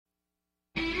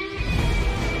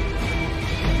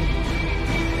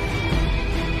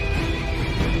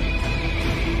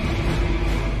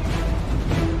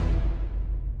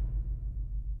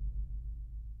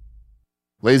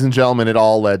Ladies and gentlemen, it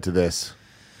all led to this.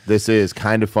 This is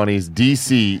Kind of Funny's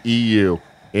DC EU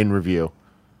in review.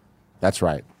 That's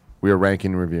right. We are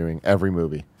ranking and reviewing every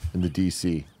movie in the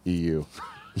DC EU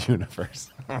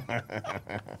universe.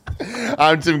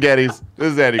 I'm Tim Geddes.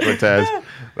 This is Andy Cortez.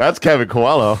 That's Kevin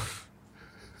Coelho.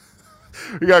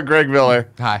 We got Greg Miller.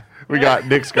 Hi. We got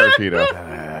Nick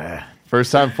Scarpino.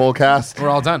 First time full cast. We're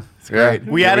all done. Great.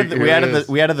 We added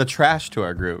the trash to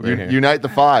our group right here. Unite the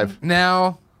five.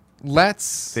 Now, let's...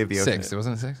 Save the six. ocean.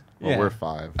 Wasn't it six? Well, we're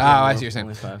five. Oh, I see what you're saying.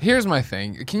 only five. Here's my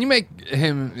thing. Can you make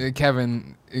him,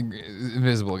 Kevin,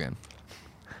 invisible again?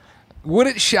 Would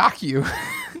it shock you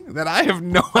that I have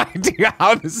no idea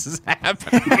how this is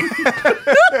happening? How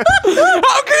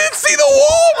can it see the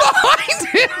wall behind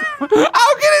him?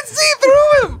 How can it see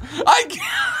through him?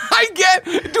 I get.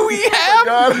 Do we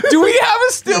have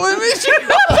a still image?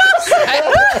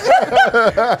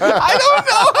 I don't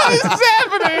know how this is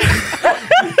happening.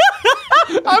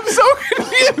 I'm so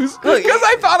confused because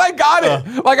I thought I got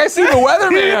it. Like I see the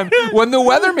weatherman. When the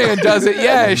weatherman does it,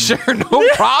 yeah, sure, no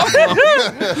problem.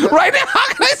 Right now, how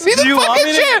can I see the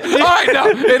fucking shit? All right, no,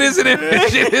 it is an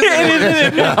image. It is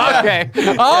an image. Okay.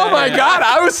 Oh my God,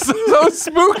 I was so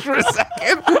spooked for a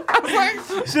second. I was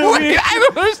like, wait, I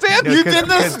don't understand. You did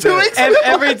this 2 weeks ago.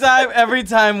 Every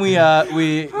time we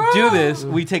do this,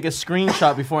 we take a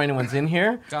screenshot before anyone's in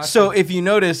here. Gotcha. So if you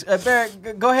notice,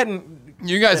 Barrett, go ahead and.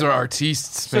 You guys are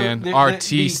artistes, man. The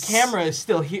Artistes. camera is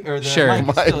still here, or the Sure. mic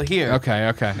is still here. Okay. You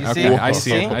Okay. see? I You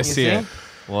see it. I You see it.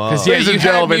 Whoa. Because yeah, Ladies you and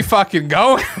had gentlemen. me fucking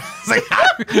going. It's like, how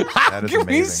That is can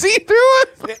we amazing. see through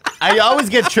it? I always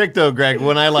get tricked though, Greg.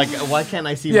 When I why can't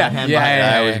I see Yeah, my hand? yeah, behind it?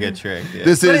 yeah, I always yeah. get tricked. Yeah.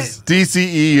 This is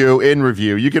DCEU in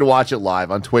review. You can watch it live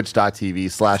on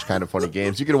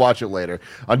twitch.tv/kindoffunnygames. You can watch it later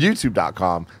on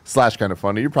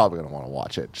youtube.com/kindoffunny. You're probably going to want to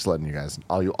watch it. Just letting you guys,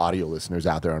 all you audio listeners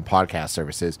out there on podcast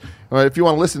services. If you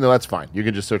want to listen, though, that's fine. You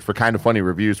can just search for Kind of Funny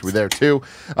Reviews. We're there too.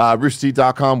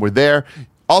 Roosterteeth.com. We're there.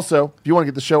 Also, if you want to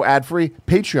get the show ad-free,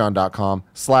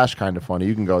 patreon.com/kindoffunny.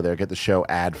 You can go there, get the show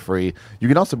ad-free. You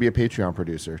can also be a Patreon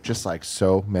producer, just like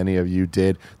so many of you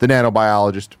did. The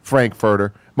nanobiologist, Frank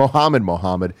Furter,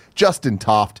 Mohammed, Justin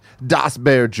Toft, Das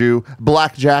Bear Jew,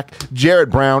 Blackjack, Jarrett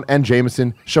Brown, and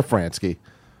Jameson Shafransky.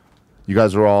 You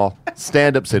guys are all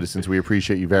stand-up citizens. We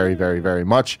appreciate you very, very, very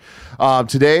much.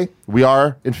 Today, we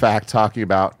are, in fact, talking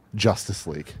about Justice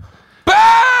League.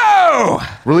 Boo!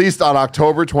 Released on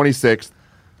October 26th,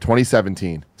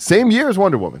 2017. Same year as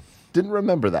Wonder Woman. Didn't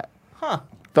remember that. Huh.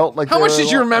 Felt like How they much were did a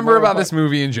you lot remember more about apart. this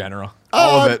movie in general?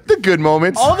 All of it. The good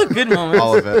moments. All the good moments.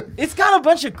 All of it. It's got a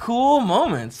bunch of cool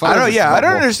moments. I don't. Just Yeah, I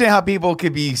don't level. understand how people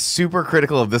could be super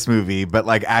critical of this movie, but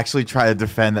like actually try to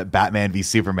defend that Batman v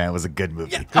Superman was a good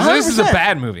movie. Because this is a 100%.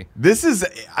 bad movie. This is.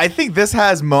 I think this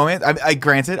has moments. I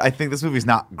granted, I think this movie's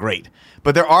not great,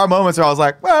 but there are moments where I was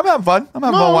like, well, I'm having fun. I'm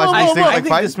having fun watching these things I like think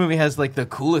fight. this movie has like the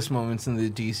coolest moments in the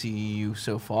DCEU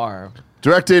so far.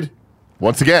 Directed,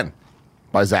 once again,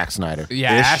 by Zack Snyder.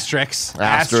 Yeah, Ish.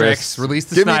 asterisks. Release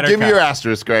the give Snyder me, give cut. me your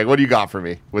asterisk, Greg. What do you got for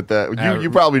me? With the you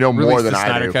probably know more Release than the I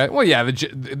Snyder do. cut. Well, yeah,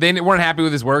 they weren't happy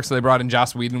with his work, so they brought in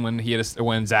Joss Whedon when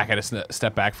when Zack had to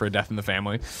step back for a Death in the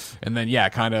Family, and then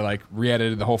kind of like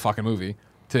re-edited the whole fucking movie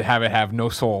to have it have no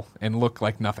soul and look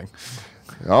like nothing.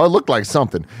 Oh, it looked like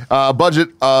something. Budget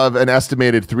of an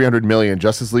estimated $300 million.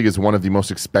 Justice League is one of the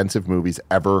most expensive movies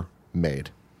ever made.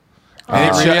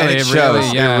 And it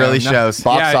shows. yeah. It really shows.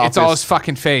 Box Yeah, it's all office. his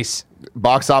fucking face.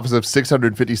 Box office of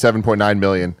 $657.9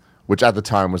 million, which at the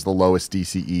time was the lowest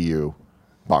DCEU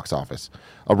box office.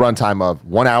 A runtime of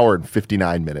 1 hour and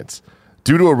 59 minutes.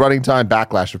 Due to a running time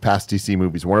backlash of past DC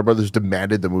movies, Warner Brothers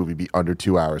demanded the movie be under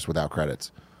 2 hours without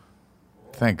credits.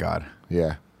 Thank God.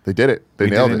 Yeah, they did it. They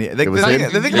We nailed didn't- it. the- It was the- in.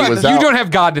 the thing It about- was You out. don't have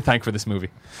God to thank for this movie.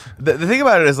 The thing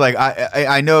about it is, like,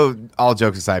 I know, all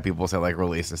jokes aside, people say, like,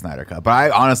 release the Snyder Cut. But I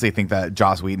honestly think that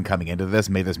Joss Whedon coming into this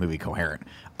made this movie coherent.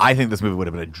 I think this movie would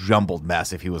have been a jumbled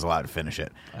mess if he was allowed to finish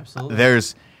it. Absolutely.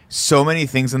 There's so many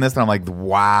things in this that I'm like,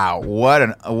 wow,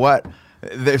 what?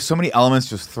 There's so many elements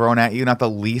just thrown at you, not the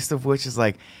least of which is,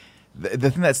 like,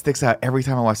 the thing that sticks out every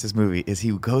time I watch this movie is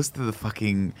he goes to the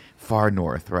fucking far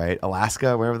north, right?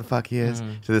 Alaska, wherever the fuck he is,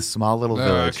 to this small little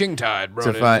village. King Tide brought To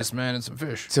in find- this man and some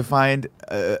fish. To find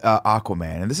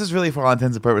Aquaman, and this is really, for all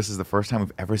intents and purposes, the first time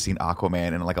we've ever seen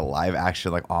Aquaman in like a live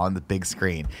action, like on the big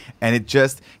screen. And it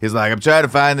just, he's like, I'm trying to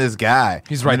find this guy.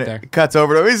 He's right And there. it cuts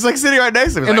over to him. He's like sitting right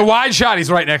next to him. He's In the like- wide shot,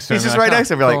 he's right next to him. He's just You're right like, next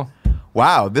to him. You're cool. like,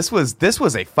 wow, this was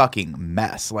a fucking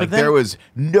mess. Like, then- there was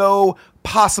no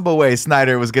possible way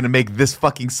Snyder was going to make this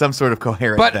fucking some sort of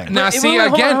coherent But thing. now, Wait, see, wait,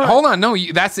 hold again, on. hold on. No,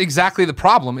 that's exactly the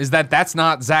problem, is that's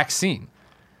not Zack's scene.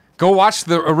 Go watch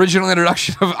the original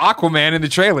introduction of Aquaman in the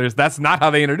trailers. That's not how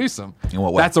they introduce him. In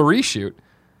what way? That's a reshoot.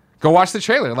 Go watch the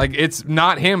trailer. Like, it's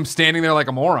not him standing there like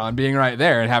a moron, being right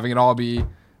there and having it all be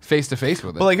face to face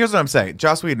with it. But like, here's what I'm saying: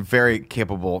 Joss Whedon, very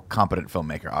capable, competent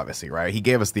filmmaker. Obviously, right? He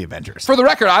gave us the Avengers. For the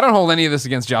record, I don't hold any of this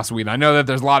against Joss Whedon. I know that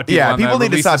there's a lot of people. Yeah, on people that need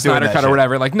to release stop the Snyder doing that cut or shit.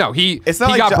 whatever. Like, no, he It's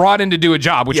not he like got brought in to do a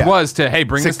job, which was to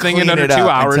bring to this thing in clean under it 2 up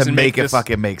hours and to make it this,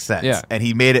 fucking make sense. Yeah. And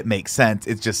he made it make sense.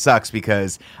 It just sucks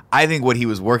because I think what he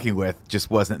was working with just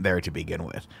wasn't there to begin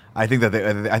with. I think that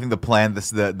the plan,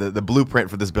 the blueprint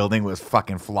for this building was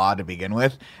fucking flawed to begin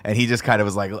with, and he just kind of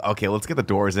was like, okay, let's get the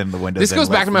doors in, the windows. This in, goes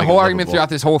back let's to my make it whole argument livable. throughout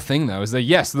this whole thing, though, is that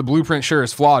yes, the blueprint sure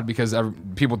is flawed because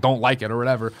people don't like it or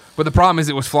whatever. But the problem is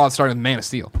it was flawed starting with Man of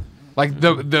Steel. Like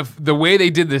the way they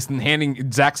did this and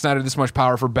handing Zack Snyder this much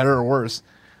power, for better or worse,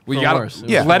 we For gotta worse.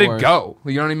 Yeah. let For it worse. go.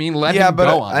 You know what I mean? Let Yeah, him but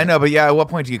go on. I it. know, but yeah, at what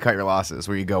point do you cut your losses?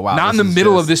 Where you go, wow, Not in this the is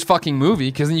middle just- of this fucking movie,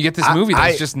 because then you get this movie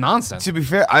that's just nonsense. To be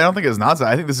fair, I don't think it's nonsense.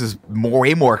 I think this is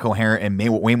way more coherent and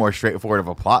way more straightforward of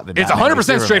a plot than It's Batman v 100%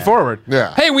 Superman. straightforward.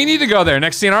 Yeah. Hey, we need to go there.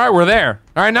 Next scene. All right, we're there.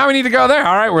 All right, now we need to go there.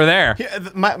 All right, we're there. Yeah,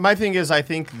 my thing is, I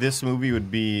think this movie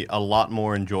would be a lot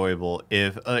more enjoyable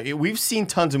if we've seen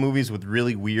tons of movies with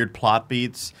really weird plot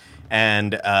beats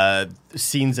and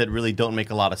scenes that really don't make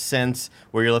a lot of sense,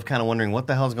 where you're left kind of wondering what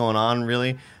the hell's going on,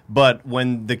 really. But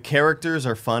when the characters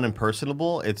are fun and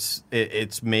personable, it's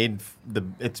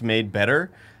made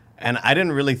better. And I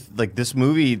didn't really like this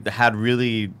movie had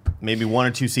really maybe one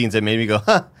or two scenes that made me go,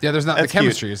 huh. Yeah, there's not the that's cute.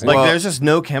 chemistry. Is Like Well, there's just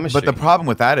no chemistry. But the problem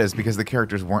with that is because the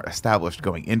characters weren't established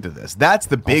going into this. That's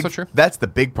the big. Also true. That's the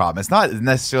big problem. It's not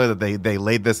necessarily that they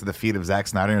laid this at the feet of Zack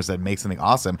Snyder and said make something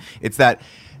awesome. It's that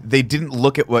they didn't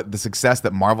look at what the success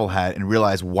that Marvel had and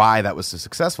realize why that was so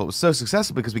successful. It was so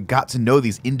successful because we got to know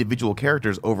these individual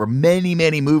characters over many,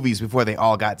 many movies before they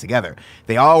all got together.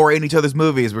 They all were in each other's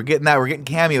movies. We're getting that. We're getting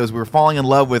cameos. We were falling in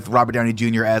love with Robert Downey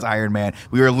Jr. as Iron Man.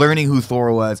 We were learning who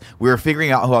Thor was. We were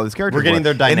figuring out who all these characters We're getting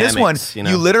were. their In this one, dynamics, you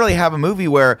know? you literally have a movie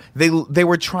where they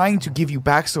were trying to give you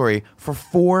backstory for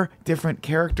 4 different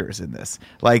characters in this.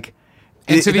 Like,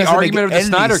 And it to the doesn't make argument of the any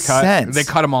Snyder cut, sense. they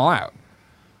cut them all out.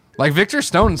 Like Victor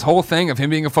Stone's whole thing of him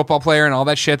being a football player and all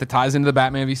that shit that ties into the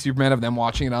Batman v Superman of them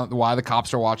watching it, why the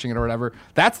cops are watching it or whatever.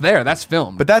 That's there. That's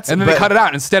filmed. But that's- and then but- they cut it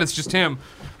out. Instead, it's just him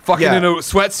fucking Yeah. in a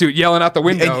sweatsuit yelling out the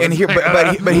window. and here,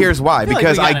 but here's why. feel like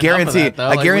Because we got I enough of guarantee, that, though. I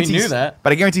Like, we guarantee, knew that.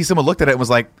 but I guarantee someone looked at it and was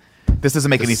like, "This doesn't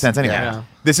make any sense anyway." yeah.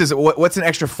 This is what's an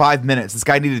extra 5 minutes? This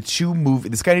guy needed 2 movie.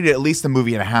 This guy needed at least a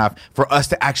movie and a half for us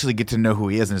to actually get to know who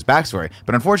he is and his backstory.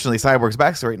 But unfortunately, Cyborg's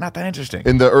backstory not that interesting.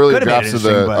 In the early Could've made it drafts of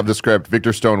interesting, but- the script,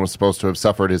 Victor Stone was supposed to have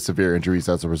suffered his severe injuries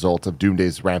as a result of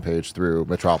Doomsday's rampage through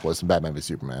Metropolis and Batman v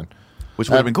Superman. which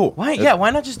would have been cool. Why? Yeah,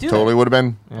 why not just do Totally would have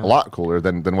been a lot cooler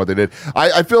than what they did.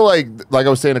 I feel like I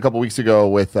was saying a couple weeks ago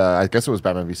with, I guess it was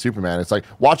Batman v Superman, it's like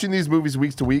watching these movies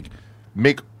week to week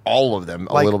make all of them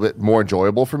a Like- little bit more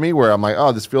enjoyable for me, where I'm like,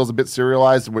 oh, this feels a bit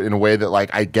serialized in a way that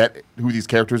like I get who these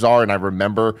characters are and I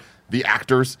remember the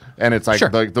actors, and it's like Sure.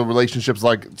 the relationships,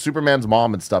 like Superman's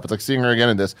mom and stuff. It's like seeing her again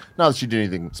in this. Not that she did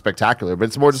anything spectacular, but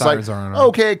it's more just Sirens like, are on her.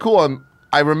 okay, cool.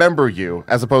 I remember you,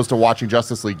 as opposed to watching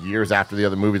Justice League years after the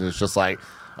other movies. And it's just like,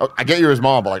 oh, I get you're his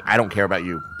mom, but like I don't care about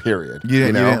you. Period. You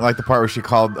didn't, know? you didn't like the part where she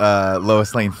called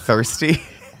Lois Lane thirsty.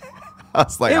 I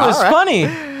was like, It was all right.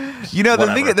 funny. You know,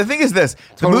 the thing is this: the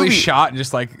totally movie, shot in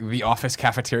just like the office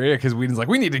cafeteria because Whedon's like,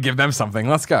 we need to give them something.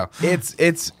 Let's go.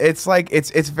 it's like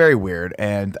it's very weird,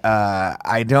 and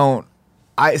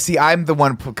I'm the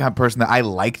one kind of person that I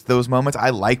liked those moments. I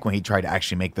like when he tried to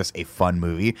actually make this a fun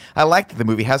movie. I like that the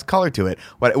movie has color to it.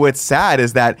 What's sad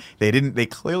is that they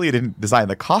clearly didn't design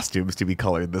the costumes to be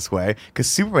colored this way, because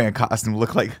Superman costume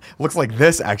looks like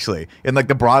this actually in like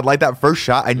the broad light. That first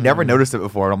shot, I never noticed it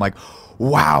before, and I'm like,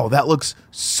 wow, that looks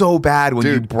so bad when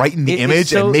you Dude, brighten the It's image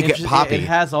so and make it interesting. poppy. It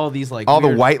has all these like all the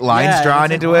weird- white lines Yeah, drawn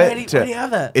it's into like, it. Why do you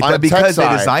have that? It's On the tech because they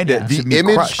side, designed it. The to be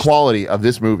image crushed. quality of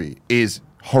this movie is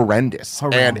horrendous.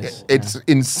 Horrendous, And it's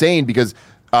insane because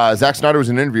Zack Snyder was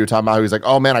in an interview talking about how he's like,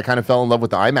 oh man, I kind of fell in love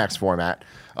with the IMAX format.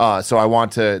 So I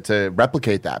want to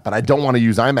replicate that, but I don't want to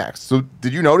use IMAX. So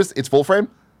did you notice it's full frame?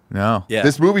 No. Yeah.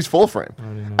 This movie's full frame.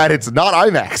 And it's not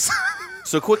IMAX.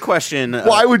 So, quick question.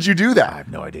 Why would you do that?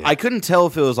 No idea. I couldn't tell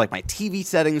if it was like my TV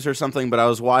settings or something, but I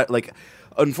was like,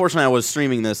 unfortunately, I was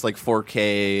streaming this like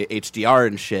 4K HDR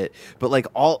and shit. But like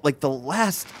the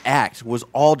last act was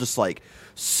all just like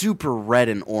super red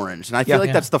and orange, and I feel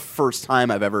like that's the first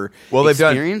time I've ever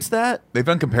experienced that. They've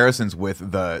done comparisons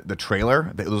with the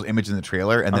trailer, those images in the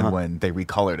trailer, and then when they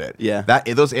recolored it. Yeah.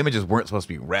 Those images weren't supposed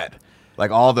to be red.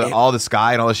 like all the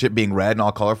sky and all the shit being red and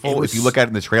all colorful. was- If you look at it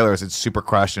in the trailers, it's super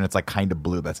crushed and it's like kind of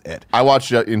blue. That's it. I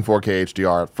watched it in 4K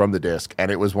HDR from the disc,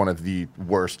 and it was one of the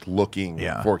worst looking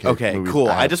 4K Okay, movies cool.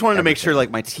 I I've just wanted to ever make sure seen.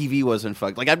 like my TV wasn't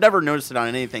fucked. Like I've never noticed it on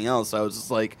anything else. I was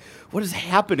just like, what is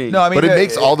happening? No, I mean, But it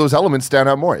makes all those elements stand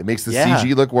out more. It makes the Yeah.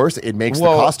 CG look worse. It makes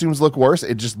Well, the costumes look worse.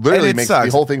 It just literally and it makes sucks.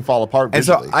 the whole thing fall apart And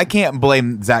visually. so I can't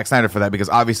blame Zack Snyder for that because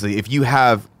obviously, if you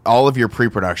have all of your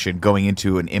pre-production going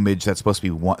into an image that's supposed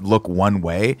to be look one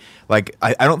way, like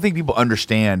I don't think people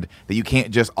understand that you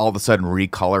can't just all of a sudden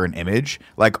recolor an image.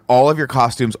 Like all of your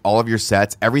costumes, all of your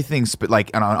sets, everything's like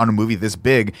on a movie this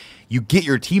big, you get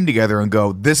your team together and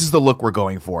go, this is the look we're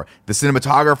going for. The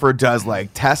cinematographer does like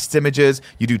test images.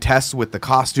 You do tests with the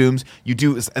costumes.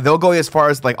 They'll go as far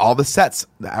as like all the sets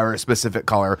are a specific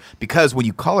color because when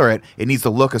you color it, it needs to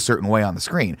look a certain way on the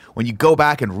screen. When you go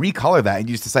back and recolor that and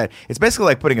you just decide, it's basically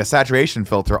like putting a saturation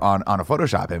filter on a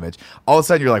Photoshop image. All of a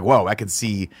sudden you're like, whoa, I can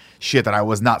see shit that I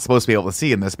was not supposed to be able to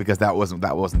see in this because that wasn't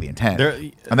the intent.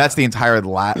 And that's the entire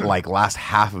last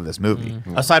half of this movie.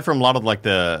 Aside from a lot of like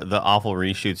the awful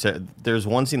reshoots, there's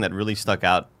one scene that really stuck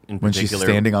out in When she's particular.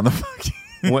 standing on the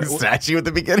fucking statue at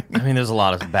the beginning. I mean, there's a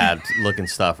lot of bad looking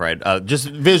stuff, right? Just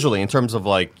visually, in terms of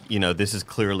like, this is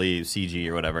clearly CG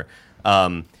or whatever.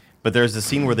 But there's the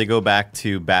scene where they go back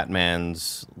to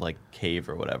Batman's like cave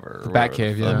or whatever. The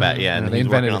Batcave, yeah. and Yeah, he's they invented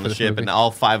working it on for the this ship, movie. and all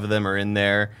 5 of them are in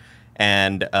there,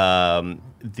 and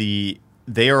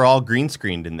they are all green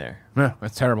screened in there. Yeah,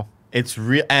 that's terrible. It's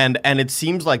real, and it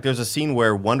seems like there's a scene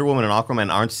where Wonder Woman and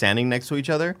Aquaman aren't standing next to each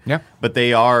other. Yeah. but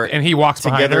they are, And he walks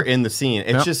behind together her. in the scene.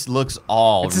 It Yep. just looks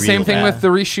all. It's the real same thing bad. with the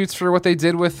reshoots for what they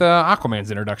did with Aquaman's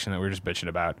introduction that we were just bitching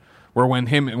about. Where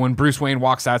when Bruce Wayne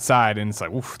walks outside and it's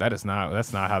like, oof, that's not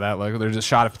how that looks. They're just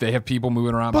shot if they have people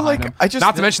moving around But, behind like, them. I just-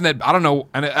 Not to mention that I don't know,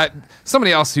 and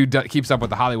somebody else who keeps up with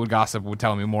the Hollywood gossip would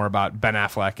tell me more about Ben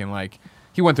Affleck and like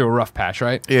he went through a rough patch,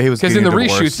 right? Yeah, he was because in the getting a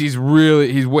divorce. reshoots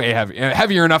he's way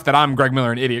heavier enough that I'm Greg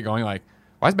Miller, an idiot, going like,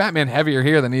 why is Batman heavier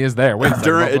here than he is there? Wait a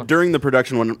second. During the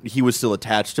production when he was still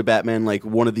attached to Batman, like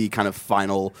one of the kind of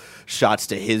final shots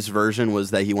to his version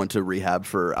was that he went to rehab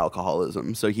for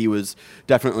alcoholism. So he was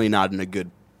definitely not in a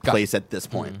good place at this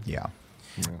point. Yeah.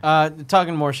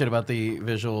 Talking more shit about the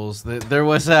visuals. There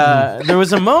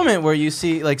was a moment where you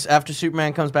see like after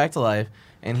Superman comes back to life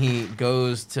and he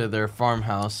goes to their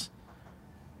farmhouse,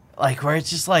 like where it's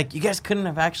just like you guys couldn't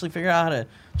have actually figured out how to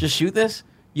just shoot this.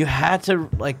 You had to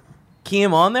like key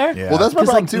him on there. Yeah. Well, that's my 'Cause,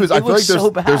 problem like, too. Is it I feel like looks so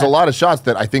there's a bad. lot of shots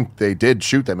that I think they did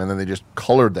shoot them, and then they just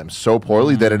colored them so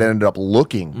poorly that it ended up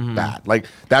looking bad. Like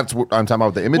that's what I'm talking about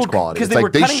with the image quality. Because It's they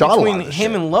like were cutting shot a lot between of this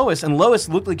him shit. and Lois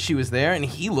looked like she was there, and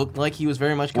he looked like he was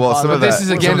very much. Well, some composited. of This that- is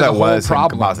some again of the that whole was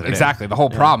problem. composited in. Exactly. The whole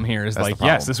problem here is That's like, the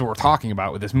yes, problem. this is what we're talking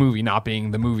about with this movie not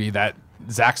being the movie that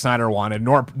Zack Snyder wanted,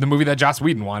 nor the movie that Joss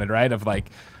Whedon wanted, right? Of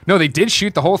like, no, they did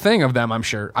shoot the whole thing of them, I'm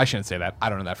sure. I shouldn't say that. I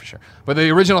don't know that for sure. But the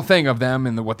original thing of them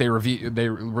and what they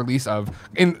release of,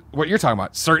 in what you're talking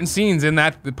about, certain scenes in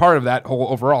that part of that whole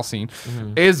overall scene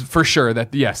is for sure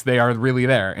that, yes, they are really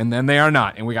there. And then they are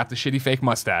not. And we got the shitty fake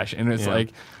mustache. And it's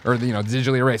like, or the,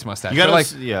 digitally erased mustache. You gotta,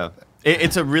 But, like, yeah.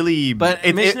 It's a really, But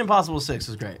Mission Impossible 6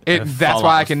 is great. that's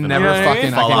why I can never You know what I mean?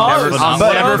 fucking, I can Fallout never, was I'll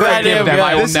awesome. never But- forgive them.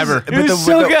 I will this is- never. but It was the-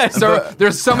 so the- good. So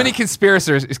there's so many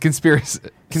conspirators here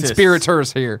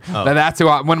that's who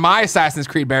when my Assassin's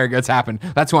Creed Barrigoods happen,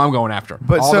 that's who I'm going after.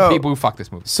 But all so- the people who fuck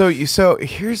this movie. So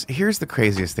here's the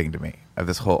craziest thing to me of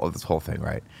this whole thing,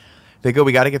 right? They go,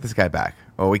 we got to get this guy back.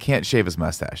 Well, we can't shave his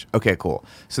mustache. Okay, cool.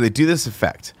 So they do this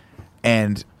effect,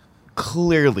 and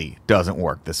clearly doesn't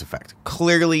work. This effect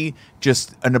clearly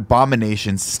just an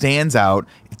abomination, stands out.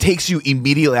 It takes you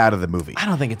immediately out of the movie. I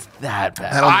don't think it's that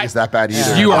bad. I don't think it's that bad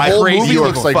either. You The are whole crazy movie people.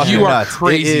 looks like Fucking You are nuts.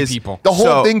 crazy It is- people. The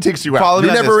whole thing takes you out. follow me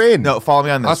You're on never this. in. No, follow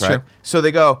me on this, That's right? true. So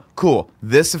they go, cool,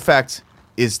 this effect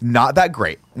is not that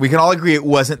great. We can all agree it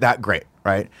wasn't that great,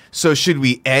 right? So should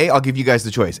we, I'll give you guys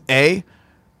the choice. A,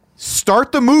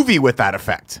 start the movie with that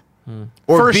effect.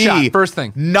 Or First B, shot, first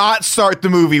thing. not start the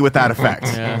movie with that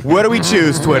effect. What do we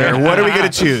choose, Twitter? What are we going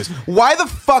to choose? Why the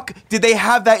fuck did they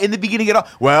have that in the beginning at all?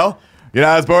 Well,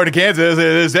 I was born in Kansas. It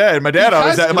is dead. My dad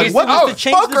always Because said, I'm like, it's- what oh, the to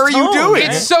change fuck the are you tone, doing?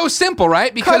 man. It's so simple,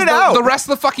 right? Because it out. the rest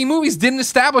of the fucking movies didn't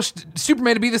establish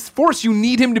Superman to be this force you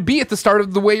need him to be at the start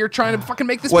of the way you're trying to fucking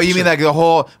make this. Well, you picture. mean like the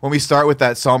whole when we start with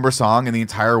that somber song and the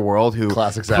entire world who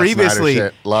Classic Zack previously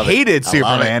Snyder shit. Love it. hated I love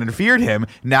Superman it. and feared him.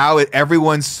 Now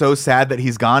everyone's so sad that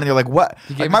he's gone, and you're like, what?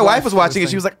 gave Like, his my life wife was for watching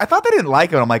this it. She thing. was like, I thought they didn't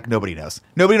like him. I'm like, nobody knows.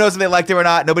 Nobody knows if they liked him or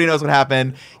not. Nobody knows what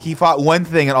happened. He fought one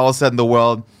thing, and all of a sudden the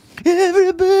world.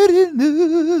 everybody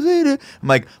knows it. I'm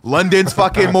like, London's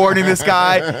fucking mourning this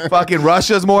guy. Fucking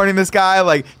Russia's mourning this guy.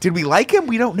 Like, did we like him?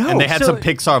 We don't know. And they had So- some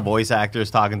Pixar voice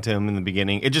actors talking to him in the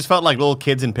beginning. It just felt like little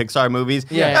kids in Pixar movies.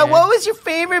 Yeah. What was your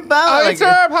favorite ballad? It's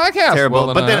our podcast. Terrible.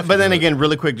 Well, But then again,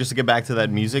 really quick, just to get back to that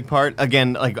music part.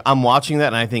 Again, like I'm watching that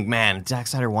and I think, man, Zack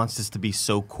Snyder wants this to be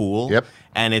so cool. Yep.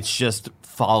 And it's just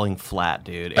falling flat,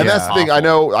 dude. And It's that's the thing.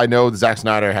 awful. I know Zack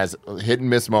Snyder has hit and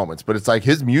miss moments, but it's like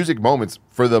his music moments,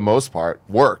 for the most part,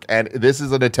 work. And this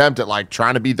is an attempt at like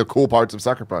trying to be the cool parts of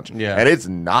Sucker Punch. Yeah. And it's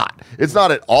not. It's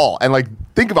not at all. And like,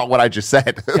 think about what I just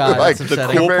said. God, like that's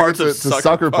upsetting. Cool comparing parts it of to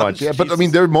Sucker Punch. Yeah, but I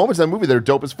mean, there are moments in that movie that are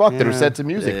dope as fuck that are Yeah. set to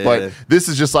music. Yeah. But this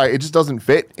is just like, it just doesn't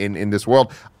fit in this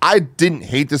world. I didn't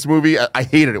hate this movie. I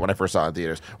hated it when I first saw it in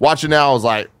theaters. Watching now, I was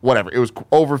like, whatever. It was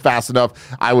over fast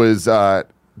enough. I was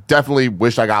definitely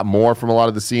wished I got more from a lot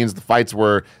of the scenes. The fights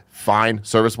were fine,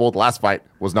 serviceable. The last fight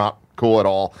was not cool at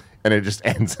all. And it just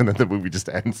ends, and then the movie just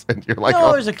ends. And you're like, No,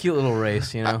 oh, there's a cute little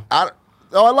race, you know. I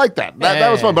like that. That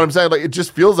was fun. But I'm saying, like, it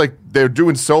just feels like they're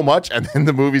doing so much, and then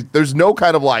the movie, there's no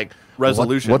kind of like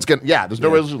Resolution. What's gonna? Yeah, there's no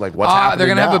resolution. Like, what's happening? They're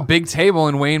gonna now? have a big table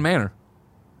in Wayne Manor.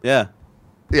 Yeah.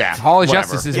 yeah Hall of whatever.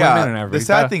 Justice is Wayne Manor. Now, the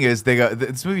sad thing is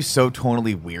this movie's so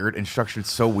tonally weird and structured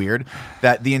so weird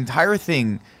that the entire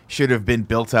thing should have been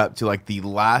built up to like the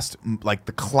last, like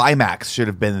the climax should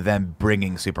have been them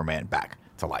bringing Superman back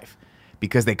to life.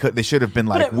 Because they should have been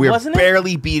like, we're wasn't it?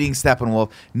 barely beating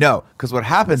Steppenwolf. No, because what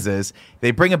happens is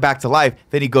they bring him back to life,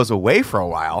 then he goes away for a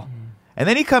while, and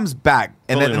then he comes back.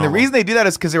 And Totally then and the normal. reason they do that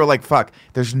is because they were like, fuck,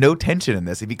 there's no tension in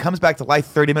this. If he comes back to life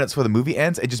 30 minutes before the movie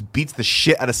ends and just beats the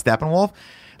shit out of Steppenwolf,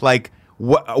 like,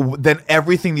 then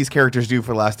everything these characters do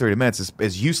for the last 30 minutes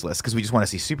is useless because we just want to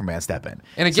see Superman step in.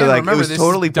 And again, so, like, remember, it was this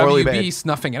totally is poorly WB made.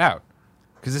 snuffing it out.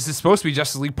 Because this is supposed to be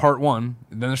Justice League Part 1,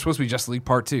 and then there's supposed to be Justice League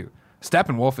Part 2.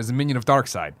 Steppenwolf is a minion of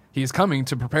Darkseid. He is coming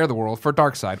to prepare the world for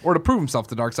Darkseid, or to prove himself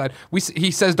to Darkseid. He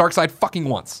says Darkseid fucking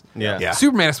once. Yeah. Yeah.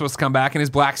 Superman is supposed to come back in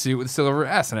his black suit with the silver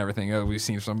S and everything. We've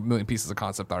seen some million pieces of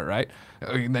concept art, right?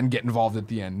 And then get involved at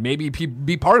the end. Maybe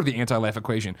be part of the anti-life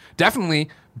equation. Definitely,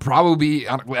 probably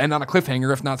end on a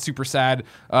cliffhanger, if not super sad.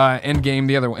 Endgame,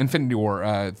 the other one, Infinity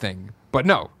War thing. But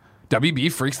no.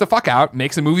 WB freaks the fuck out,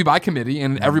 makes a movie by committee,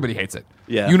 and everybody hates it.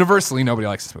 Yeah. Universally, nobody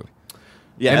likes this movie.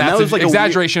 Yeah. And And that's that was like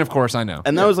exaggeration, of course, I know.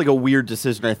 And that was like a weird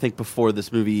decision, I think, before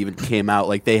this movie even came out.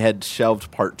 Like they had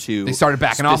shelved part 2. They started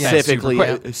backing off that specifically,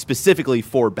 super quick. specifically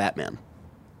for Batman.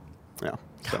 Yeah,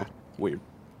 so weird.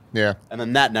 Yeah. And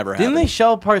then that never Didn't happened. they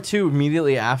shell part 2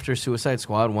 immediately after Suicide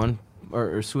Squad 1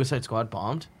 or Suicide Squad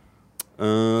bombed?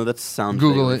 That sounds.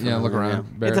 Google vaguely it, yeah, look familiar,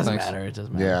 around. Barrett, It doesn't thanks. matter. It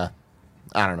doesn't matter. Yeah.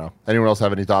 I don't know. Anyone else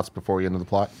have any thoughts before we get into the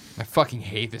plot? I fucking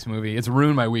hate this movie. It's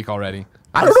ruined my week already.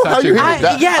 I don't know how Such you a- hate it.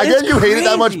 That, yeah, I guess it's you hate it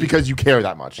that much crazy. because you care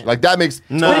that much. Like that makes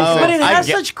No. total But sense. it I has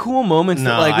get- such cool moments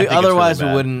that I like think it's otherwise really we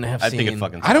bad. wouldn't have I seen. think it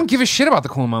fucking. I don't give a shit about the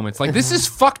cool moments. Like this is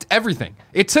fucked everything.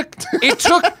 It took two of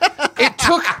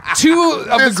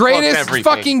the This greatest fucked everything.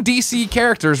 fucking DC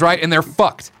characters, right? And they're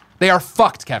fucked. They are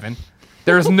fucked, Kevin.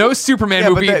 There is no Superman Yeah,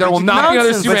 but movie. that- There will not be another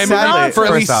nonsense. Superman But movie sadly, for at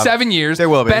first least off, 7 years. there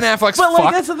will be. Ben Affleck's But like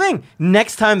fucked. that's the thing.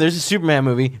 Next time there's a Superman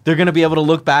movie, they're gonna be able to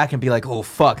look back and be like, "Oh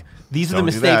fuck, these are the Don't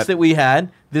do mistakes that. that we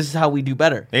had. This is how we do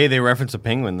better." Hey, they reference a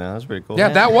penguin now. That's pretty cool. Yeah,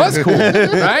 that was cool,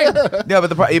 right? Yeah,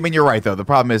 but I mean, you're right though. The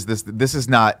problem is this is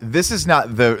not the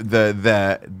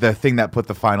thing that put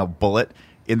the final bullet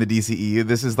in the DCEU.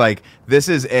 This is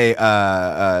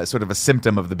a sort of a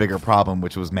symptom of the bigger problem,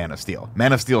 which was Man of Steel.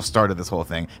 Man of Steel started this whole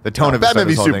thing. The tone of it Batman started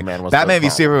this v whole Superman thing. was Batman the v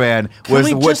Superman was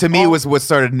we what just to me all- was what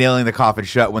started nailing the coffin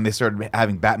shut when they started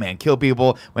having Batman kill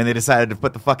people. When they decided to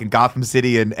put the fucking Gotham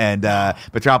City and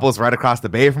Metropolis right across the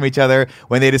bay from each other.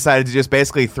 When they decided to just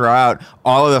basically throw out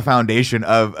all of the foundation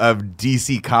of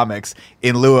DC Comics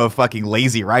in lieu of fucking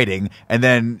lazy writing, and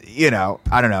then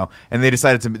I don't know, and they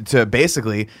decided to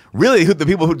basically really the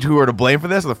people who are to blame for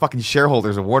this are the fucking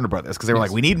shareholders of Warner Brothers because they were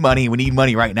like, we need money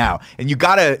right now, and you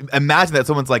gotta imagine that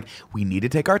someone's like, we need to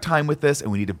take our time with this,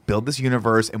 and we need to build this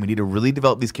universe, and we need to really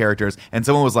develop these characters, and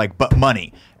someone was like, but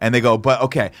money, and they go, but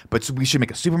we should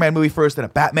make a Superman movie first, then a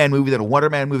Batman movie, then a Wonder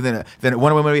Man movie, then a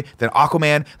Wonder Woman movie, then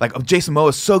Aquaman. Like Jason Momoa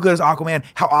is so good as Aquaman.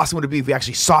 How awesome would it be if we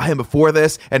actually saw him before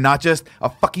this, and not just a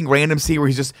fucking random scene where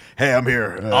he's just, hey, I'm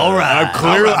here. All right. I'm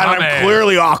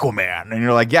clearly Aquaman, and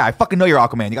you're like, yeah, I fucking know you're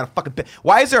Aquaman. You got a fucking.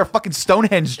 Why is there a fucking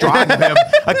Stonehenge drawing of him,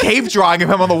 a cave drawing of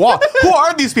him on the wall? Who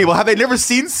are these people? Have they never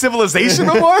seen Civilization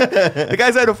before? The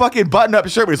guy's had a fucking button-up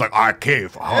shirt, but he's like,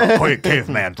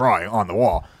 caveman drawing on the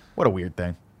wall. What a weird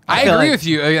thing. I feel agree like- with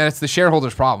you. It's the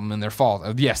shareholders' problem and their fault.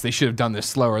 Yes, they should have done this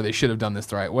slower. They should have done this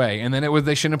the right way. And then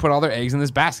they shouldn't have put all their eggs in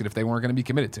this basket if they weren't going to be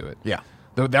committed to it. Yeah.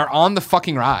 They're on the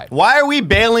fucking ride. Why are we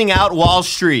bailing out Wall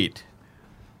Street?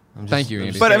 Thank you,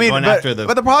 Andy. But I mean, Going after the-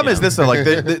 but the problem you is know. this though. Like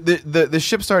the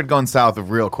ship started going south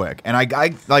real quick, and I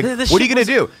like. The What are you ship gonna was-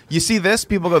 do? You see this?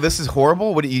 People go, "This is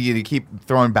horrible." What do you keep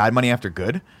throwing bad money after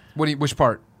good? Which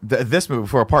part? This movie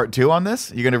for a part 2 on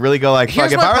this? You're gonna really go like,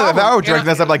 Here's fuck, if my I were problem. directing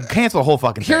this, I'd like cancel the whole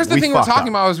fucking thing. Here's the We thing we're fucked talking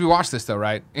up. about as we watch this, though,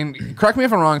 right? And correct me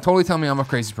if I'm wrong. Totally tell me I'm a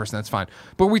crazy person. That's fine.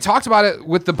 But we talked about it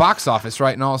with the box office,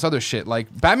 right, and all this other shit. Like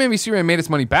Batman v Superman made its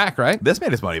money back, right? This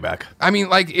made his money back. I mean,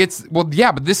 like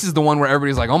yeah, but this is the one where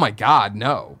everybody's like, oh my god,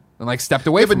 no, and like stepped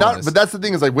away but from all this. But that's the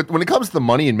thing is like when it comes to the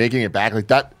money and making it back, like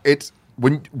that, it's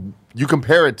when you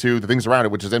compare it to the things around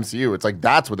it, which is MCU. It's like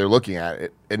that's what they're looking at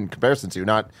it in comparison to,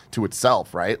 not to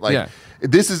itself, right? Like Yeah.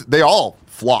 they all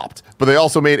flopped, but they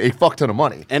also made a fuck ton of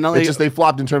money. And It's just they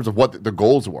flopped in terms of what the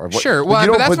goals were. What, Sure, like, well, you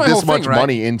but don't that's put my this whole much thing, right?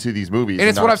 money into these movies, and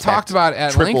it's not what I've expect talked about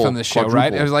at triple, length on this show,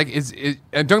 right? quadruple. It was like,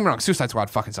 and don't get me wrong, Suicide Squad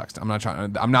fucking sucks. I'm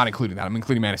not including that. I'm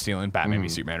including Man of Steel and Batman v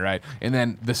Superman, right? And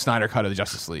then the Snyder cut of the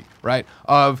Justice League, right?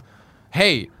 Of,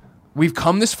 hey, we've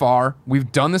come this far,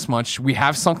 we've done this much, we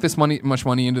have sunk this much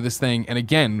money into this thing, and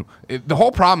again, the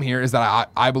whole problem here is that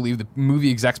I believe the movie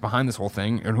execs behind this whole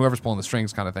thing, and whoever's pulling the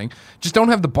strings kind of thing, just don't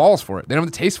have the balls for it. They don't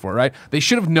have the taste for it, right? They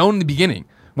should have known in the beginning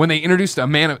when they introduced a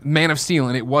Man of Steel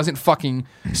and it wasn't fucking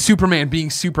Superman being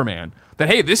Superman, that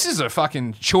hey, this is a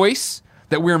fucking choice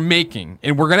that we're making,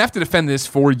 and we're gonna have to defend this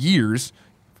for years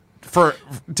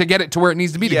to get it to where it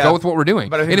needs to be to Yeah, go with what we're doing.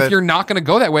 but I think And if that- you're not going to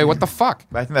go that way, what the fuck?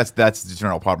 But I think that's the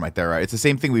general problem right there, right? It's the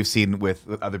same thing we've seen with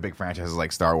other big franchises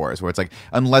like Star Wars, where it's like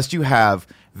unless you have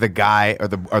the guy or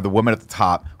the woman at the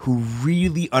top who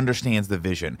really understands the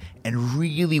vision and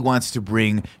really wants to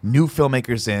bring new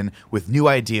filmmakers in with new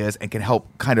ideas and can help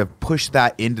kind of push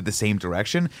that into the same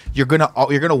direction, you're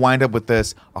gonna wind up with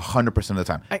this 100% of the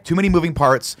time. Too many moving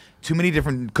parts, too many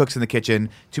different cooks in the kitchen,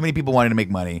 too many people wanting to make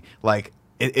money. Like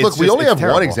Look, we only have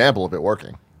one example of it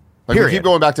working. Like we Period. keep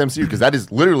going back to MCU because that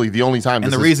is literally the only time. And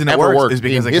this the has reason it ever works worked is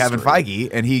because in of Kevin history. Feige,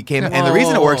 and he came. And the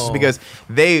reason it works is because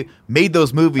they made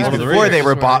those movies One of the before they were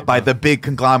reasons, bought right? by the big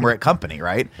conglomerate company,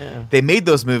 right? They made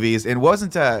those movies, and it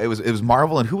wasn't. It was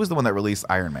Marvel, and who was the one that released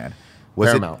Iron Man? Was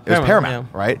Paramount. It was Paramount,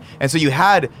 Paramount, right? And so you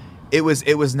had. It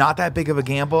was not that big of a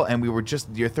gamble, and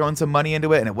you're throwing some money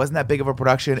into it, and it wasn't that big of a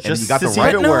production, and Just you got to the see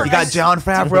right. if it works. You got Jon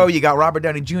Favreau, you got Robert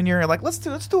Downey Jr. And like let's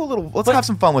do a little. Let's have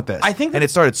some fun with this. I think and it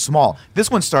started small. This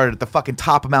one started at the fucking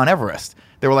top of Mount Everest.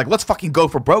 They were like, let's fucking go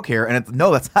for broke here, and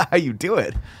no, that's not how you do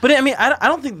it. But I mean, I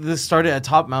don't think this started at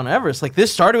top Mount Everest. Like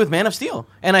this started with Man of Steel,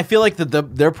 and I feel like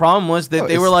their problem was that No,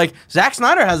 they it's- were like, Zack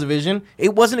Snyder has a vision.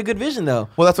 It wasn't a good vision though.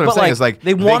 Well, that's what But, I'm saying. Is like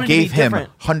they wanted gave to be him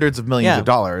different. hundreds of millions Yeah. of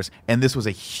dollars, and this was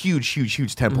a huge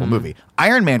tentpole movie.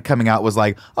 Iron Man coming out was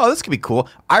like, oh, this could be cool.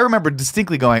 I remember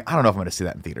distinctly going, I don't know if I'm going to see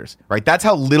that in theaters. Right? That's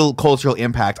how little cultural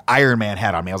impact Iron Man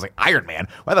had on me. I was like, Iron Man?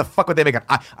 Why the fuck would they make an?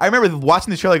 I remember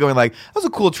watching the trailer, going like, that was a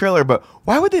cool trailer, but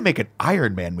why would they make an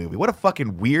Iron Man movie? What a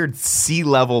fucking weird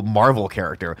C-level Marvel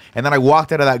character. And then I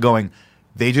walked out of that going,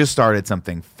 they just started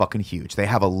something fucking huge. They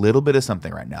have a little bit of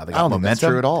something right now. They got I don't think that's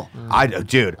momentum. true at all.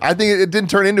 Dude, I think it didn't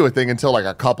turn into a thing until like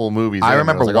a couple movies. I in.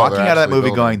 remember was like, oh, walking they're out of that actually movie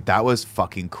building. going, that was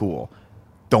fucking cool.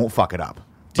 Don't fuck it up.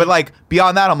 But like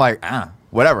beyond that, I'm like,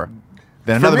 whatever.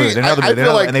 Then For another me, movie, then another I movie, then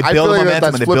feel another, like, and they I build feel like momentum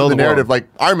that's and they flipped build the the narrative. world. Like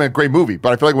Iron Man, great movie,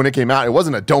 but I feel like when it came out, it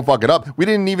wasn't a don't fuck it up. We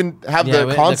didn't even have Yeah, the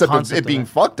the concept concept of it of being it.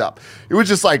 fucked up. It was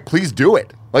just like, please do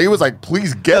it. Like it was like,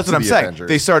 please get That's to what I'm the saying. Avengers.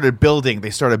 They started building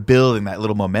that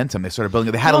little momentum. They started building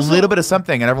it. They had a Also- little bit of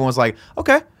something, and everyone was like,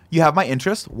 okay, you have my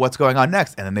interest. What's going on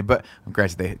next? And then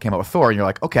granted, they came out with Thor, and you're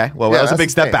like, okay, well, Yeah, that was a that's big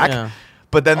the step thing. back. Yeah.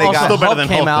 But then they Also, got Still better Hulk than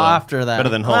came Hulk, out though. after that. Better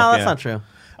than Hulk, Well, that's yeah. not true.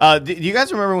 Do you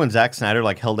guys remember when Zack Snyder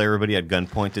like held everybody at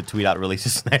gunpoint to tweet out release a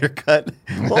Snyder cut?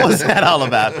 What was that all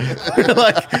about?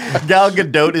 Like Gal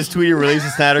Gadot is tweeting release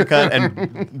a Snyder cut, and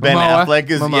Ben Momoa. Affleck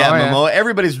is Momoa, yeah, yeah. Momoa.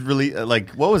 Everybody's really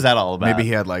like, what was that all about? maybe he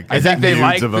had like I think they nudes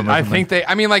like. of him or I something. think they.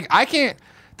 I mean, like I can't.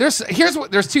 There's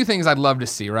two things I'd love to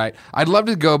see. Right, I'd love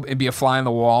to go and be a fly on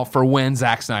the wall for when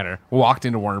Zack Snyder walked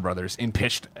into Warner Brothers and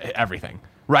pitched everything.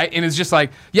 Right, and it's just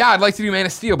like, yeah, I'd like to do Man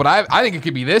of Steel, but I think it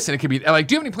could be this, and it could be like,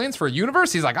 do you have any plans for a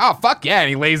universe? He's like, oh fuck yeah, and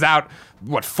he lays out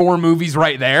 4 movies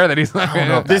right there that he's like,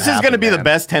 know if This is going to happened, be the man.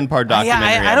 best 10-part documentary.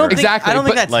 I don't ever. think Exactly, I don't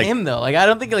think but, that's like- him though. Like I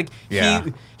don't think like Yeah.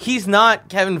 he's not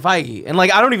Kevin Feige, and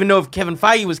like I don't even know if Kevin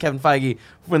Feige was Kevin Feige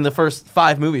when the first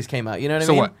 5 movies came out. You know what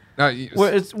So I mean?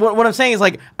 what? What I'm saying is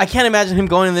like I can't imagine him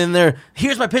going in there.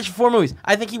 Here's my pitch for 4 movies.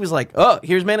 I think he was like, oh,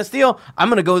 here's Man of Steel. I'm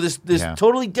gonna go this Yeah.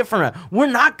 totally different route. We're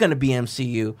not gonna be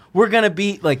MCU. We're gonna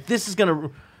be like this is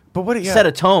gonna But what? Yeah. set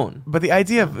a tone. But the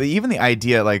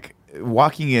idea like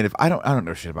walking in, if I don't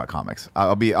know shit about comics.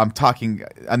 I'm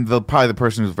probably the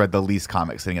person who's read the least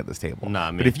comics sitting at this table.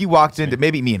 Nah, me. But if you walked into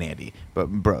maybe me and Andy, but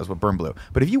bros, but Burn Blue.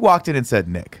 But if you walked in and said,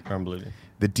 Nick, From Blue.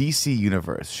 the DC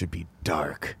universe should be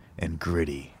dark and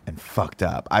gritty and fucked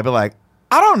up, I'd be like,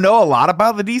 I don't know a lot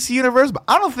about the DC universe, but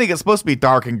I don't think it's supposed to be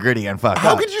dark and gritty and fucked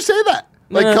How up. could you say that?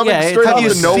 Like No, coming yeah, straight have out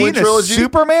Have of you the Nolan seen a trilogy?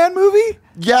 Superman movie?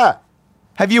 Yeah.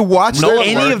 Have you watched Nolan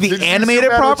any worked. of the Did you see animated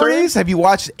Superman properties? Returns? Have you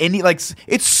watched any, like,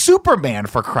 it's Superman,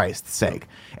 for Christ's sake.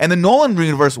 And the Nolan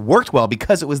universe worked well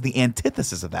because it was the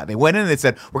antithesis of that. They went in and they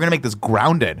said, we're going to make this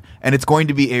grounded, and it's going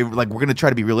to be we're going to try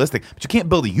to be realistic, but you can't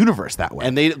build a universe that way.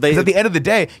 And they 'Cause at the end of the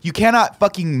day, you cannot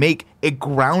fucking make a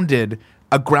grounded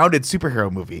superhero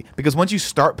movie, because once you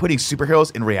start putting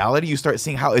superheroes in reality, you start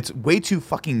seeing how it's way too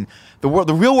fucking the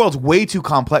real world's way too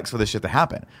complex for this shit to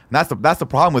happen. And that's the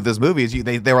problem with this movie is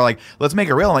they were like, let's make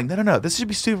it real. I'm like, no, this should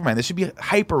be Superman. This should be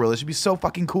hyper real. This should be so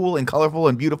fucking cool and colorful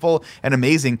and beautiful and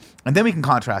amazing. And then we can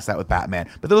contrast that with Batman.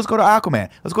 But then let's go to Aquaman.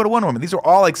 Let's go to Wonder Woman. These are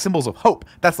all like symbols of hope.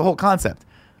 That's the whole concept.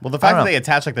 Well, the I fact don't that know. they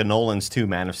attached like the Nolans to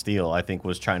Man of Steel, I think,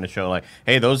 was trying to show like,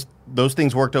 hey, those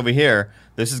things worked over here.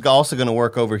 This is also going to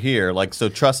work over here. Like, so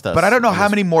trust us. But I don't know how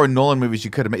many more Nolan movies you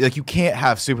could have made. Like, you can't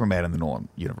have Superman in the Nolan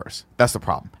universe. That's the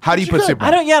problem. How do you You put could.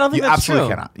 Superman? I don't think you that's absolutely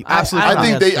true. cannot. You absolutely I I cannot.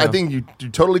 think that's I true. think you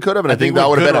totally could have, and I think with that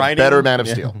would have good been a writing, better Man of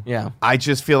yeah. Steel. Yeah. I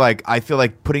just feel like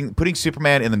putting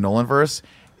Superman in the Nolan verse,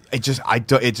 it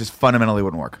just fundamentally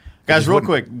wouldn't work. Guys, It just real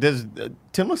wouldn't. quick,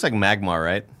 Tim looks like Magmar,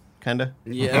 right? Kind of.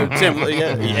 Yeah, Tim.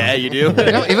 Yeah, you do.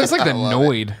 He looks like the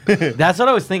Noid. That's what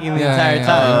I was thinking the Yeah, entire yeah.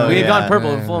 time. Oh, We had yeah. gone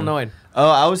purple and full annoyed. Oh,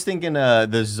 I was thinking the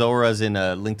Zoras in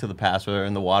Link to the Past, where they're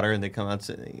in the water and they come out.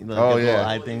 Oh, yeah. little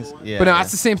eye things. Yeah, But no, yeah.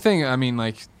 that's the same thing. I mean,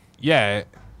 like, yeah,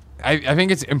 I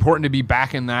think it's important to be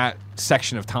back in that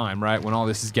section of time, right, when all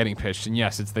this is getting pitched. And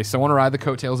yes, they still want to ride the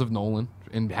coattails of Nolan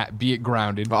and be it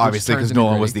grounded. Well, which obviously, turns because into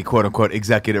Nolan was gritty. the quote unquote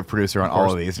executive producer on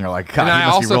all of these, and you're like, God, And he I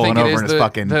must be also rolling think it over is in his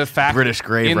fucking the fact British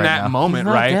grave in right that now. moment, He's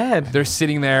not right? dead. They're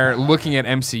sitting there looking at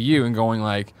MCU and going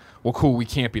like, "Well, cool, we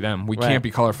can't be them. We Right. can't be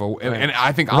colorful." And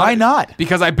I think Why not?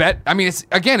 Because I bet. I mean, it's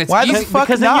Why the easy. fuck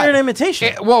Because not? then you're an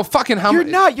imitation. Well, fucking how You're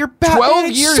many? not. You're Batman 12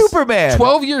 and years. Superman.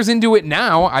 12 years into it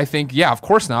now, I think. Yeah, of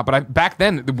course not. But back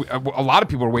then, a lot of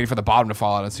people were waiting for the bottom to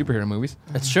fall out on superhero movies.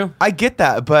 That's true. I get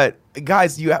that, but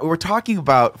guys, we're talking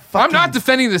about fucking. I'm not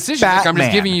defending the decision. Like, I'm just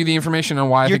Batman. giving you the information on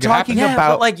why I You're think it talking happened. Yeah,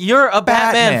 about but like you're a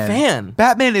Batman fan.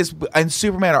 Batman and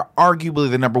Superman are arguably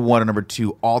the number one and number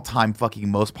two all-time fucking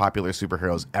most popular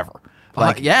superheroes ever.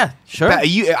 Yeah, sure.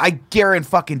 I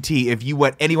guarantee if you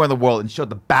went anywhere in the world and showed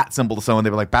the bat symbol to someone, they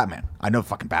were like, Batman. I know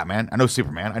fucking Batman. I know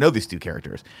Superman. I know these two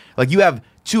characters. Like, you have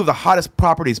two of the hottest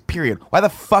properties, period. Why the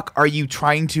fuck are you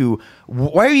trying to...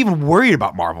 Why are you even worried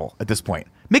about Marvel at this point?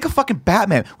 Make a fucking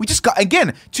Batman. We just got...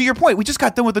 Again, to your point, we just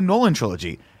got done with the Nolan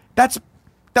trilogy.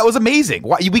 That was amazing.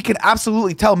 We can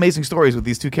absolutely tell amazing stories with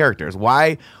these two characters.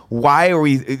 Why are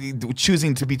we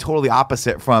choosing to be totally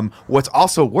opposite from what's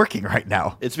also working right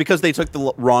now? It's because they took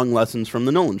the wrong lessons from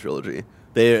the Nolan trilogy.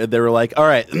 They were like, all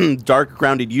right, dark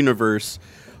grounded universe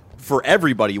for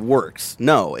everybody works.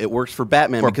 No, it works for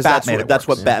Batman For because Batman, that's it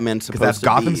what works. Batman's Because supposed that's to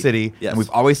be. Gotham City, Yes. and we've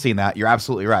always seen that. You're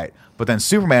absolutely right. But then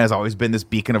Superman has always been this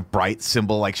beacon of bright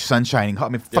symbol, like sun shining. I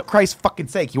mean, for Christ's fucking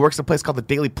sake, he works at a place called the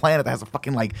Daily Planet that has a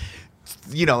fucking like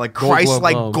Christ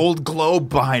like globe. gold globe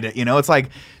behind it. You know, it's like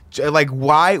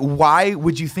why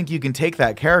would you think you can take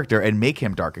that character and make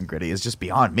him dark and gritty? It's just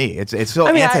beyond me. It's so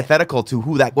I mean, antithetical to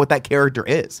what that character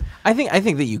is. I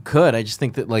think that you could. I just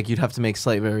think that like you'd have to make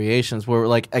slight variations where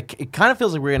like it kind of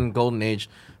feels like we're in a golden age,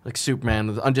 like Superman,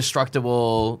 the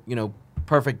indestructible,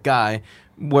 perfect guy.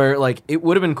 Where like it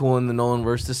would have been cool in the Nolan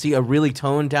verse to see a really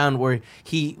toned down where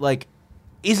he like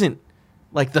isn't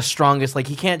like the strongest. Like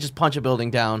he can't just punch a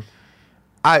building down.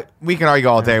 We can argue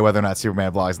all day whether or not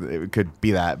Superman belongs. It could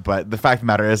be that, but the fact of the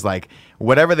matter is, like,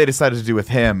 whatever they decided to do with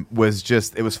him was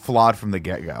flawed from the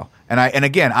get go. And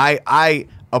again, I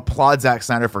applaud Zack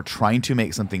Snyder for trying to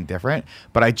make something different,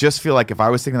 but I just feel like if I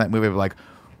was thinking that movie, I'd be like,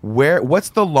 what's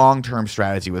the long term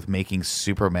strategy with making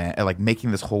Superman, like making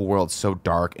this whole world so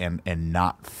dark and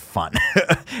not fun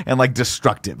and like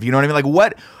destructive? You know what I mean?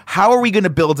 Like how are we going to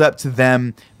build up to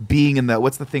them being in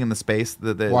what's the thing in the space?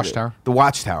 The Watchtower. The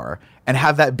Watchtower. And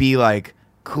have that be like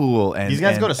cool and These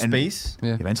guys and- go to and space.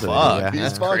 Yeah. Eventually, Fuck, they do, yeah.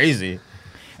 that's crazy.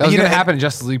 That was You going know, to happen in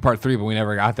Justice League Part 3, but we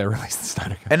never got there. Released the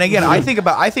Snyder Cut. And again, I think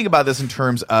about this in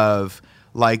terms of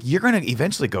like you're going to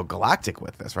eventually go galactic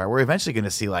with this, right? We're eventually going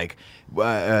to see like the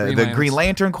Lanterns. Green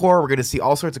Lantern Corps. We're going to see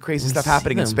all sorts of crazy stuff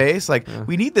happening in them. space. Like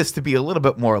we need this to be a little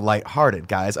bit more lighthearted,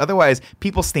 guys. Otherwise,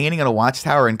 people standing on a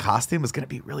watchtower in costume is going to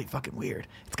be really fucking weird.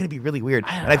 It's going to be really weird.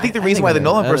 And I think the I reason think why the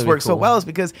Nolan that'd verse be works so cool. well is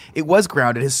because it was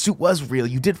grounded. His suit was real.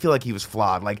 You did feel like he was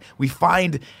flawed. Like we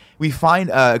find We find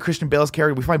Christian Bale's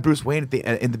character. We find Bruce Wayne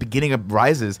in the beginning of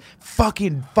Rises,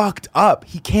 fucking fucked up.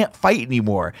 He can't fight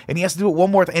anymore, and he has to do it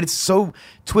one more time. And it's so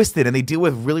twisted, and they deal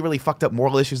with really, really fucked up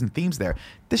moral issues and themes there.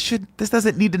 This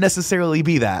doesn't need to necessarily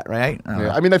be that, right?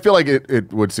 I mean, I feel like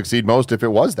it would succeed most if it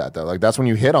was that, though. Like, that's when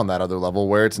you hit on that other level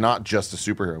where it's not just a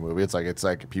superhero movie. It's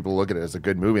like people look at it as a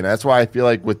good movie, and that's why I feel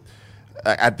like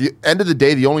at the end of the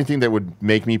day, the only thing that would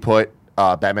make me put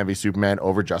Batman v Superman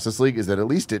over Justice League is that at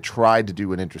least it tried to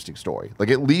do an interesting story. Like,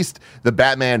 at least the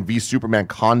Batman v Superman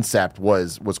concept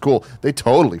was cool. They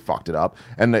totally fucked it up,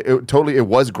 and it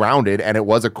was grounded, and it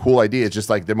was a cool idea. It's just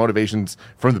like their motivations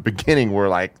from the beginning were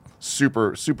like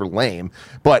super lame.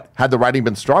 But had the writing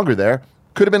been stronger, there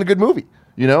could have been a good movie.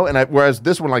 You know, and whereas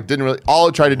this one like didn't really. All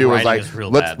it tried to do was like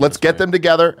let's get them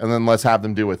together and then let's have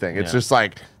them do a thing. It's just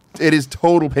like it is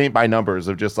total paint by numbers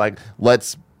of just like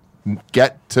let's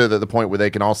get to the point where they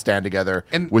can all stand together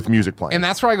with music playing. And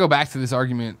that's where I go back to this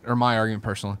argument, or my argument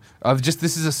personally, of just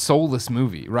this is a soulless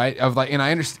movie, right? Of like, and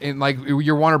I understand, like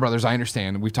your Warner Brothers, I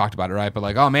understand, we've talked about it, right? But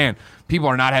like, oh man, people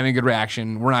are not having a good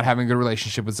reaction. We're not having a good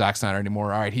relationship with Zack Snyder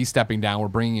anymore. All right, he's stepping down. We're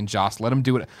bringing in Joss. Let him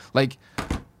do it. Like,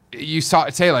 you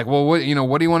say like, well, what do you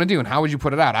want to do, and how would you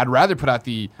put it out? I'd rather put out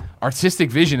the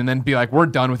artistic vision and then be like, we're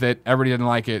done with it. Everybody didn't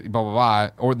like it, blah blah blah,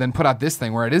 or then put out this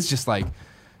thing where it is just like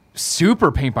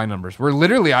super paint by numbers. We're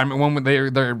literally, when they're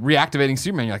reactivating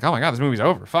Superman, you're like, oh my god, this movie's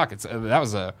over. Fuck,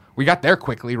 we got there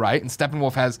quickly, right? And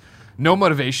Steppenwolf has no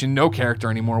motivation, no character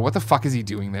anymore. What the fuck is he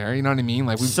doing there? You know what I mean?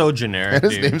 Like, so generic.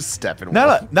 His dude. name's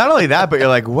Steppenwolf. Not only that, but you're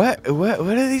like, what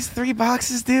do these 3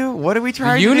 boxes do? What are we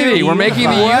trying to do? Unity. We're making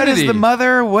the What Unity. is the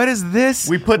mother? What is this?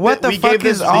 We put what we fuck gave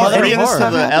is these all rings this to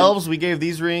the stuff? elves. We gave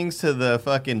these rings to the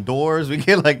fucking doors. We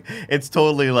get like it's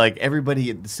totally like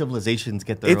everybody. The civilizations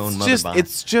get their own mother box.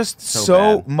 It's just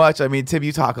so bad. much. I mean, Tim,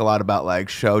 you talk a lot about like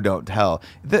show don't tell.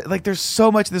 Like, there's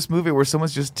so much of this movie where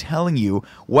someone's just telling you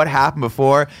what happened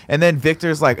before, and then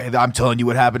Victor's like, I'm telling you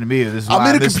what happened to me. This is I'm why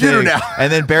in a this computer thing. now.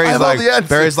 And then I Barry's have all the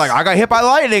answers. like, I got hit by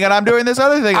lightning and I'm doing this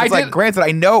other thing. It's like, granted,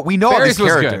 we know all Barry's these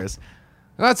was good. characters.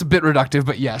 Well, that's a bit reductive,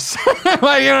 but yes.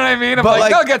 Like, you know what I mean? I'm But,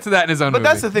 like, they'll get to that in his own But movie.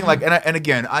 that's the thing, like, and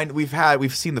again,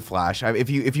 we've seen the Flash. If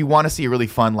you want to see a really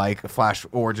fun like Flash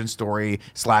origin story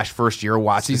 / first year,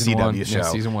 watch Season the CW one. show. Yeah,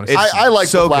 season one is- It's I like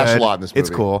so the Flash good. a lot in this It's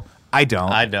movie. cool. I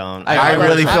don't. I don't. I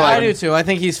really feel I like do too. I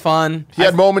think he's fun. He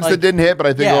had moments that didn't hit, but I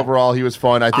think Yeah. overall he was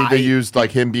fun. I think they used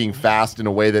like him being fast in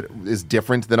a way that is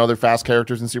different than other fast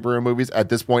characters in superhero movies. At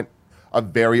this point, a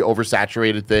very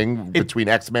oversaturated thing between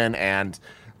X-Men and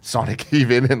Sonic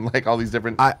even, and like all these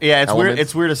different Yeah, it's weird. elements.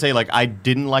 It's weird to say like I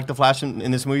didn't like the Flash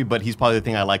in this movie, but he's probably the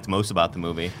thing I liked most about the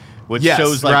movie, which Yes,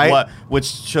 shows like right? which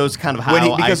shows kind of how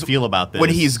I feel about this. When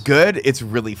he's good, it's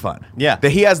really fun. Yeah.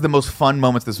 That he has the most fun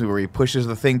moments in this movie where he pushes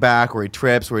the thing back, where he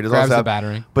trips, where he does all Grabs that the stuff.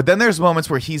 battery. But then there's moments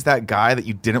where he's that guy that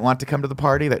you didn't want to come to the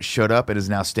party that showed up and is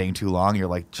now staying too long. You're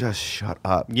like, just shut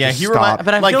up. Yeah, Just he stop. remind-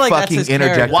 But I Like, feel like that's fucking his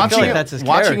interjecting. character. I feel Watching like that's his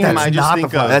watching character. him, I just not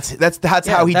think the Flash. of That's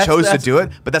Yeah, how he chose to that's- do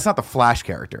it, but that's not the Flash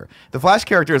character. The Flash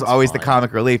character is always the fine.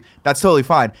 comic relief. That's totally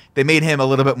fine. They made him a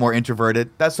little bit more introverted.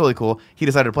 That's totally cool. He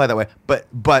decided to play that way,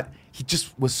 but he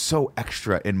just was so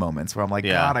extra in moments where I'm like,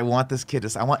 Yeah. God, I want this kid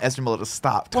to. I want Ezra Miller to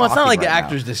stop. Well, it's not talking like the right now.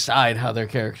 actors decide how their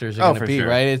characters are Oh, going for to be, sure.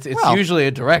 right? It's Well- usually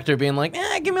a director being like,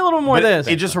 give me a little more of But this.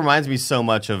 it just reminds me so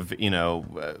much of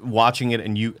watching it,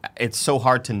 and it's so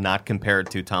hard to not compare it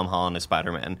to Tom Holland as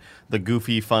Spider-Man, the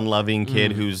goofy, fun-loving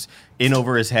kid who's in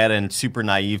over his head and super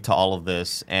naive to all of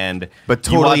this, But you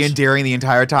totally watch- endearing the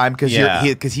entire time because Yeah.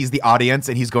 he's the audience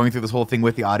and he's going through this whole thing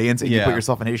with the audience and you Yeah. put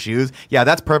yourself in his shoes. Yeah,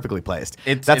 that's perfectly placed.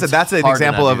 It's That's an hard to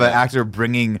example not of do an that. actor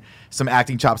bringing some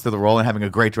acting chops to the role and having a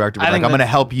great director. Be I like, think I'm going to that's-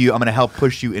 help you. I'm going to help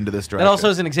push you into this direction. That also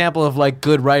is an example of like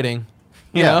good writing.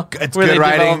 You know? It's Where good they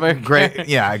writing, develop a- great,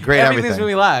 yeah, great Everything this everything.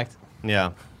 movie lacked. Yeah.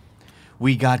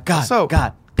 We got God. So-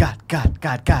 God.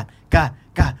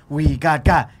 We got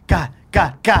God.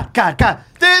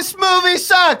 This movie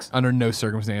sucks. Under no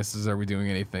circumstances are we doing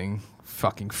anything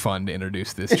fucking fun to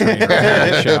introduce this train wreck on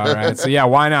the show, all right? So yeah,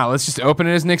 why not? Let's just open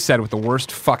it, as Nick said, with the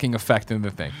worst fucking effect in the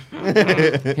thing.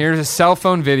 Here's a cell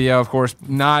phone video, of course.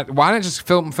 Why not just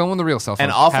film with the real cell phone?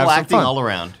 And awful Have some acting fun. all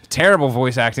around. Terrible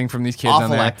voice acting from these kids on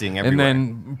Awful there. acting And everywhere.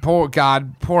 then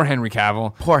poor Henry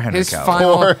Cavill. Poor Henry his Cavill.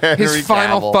 Final, Poor his Henry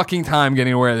final Cavill. fucking time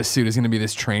getting to wear this suit is going to be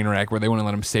this train wreck where they wouldn't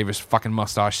let him save his fucking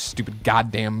mustache. Stupid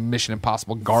goddamn Mission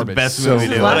Impossible garbage. Best So movie,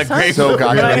 good. dude. What a great So movie.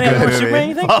 goddamn We're not gonna have good more Superman,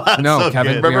 you think? No, so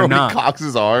Kevin, good. we Remember are when not. he cocks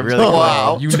his arms? Really cool.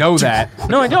 Wow. You know that.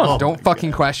 No, I don't. Don't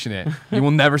fucking question it. You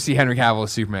will never see Henry Cavill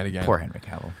as Superman again. Poor Henry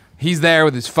Cavill. He's there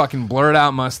with his fucking blurred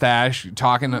out mustache,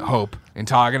 talking to Hope and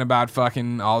talking about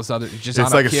fucking all this other. Just It's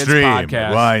on like a kid's stream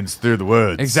podcast. winds through the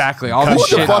woods. Exactly. All Cut this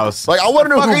the shit. house. Like, I want to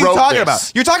know What the fuck who are wrote you talking this.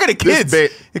 about? You're talking to kids.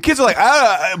 bit- The kids are like,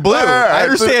 blue. I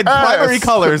understand primary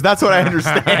colors. That's what I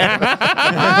understand.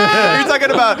 You're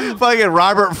talking about fucking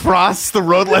Robert Frost, The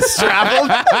Road Less Traveled.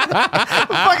 What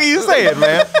the fuck are you saying,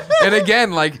 man? And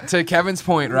again, like to Kevin's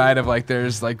point, right? Of like,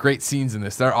 there's like great scenes in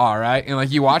this. There are, right? And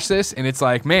like you watch this, and it's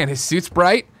like, man, his suit's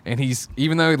bright, and he's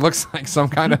even though he looks like some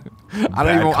kind of, I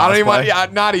don't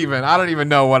cosplay. even, I don't even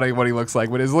know what he looks like,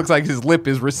 but it looks like his lip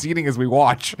is receding as we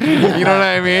watch. You know what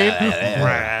I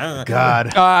mean?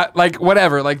 God. Like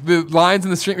whatever, like the lines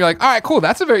in the stream, you're like, all right, cool.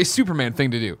 That's a very Superman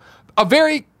thing to do. A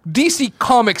very DC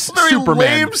Comics Very Superman.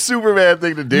 lame Superman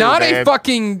thing to do. Not man. a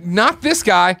fucking, not this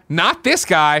guy, not this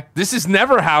guy. This is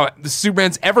never how the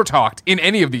Superman's ever talked in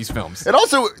any of these films. And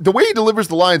also, the way he delivers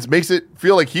the lines makes it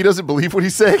feel like he doesn't believe what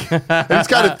he's saying. And he's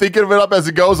kind of thinking of it up as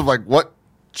it goes. Of like, what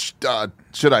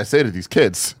should I say to these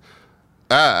kids?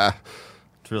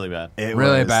 It's really bad. It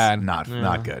Really was bad. Not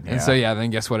good. And so yeah, then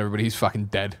guess what, everybody? He's fucking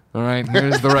dead. All right,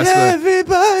 here's the rest of the,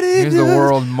 Everybody. here's the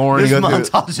world mourning. This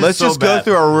montage is Let's so just go bad.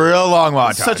 through a real long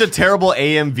montage. Such a terrible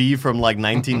AMV from like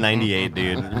 1998,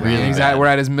 dude. Really He's bad. we're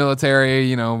at his military,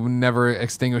 you know, never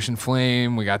extinguishing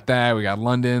flame. We got that. We got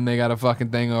London. They got a fucking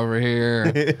thing over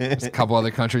here. There's a couple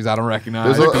other countries I don't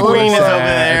recognize. There's a- People Queen are is over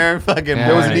sad. there. Fucking Yeah.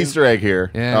 There was an Right. Easter egg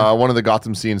here. Yeah. One of the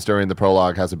Gotham scenes during the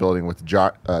prologue has a building with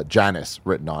Janus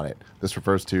written on it. This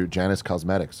refers to Janus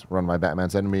Cosmetics, run by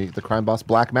Batman's enemy, the crime boss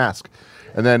Black Mask.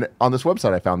 And then on this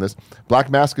website, I found this. Black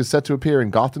Mask is set to appear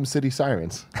in Gotham City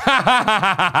Sirens.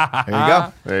 There you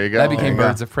go. There you go. That became There you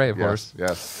Birds of Prey, of go. course.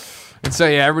 Yes. And so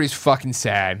yeah, everybody's fucking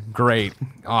sad. Great,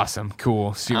 awesome, cool.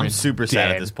 I'm Superman's super sad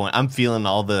dead. at this point. I'm feeling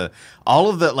all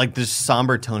of the like this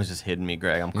somber tone is just hitting me,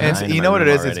 Greg. I'm And crying. it's, in you my know what it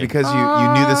room is? It's already. because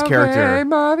you knew this character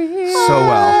so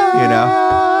well, you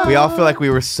know? We all feel like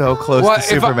we were so close Well, to if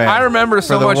Superman. I remember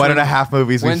so for the much one when- and a half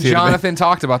movies when we've seen. Jonathan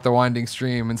talked about the winding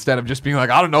stream instead of just being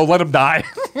like, I don't know, let him die.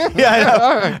 Yeah,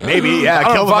 I know. Maybe, yeah. I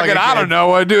kill don't him like fucking, a I kid. don't know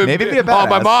what to do. Maybe be a Oh,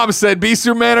 my badass. mom said be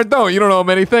Superman or don't. You don't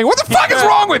know anything. What the fuck is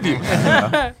wrong with you?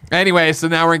 Anyway, so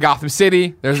now we're in Gotham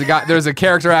City. There's a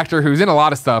character actor who's in a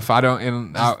lot of stuff.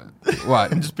 What?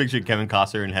 just picture Kevin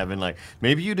Costner in heaven, like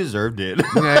maybe you deserved it.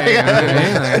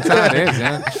 Yeah, that's how it is.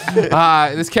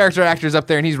 Yeah. This character actor's up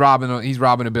there and he's robbing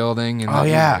a building. And Oh,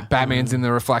 yeah. Batman's in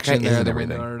the reflection That there, is the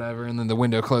window or whatever, and then the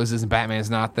window closes and Batman's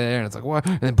not there, and it's like what?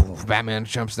 And then boom, Batman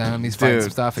jumps down. And he's fighting Dude.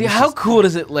 some stuff. See, and it's how just- cool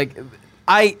does it like?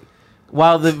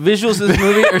 While the visuals of this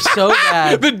movie are so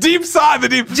bad, the deep side, the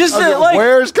deep. just the, like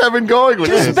Where's Kevin going with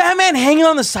just this? Batman hanging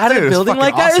on the side Dude, of it the was building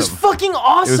like fucking that is awesome. fucking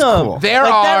awesome. cool. There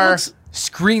Like, that are looks-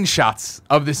 screenshots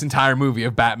of this entire movie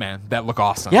of Batman that look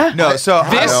awesome. Yeah. No, so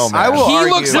This, I will he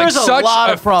argue, looks like There's a such lot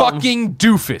a of problems. fucking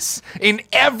doofus in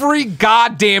every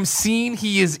goddamn scene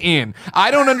he is in.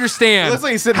 I don't understand. It looks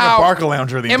like he's sitting how, in a Barca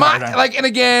lounger the am entire I time. like? And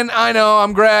again, I know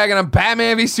I'm Greg, and I'm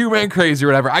Batman v Superman crazy or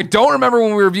whatever. I don't remember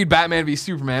when we reviewed Batman v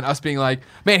Superman, us being like,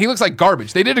 man, he looks like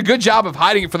garbage. They did a good job of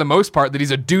hiding it for the most part that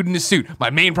he's a dude in a suit. My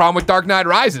main problem with Dark Knight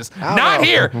Rises, not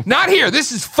here, not here.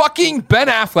 This is fucking Ben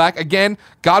Affleck again.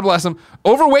 God bless him.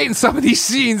 Overweight in some of these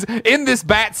scenes in this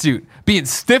bat suit, being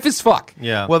stiff as fuck.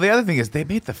 Yeah. Well, the other thing is they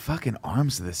made the fucking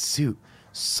arms of the suit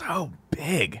so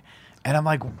big. And I'm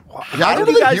like, what? Yeah, I don't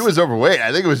did you think guys- he was overweight.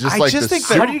 I think it was just I like just the think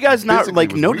that- suit How do you guys not physically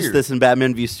like was notice weird. this in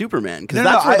Batman v Superman? Because No,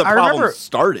 that's no, where the I problem remember-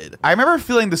 started. I remember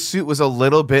feeling the suit was a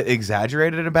little bit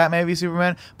exaggerated in Batman v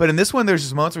Superman, but in this one, there's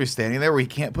just moments where he's standing there where he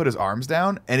can't put his arms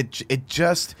down, and it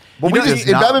just. Well, he we does just,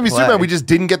 in not Batman v play. Superman, we just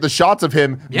didn't get the shots of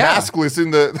him Yeah. maskless in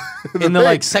the in the thing.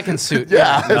 like second suit.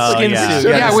 Yeah, it's Oh, skin yeah. suit.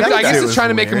 Yeah, the which second I guess suit it's was trying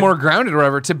to make it weird. more grounded or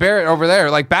whatever. To bear it over there,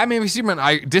 like Batman v Superman,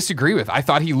 I disagree with. I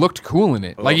thought he looked cool in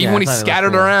it. Like even Yeah, when I he thought he looked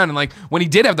scattered cool. around and like when he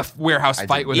did have the warehouse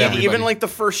fight with Yeah, everybody. even like the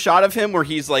first shot of him where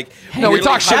he's like, no, we really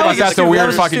talked shit high about against that's the a that weird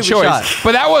was a fucking stupid choice. shot.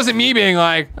 But that wasn't me being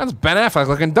like, that's Ben Affleck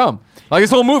looking dumb. Like this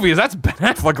whole movie is that's Ben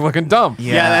Affleck looking dumb.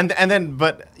 Yeah, and then,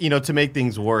 but you know, to make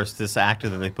things worse, this actor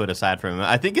that they put aside from him,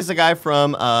 I think it's a guy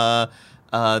from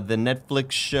the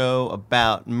Netflix show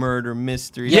about murder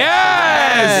mystery.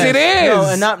 Yes, it is. No,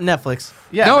 and not Netflix.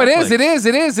 Yeah, no, it Netflix. is. It is.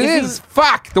 It is. It If is.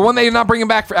 Fuck. The one they're not bringing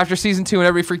back for after season 2 and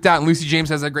everybody freaked out. And Lucy James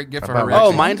has that great gift for her.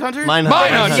 Oh, reaction. Mindhunter?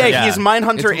 Mindhunter. Yeah, Yeah. he's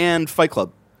Mindhunter and Fight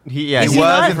Club. He Is He he was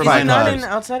not, in is Fight he not Club. in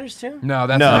Outsiders too? No,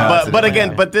 that's No, not. but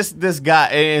again, but this guy,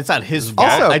 it's not his fault.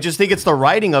 Also- I just think it's the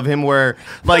writing of him where,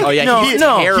 like, Oh, yeah, No, he's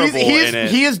no. terrible he's, in it.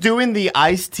 he is doing the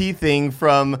Ice-T thing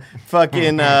from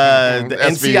fucking the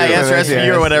NCIS or Yeah.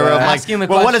 SVU or whatever. Yeah. I'm like, Asking the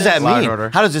well, what does that questions. Law and mean? Order.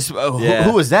 How does this? Yeah.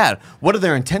 Who is that? What are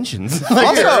their intentions? Like,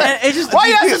 Also- It just, why are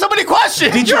you asking so many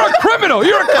questions? You're a criminal.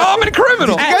 You're a common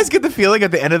criminal. Did you guys get the feeling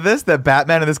at the end of this that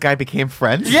Batman and this guy became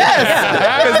friends? Yes.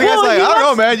 Because the guy's Well, like, he I don't know,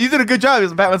 wants- man. You did a good job.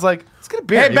 Batman's like, let's get a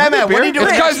beer. Hey, You want Batman, a what are you beer?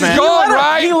 doing? This guy's man. gone,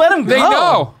 right? He let him go. They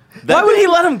know. Why would he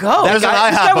let him go? There's an This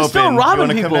guy IHOP was still open. You robbing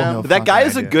wanna come people. down? That guy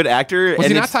is a idea. good actor. Was and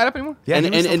he not it's- tied up anymore? Yeah, and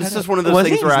he was and still this tied is up. one of those Was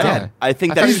things he? where He's I dead.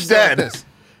 think I that thought he He's was still like dead. this.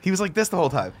 He was like this the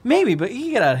whole time. Maybe, but he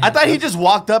get out of here. I thought he just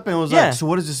walked up and was Yeah. like, "So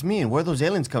what does this mean? Where are those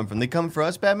aliens come from? They come for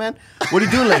us, Batman? What are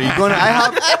you doing later? You going to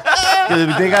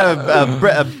IHOP? They got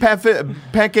a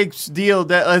pancakes deal.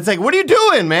 That it's like, what are you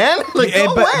doing, man? Like,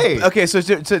 go away." Okay, so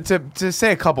to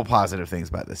say a couple positive things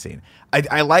about this scene,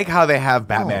 I like how they have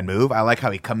Batman move. I like how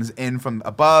he comes in from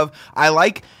above. I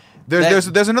like there's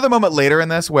another moment later in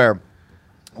this where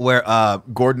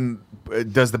Gordon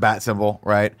does the bat symbol,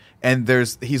 right? And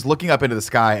he's looking up into the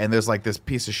sky, and there's like this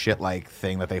piece of shit like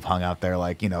thing that they've hung out there,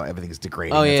 like, you know, everything's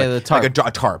degrading. Oh, It's yeah, like, the tarp. like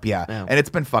a tarp, yeah. Yeah. And it's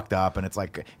been fucked up, and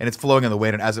it's flowing in the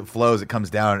wind, and as it flows, it comes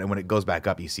down, and when it goes back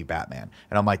up, you see Batman,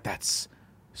 and I'm like, that's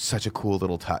such a cool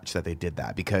little touch that they did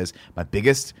that, because my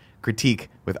biggest critique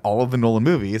with all of the Nolan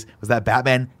movies was that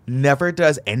Batman never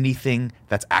does anything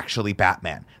that's actually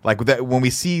Batman. Like when we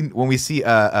see Gary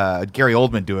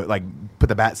Oldman do it, like put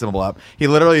the bat symbol up, he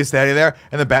literally is standing there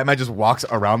and the Batman just walks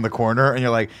around the corner, and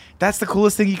you're like, that's the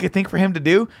coolest thing you could think for him to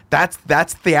do. That's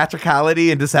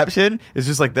theatricality and deception. It's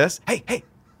just like this. Hey,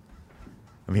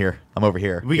 I'm here. I'm over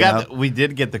here. We you know? we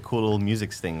did get the cool little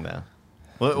music sting though.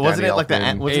 Wasn't Danny it like the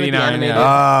Elfman. wasn't it the 89, animated?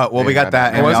 yeah. Well, we got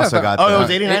that, and we Was that also the- got. Oh, the, it was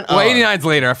 89. Well, 89's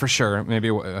later for sure.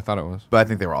 Maybe I thought it was. But I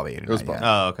think they were all the 89. was both.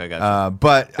 yeah. Oh, okay, gotcha.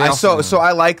 But I also- so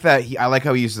I like that I like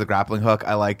how he uses the grappling hook.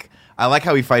 I like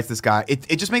how he fights this guy.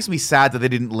 It just makes me sad that they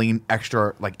didn't lean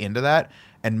extra like into that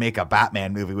and make a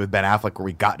Batman movie with Ben Affleck where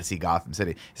we got to see Gotham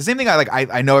City. It's the same thing.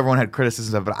 I know everyone had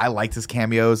criticisms of, but I liked his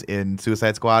cameos in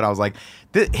Suicide Squad. I was like,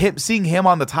 seeing him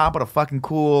on the top of a fucking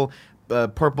cool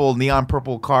neon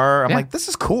purple car. I'm Yeah. like, this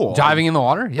is cool. Diving in the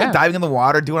water? Yeah, Yeah. diving in the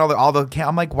water, doing all the.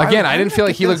 I'm like, why? Again, why I didn't did feel get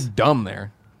like he this? looked dumb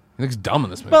there. He looks dumb in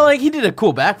this movie. Well, like he did a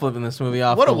cool backflip in this movie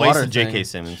off What a the waste water of J.K. thing.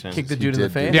 Simmons. man. Kicked the He dude in the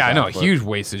did face. do yeah, I know. backflip. Huge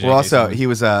waste of Well, also Simmons. he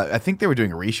was. I think they were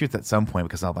doing reshoots at some point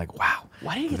because I'm like, wow,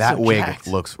 Why did he get that so wig jacked?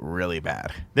 looks really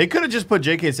bad. They could have just put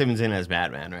J.K. Simmons in as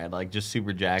Batman, right? Like just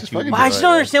super jacked. Just fucking Well, I just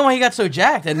don't understand why he got so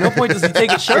jacked. At no point does he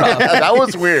take his shirt off. That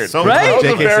was weird. So Right? That was a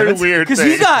J.K. very Simmons? weird Because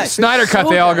thing. he got Snyder cut,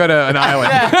 so they all good. go to an island.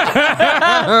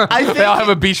 I think, They all have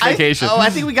a beach vacation. I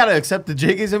think we gotta accept that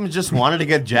J.K. Simmons just wanted to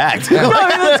get jacked. No, I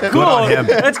mean, that's cool. on him.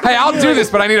 That's Hey, I'll do this,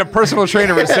 but I need a personal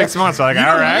trainer for 6 months. I'm like,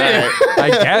 all right, I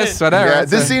guess, whatever. Yeah,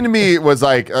 It's this a- scene to me was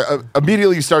like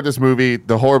immediately you start this movie,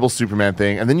 the horrible Superman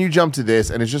thing, and then you jump to this,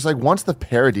 and it's just like once the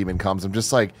Parademon comes, I'm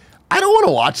just like, I don't want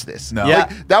to watch this. No. Like,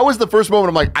 Yeah. that was the first moment.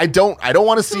 I'm like, I don't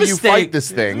want to see you mistake. fight this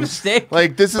It's a thing. mistake.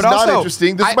 Like this is But not also,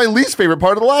 interesting. This is I- my least favorite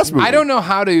part of the last movie. I don't know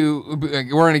how to. We're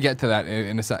going to get to that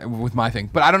in a sec with my thing,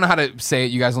 but I don't know how to say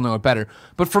it. You guys will know it better.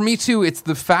 But for me too, it's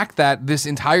the fact that this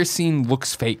entire scene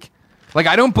looks fake. Like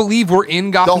I don't believe we're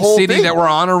in Gotham whole City, thing. that we're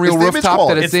on a real It's the image rooftop. That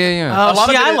quality. it's there. Yeah. Oh, A lot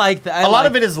see, of it I is- like that. A lot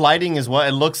of it is lighting as well.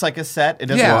 It looks like a set. It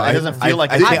doesn't. Yeah. It doesn't feel like.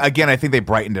 I a think, set. again, I think they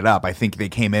brightened it up. I think they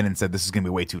came in and said this is going to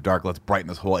be way too dark. Let's brighten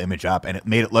this whole image up, and it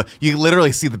made it look. You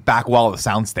literally see the back wall of the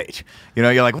soundstage. You know,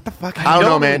 you're like, what the fuck? I don't know,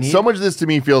 don't man. need- So much of this to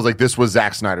me feels like this was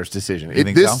Zack Snyder's decision.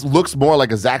 think This so? looks more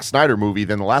like a Zack Snyder movie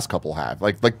than the last couple have.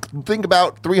 Like think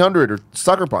about 300 or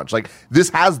Sucker Punch. Like this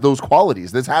has those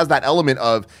qualities. This has that element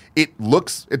of it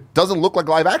doesn't look like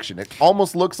live action. It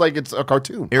almost looks like it's a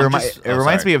cartoon. It, reminds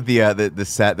sorry. me of the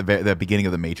set, the beginning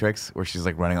of The Matrix, where she's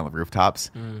like running on the rooftops,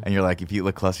 and you're like, if you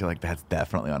look close, you're like, that's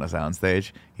definitely on a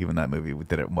soundstage. Even that movie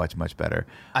did it much, much better.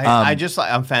 I'm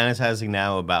fantasizing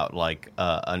now about like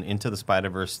an Into the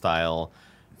Spider-Verse style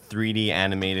 3D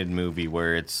animated movie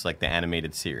where it's like the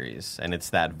animated series and it's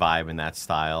that vibe and that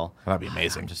style. That'd be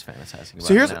amazing. I'm just fantasizing about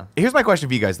So it now. here's my question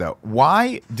for you guys though.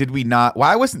 Why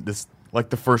wasn't this like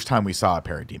the first time we saw a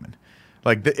Parademon?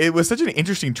 Like it was such an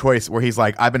interesting choice where he's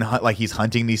like, he's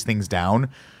hunting these things down.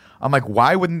 I'm like,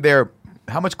 why wouldn't there?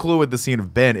 How much cooler would the scene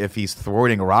have been if he's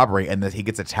thwarting a robbery and then he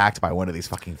gets attacked by one of these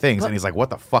fucking things and he's like, what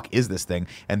the fuck is this thing?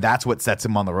 And that's what sets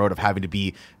him on the road of having to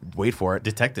be, wait for it,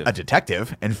 Detective. a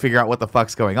detective and figure out what the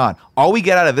fuck's going on. All we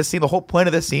get out of this scene, the whole point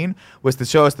of this scene was to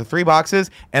show us the 3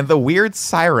 boxes and the weird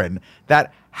siren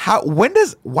that why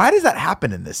does that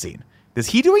happen in this scene? Is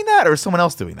he doing that or is someone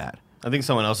else doing that? I think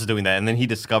someone else is doing that, and then he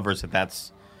discovers that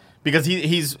that's because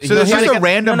he's So there's just like a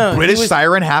random no, he British was-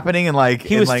 siren happening, and like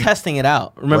He was testing it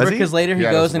out. Remember? Was he? Because later he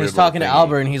Yeah, goes that's and a he's weird talking to little thingy.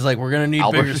 Albert, and he's like, "We're gonna need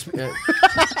Albert? bigger."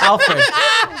 Alfred.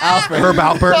 Alfred.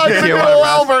 Albert. Talking to Yeah, little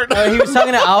whatever. Albert. He was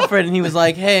talking to Alfred, and he was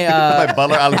like, "Hey, my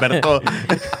butler Alberto.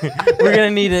 we're gonna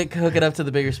need to hook it up to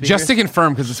the bigger speakers." Just to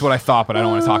confirm, because it's what I thought, but I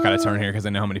don't want to talk out of turn here because I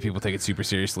know how many people take it super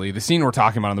seriously. The scene we're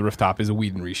talking about on the rooftop is a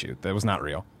Whedon reshoot. That was not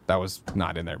real. That was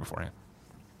not in there beforehand.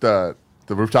 The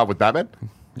rooftop with Batman.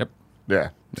 Yep. Yeah.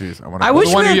 Jeez, I wish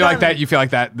The one we had you like gotten- that, you feel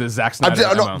like that the Zack I'm,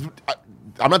 Snyder no, MO.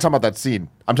 I'm not talking about that scene.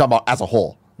 I'm talking about as a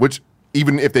whole. Which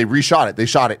even if they reshot it, they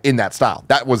shot it in that style.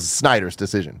 That was Snyder's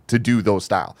decision to do those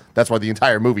style. That's why the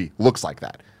entire movie looks like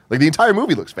that. Like the entire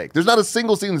movie looks fake. There's not a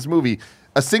single scene in this movie,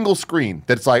 a single screen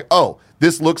that's like, oh,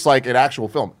 this looks like an actual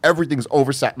film. Everything's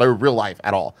oversaturated, like real life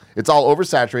at all. It's all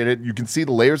oversaturated. You can see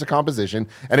the layers of composition,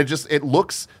 and it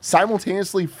looks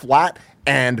simultaneously flat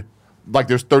and like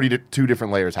there's 32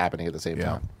 different layers happening at the same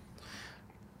time.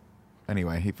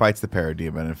 Anyway, he fights the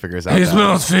parademon and figures out. He that-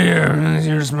 smells fear.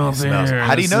 You smell fear.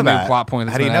 How do you This know is a new that? plot point.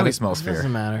 How do you know he that's smells fear?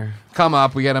 Doesn't matter. Come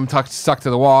up, we get him stuck to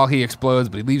the wall. He explodes,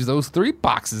 but he leaves those 3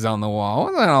 boxes on the wall.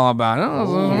 What's that all about? Oh,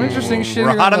 some interesting shit. We're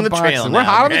here hot in on the boxes. trail We're now,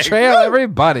 hot on the Greg. trail,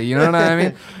 everybody. You know what I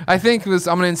mean? I think I'm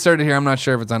going to insert it here. I'm not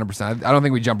sure if it's 100%. I don't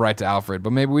think we jump right to Alfred,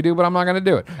 but maybe we do, but I'm not going to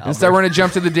do it. Instead, we're going to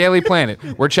jump to the Daily Planet.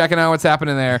 We're checking out what's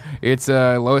happening there. It's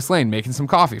Lois Lane making some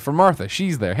coffee for Martha.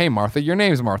 She's there. Hey, Martha, your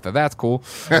name's Martha. That's cool.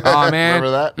 Oh, man.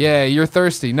 Remember that? Yeah, you're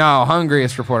thirsty. No,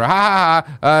 hungriest reporter. Ha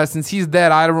ha ha. Since he's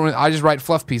dead, I just write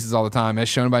fluff pieces all the time, as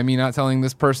shown by me not telling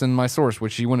this person my source,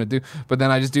 which she wouldn't do. But then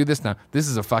I just do this now. This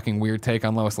is a fucking weird take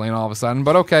on Lois Lane all of a sudden.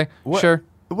 But okay, sure.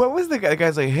 What was the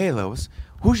guy's like? Hey, Lois,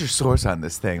 who's your source on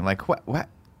this thing? Like, what?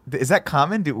 Is that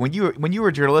common? When you were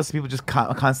a journalist, people just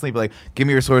constantly be like, "Give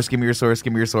me your source, give me your source,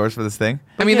 give me your source for this thing."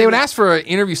 I mean, they would ask for an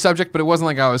interview subject, but it wasn't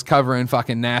like I was covering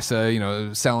fucking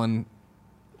NASA, selling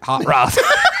hot rods.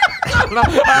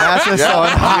 NASA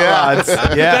selling hot rods.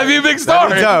 Yeah, That'd be a big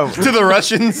That'd be story. dope. to the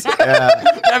Russians.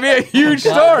 That'd be a huge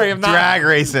story. If not, Drag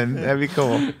racing. That'd be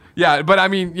cool. yeah, but I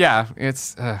mean, yeah,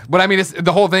 it's. But I mean,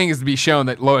 the whole thing is to be shown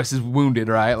that Lois is wounded,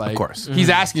 right? Like, Of course. he's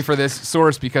asking for this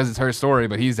source because it's her story,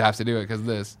 but he has to do it because of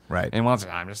this, Right. And once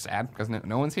I'm just sad because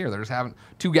no one's here. They're just having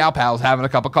 2 gal pals having a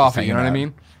cup of coffee. You know what I hanging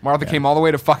mean? Martha came all the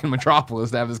way to fucking Metropolis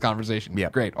to have this conversation.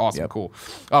 Yep. Great, awesome, Yep. cool.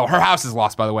 Oh, her house is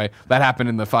lost, by the way. That happened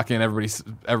in the fucking everybody's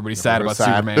sad about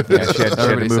sad. Superman. Yeah, she had to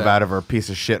Everybody's move sad. out of her piece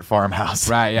of shit farmhouse.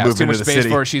 Right, yeah. Move It's too into much the space city.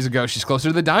 for her. She's a ghost. She's closer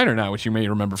to the diner now, which you may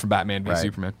remember from Batman v Right.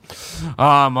 Superman.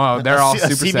 They're all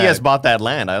super CBS sad. bought that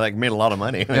land. I made a lot of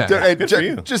money. Yeah. Hey, Good for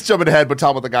you. just jumping ahead, but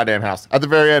talking about the goddamn house. At the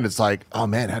very end, it's like, oh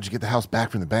man, how'd you get the house back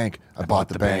from the bank? I bought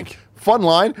the bank. Fun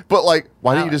line, but like,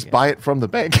 why didn't you just buy it from the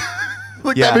bank?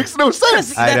 Like Yeah. that makes no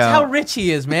sense. That's know. how rich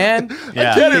he is, man.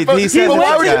 Yeah. I get it, but, He said but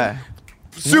why that, would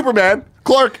you? Superman,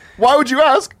 Clark, why would you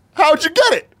ask? How'd you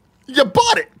get it? You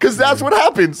bought it because that's what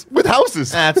happens with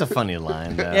houses. That's a funny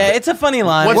line. though. Yeah, it's a funny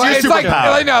line. What's Well, your it's like,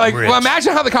 superpower? well,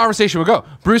 imagine how the conversation would go.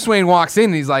 Bruce Wayne walks in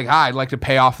and he's like, "Hi, I'd like to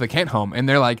pay off the Kent home," and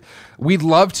they're like, "We'd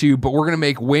love to, but we're gonna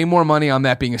make way more money on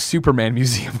that being a Superman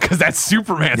museum because that's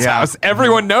Superman's Yeah. house.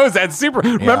 Everyone knows that's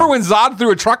Remember when Zod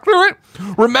threw a truck through it?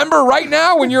 Remember right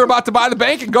now when you're about to buy the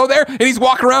bank and go there and he's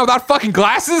walking around without fucking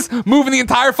glasses, moving the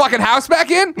entire fucking house back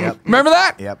in? Yep. Remember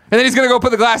that? Yep. And then he's gonna go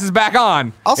put the glasses back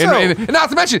on. Also- and not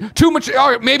to mention too much.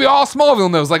 Maybe all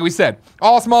Smallville knows, like we said,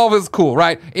 all Smallville's cool,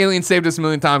 right? Alien saved us a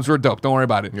million times. We're dope. Don't worry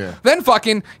about it. Yeah. Then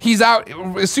fucking he's out.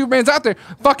 Superman's out there,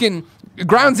 fucking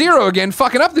ground zero again,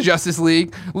 fucking up the Justice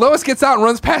League. Lois gets out and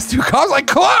runs past 2 cars like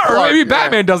Clark. Or maybe yeah.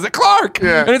 Batman does it. Clark.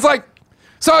 Yeah. And it's like,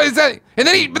 so is that? And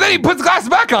then he puts the glasses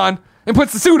back on and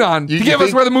puts the suit on You to give us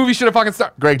think- where the movie should have fucking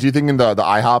started. Greg, do you think in the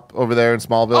IHOP over there in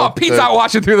Smallville? Oh, Pete's out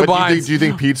watching through the but blinds. Do you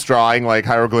think Pete's drawing like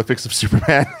hieroglyphics of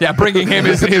Superman? Yeah, bringing him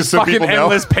his So fucking people know.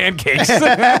 endless pancakes.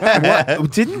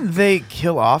 Didn't they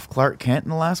kill off Clark Kent in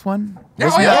the last one? Yeah,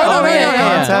 Wasn't oh, that yeah, the main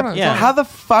yeah, concept? yeah. How the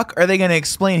fuck are they going to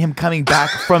explain him coming back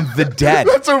from the dead?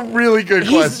 That's a really good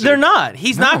question. They're not.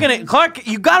 He's not gonna. Clark.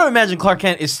 You got to imagine Clark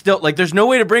Kent is still like. There's no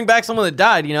way to bring back someone that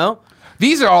died. You know.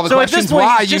 These are all the So at this questions point,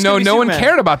 why he's you just know gonna be no one Superman.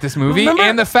 cared about this movie Remember-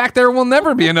 and the fact there will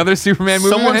never be another Superman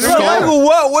movie. Someone with stole Henry it. Cavill.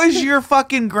 What was your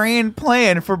fucking grand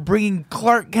plan for bringing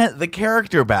Clark Kent, the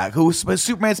character, back, who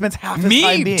Superman spends half his time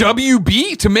Me, being?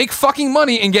 WB, to make fucking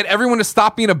money and get everyone to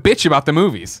stop being a bitch about the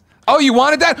movies. Oh, you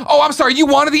wanted that? Oh, I'm sorry. You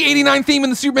wanted the 89 theme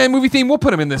and the Superman movie theme? We'll put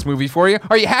them in this movie for you.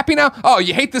 Are you happy now? Oh,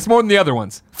 you hate this more than the other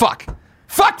ones. Fuck.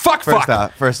 Fuck.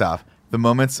 First off, the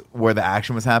moments where the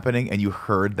action was happening and you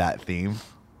heard that theme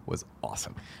was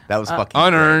awesome. That was fucking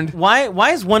Unearned.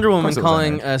 Why is Wonder Woman it was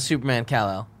calling unearned. Superman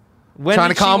Kal-El? When trying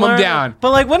did to calm she him learn- down.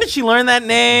 But like, when did she learn that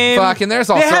name? Fucking, there's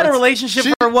all They had a sorts. relationship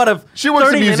She- for what of she works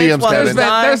in 30 minutes museums, while Kevin. he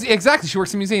died? There's exactly. She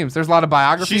works in museums. There's a lot of She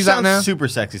biographies out now. sounds super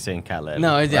sexy saying Khaled.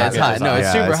 No, it's hot. No, it's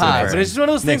Yeah, super it's hot. super But it's just one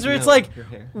of those things where it's like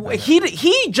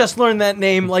he just learned that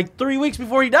name like 3 weeks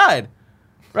before he died,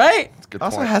 right? Good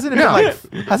Also, point. hasn't it Yeah. been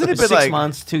like? Hasn't it been 6 like?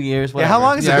 months, 2 years. Yeah, Whatever. how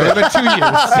long is Yeah, it? it would have been 2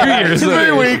 years. 2 years.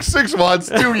 3 weeks, 6 months,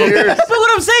 2 years. But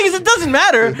what I'm saying is, it doesn't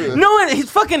matter. No one, he's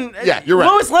fucking. Yeah, you're right.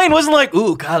 Lois Lane wasn't like,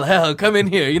 "Ooh, Kal-El, come in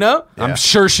here," you know? I'm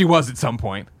sure she was at some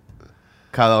point.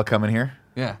 Kal-El coming here.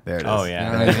 Yeah. There it is. Oh You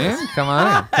yeah. know what I mean? Come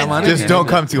on in. Come on in. Just don't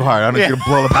come too hard. I don't want you to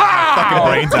blow the fucking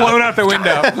brains out. Blown out the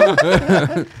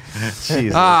window.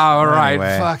 Jesus. All right,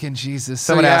 Anyway. fucking Jesus.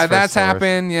 So Someone yeah, asked for a that's source.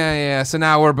 happened. Yeah. So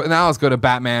now let's go to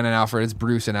Batman and Alfred. It's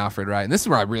Bruce and Alfred, right? And this is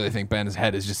where I really think Ben's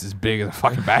head is just as big as a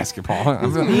fucking basketball.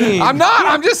 I'm not.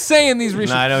 I'm just saying these.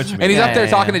 No, I know what you mean. And he's up there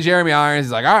Yeah, talking yeah. to Jeremy Irons.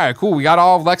 He's like, "All right, cool. We got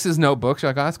all of Lex's notebooks." You're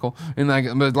like, "Oh, that's cool." And like,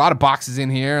 there's a lot of boxes in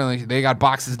here. And like, they got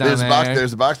boxes down There's a there. box.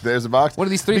 There's a box. There's a box. What are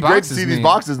these three It'd be great boxes to see these mean?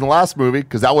 boxes in the last movie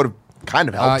because that would have kind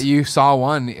of helped You saw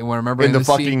one. Remember in the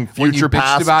scene fucking when you future bitched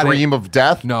past about it. dream of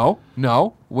death. No.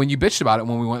 When you bitched about it,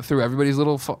 when we went through everybody's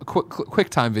little quick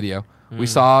time video, we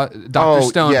saw Dr. Oh,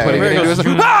 Stone yeah, putting yeah, it yeah. into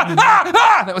his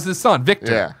that was his son,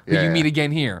 Victor, Yeah, who yeah, you yeah. meet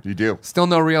again here. You do. Still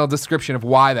no real description of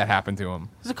why that happened to him.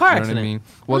 It's a car You know what I accident. mean?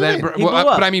 Well, Really? then, He blew up.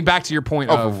 but I mean, back to your point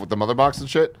Oh, of with the mother box and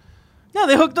shit. No,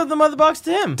 they hooked up the mother box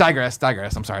to him. digress.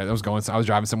 I'm sorry, I was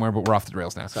driving somewhere, but we're off the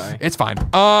rails now. Sorry. It's fine.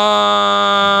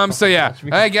 So yeah.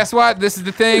 Hey, guess what? This is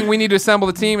the thing. We need to assemble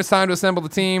the team. It's time to assemble the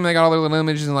team. They got all their little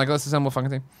images and like, let's assemble a fucking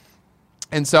team.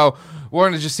 And so we're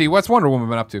gonna just see what's Wonder Woman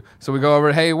been up to. So we go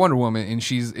over, hey, Wonder Woman,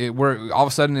 and we're all of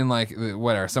a sudden in like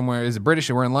whatever, somewhere. Is it British?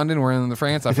 We're in London. We're in the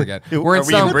France. I forget. We're in Are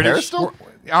we in some British still?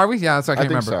 Are we? Yeah, that's what I I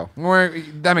can't think remember.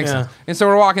 That makes Yeah. sense. And so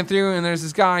we're walking through, and there's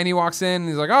this guy, and he walks in, and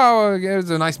he's like, "Oh, it's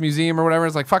a nice museum or whatever."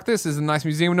 It's like, "Fuck this! This is a nice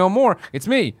museum no more. It's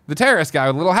me, the terrorist guy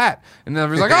with a little hat." And then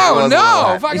everybody's like, It "Oh was a little no,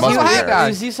 hat. fucking Must little be hat there. guy."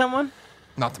 Is he someone?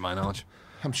 Not to my knowledge.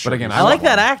 I'm sure. But again, he's I like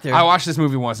someone. that actor. I watched this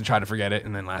movie once and tried to forget it,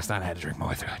 and then last night I had to drink my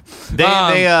way through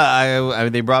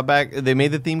it. They brought back. They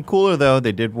made the theme cooler though.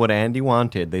 They did what Andy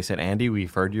wanted. They said, "Andy,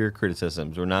 we've heard your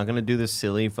criticisms. We're not gonna do this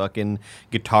silly fucking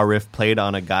guitar riff played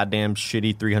on a goddamn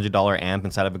shitty $300 amp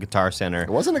inside of a Guitar Center." It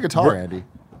wasn't a guitar, Andy.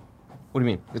 What do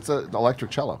you mean? It's an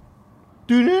electric cello.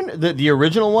 Dude, the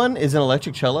original one is an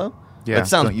electric cello. Yeah, that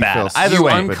sounds don't you bad. feel Either You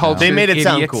way, uncultured they made it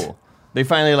sound idiot. cool. They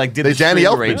finally like did They the Danny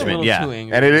string Elfman did. arrangement. A Yeah, little too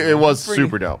angry. And it was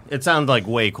super dope. it sounds like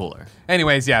way cooler.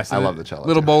 Anyways, yeah. So I love the cello,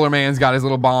 Little too. bowler man's got his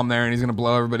little bomb there, and he's gonna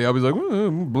blow everybody up. He's like,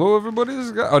 blow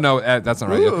everybody's. Oh no, that's not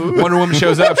right. Wonder Woman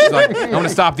shows up. She's like, I'm gonna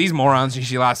stop these morons.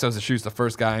 She lassos and shoots the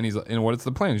first guy, and he's like, and what's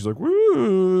the plan? She's like,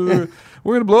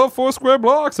 we're gonna blow up 4 square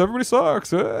blocks. Everybody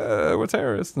sucks. We're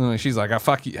terrorists. And she's like,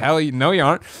 fuck you. Hell, no, you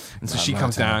aren't. And so she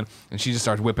comes down and she just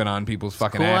starts whipping on people's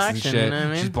fucking cool asses action, and shit. you know what I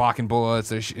mean? She's blocking bullets.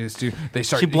 They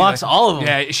start. She blocks all of them.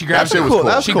 Yeah, she grabs. That shit was cool.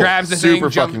 That was She cool. grabs the Super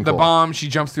thing, fucking the cool. bomb. She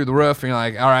jumps through the roof, and you're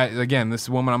like, all right, again, this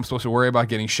woman I'm supposed to worry about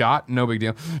getting shot. No big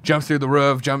deal. Jumps through the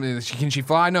roof. Can she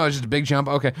fly? No, it's just a big jump.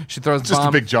 Okay, she throws the Just bomb.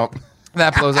 a big jump.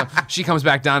 That blows up. She comes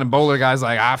back down, and Bowler guy's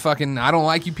like, I don't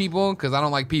like you people because I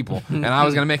don't like people, and I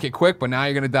was gonna make it quick, but now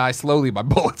you're gonna die slowly by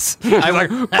bullets. I like,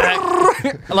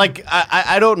 Like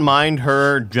I don't mind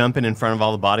her jumping in front of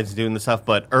all the bodies and doing the stuff,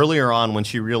 but earlier on when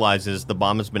she realizes the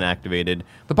bomb has been activated,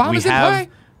 The bomb we is in have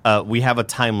play? we have a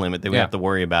time limit that we Yeah. have to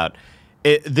worry about.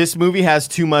 This movie has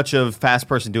too much of fast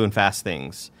person doing fast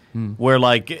things. Where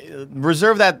like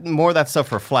reserve that more of that stuff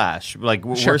for Flash. Like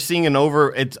Sure. we're seeing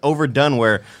it's overdone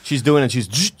where she's doing it,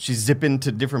 she's zipping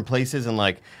to different places and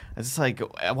like it's just like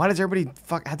why does everybody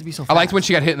have to be so fast? I liked when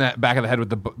she got hit in the back of the head with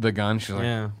the gun. She's like,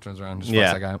 Yeah. turns around, and just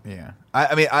Yeah. fucks that guy. Yeah,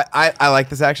 I mean, I like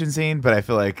this action scene, but I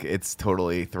feel like it's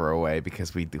totally throwaway because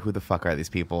who the fuck are these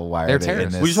people? Why They're are they in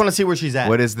terrorists. this? we just want to see where she's at.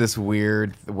 What is this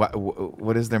weird?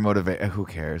 What is their motivation? Who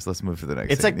cares? Let's move to the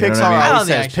next. It's scene. like You know Pixar what I mean? I always don't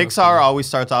think says. action was Pixar cool. always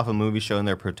starts off a movie showing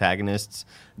their protagonists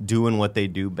doing what they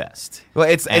do best. Well,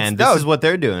 it's and no, this is what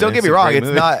they're doing. Don't get It's me a wrong. great It's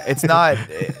movie. not. It's not.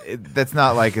 That's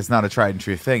not like it's not a tried and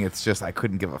true thing. It's just I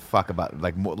couldn't give a fuck about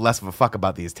less of a fuck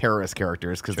about these terrorist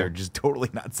characters because they're just totally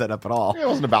not set up at all. It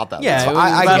wasn't about that. Yeah, That's it fine. was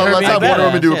I about get her it. being Let's have Wonder badass,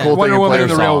 Woman do a yeah. cool Wonder thing and Woman play in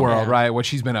her the real song. world, right? What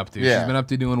she's been up to. Yeah. She's been up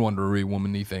to doing Wondery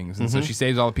Woman-y things. And so she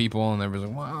saves all the people, and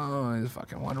everybody's like, wow, this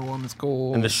fucking Wonder Woman's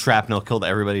cool. And the shrapnel killed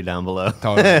everybody down below.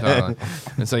 Totally.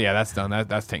 And so, yeah, that's done.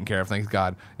 That's taken care of, thanks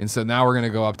God. And so now we're going to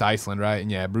go up to Iceland, right?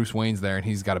 And yeah, Bruce Wayne's there, and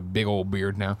he's got a big old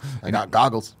beard now. I got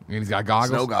goggles. And he's got goggles.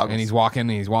 Snow goggles. And he's walking,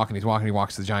 and he's walking. He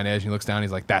walks to the giant edge, and he looks down, and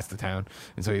he's like, that's the town.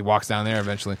 And so he walks down there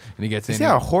eventually, and he gets in. Is he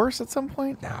on a horse at some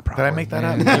point? Nah, Did I make that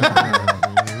up? You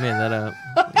made that up.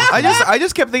 I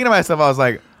just kept thinking to myself. I was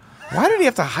like, why did he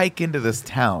have to hike into this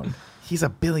town? He's a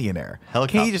billionaire.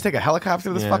 Helicopter. Can't you just take a helicopter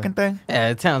to this Yeah. fucking thing?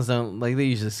 Yeah, towns don't like they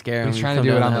usually scare him. He's You trying to come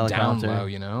do it down on in the a down helicopter. low,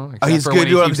 you know. Oh, he's Except for good when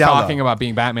doing it on keeps the down talking low. about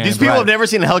being Batman. These people Right. have never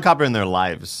seen a helicopter in their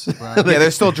lives. Yeah,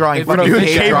 they're still drawing If we're fucking doing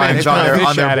cave caveman, drawings it's on not their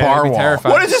fish at it, bar I'd be wall. terrified.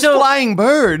 What is this flying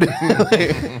bird?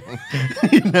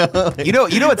 You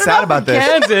know what's sad about this?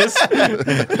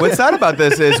 Kansas. What's sad about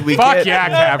this is Fuck yeah,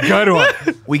 Cap. Good one.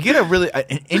 we get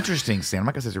an interesting scene. I'm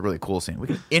not gonna say it's a really cool scene. We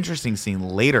get an interesting scene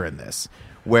later in this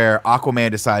where Aquaman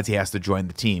decides he has to join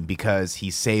the team because he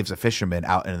saves a fisherman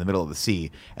out in the middle of the sea,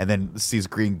 and then sees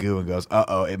green goo and goes,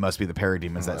 "Uh-oh, it must be the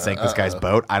parademons that sank this guy's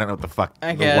boat." I don't know what the fuck,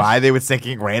 I guess. why they would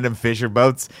sinking random fisher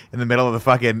boats in the middle of the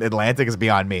fucking Atlantic is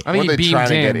beyond me. I think Weren't he they trying beamed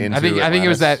to get in. into I think it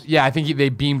was Atlantis? that. Yeah, I think they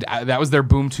beamed. That was their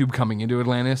boom tube coming into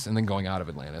Atlantis and then going out of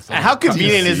Atlantis. How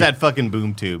convenient is that fucking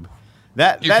boom tube?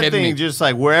 That You're kidding thing me. just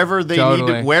like wherever they need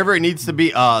Totally. to, wherever it needs to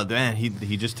be. Oh man, he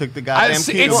just took the goddamn It's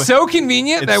cube. so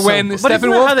convenient It's that so- when But isn't that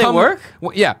Steppenwolf how they come- work?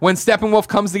 Yeah, when Steppenwolf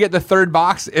comes to get the third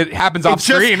box, it happens off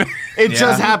screen. It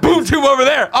just happened. Boom tube over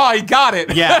there. Oh, he got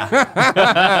it. Yeah,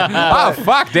 Oh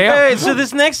fuck, damn. Hey, so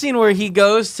this next scene where he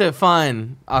goes to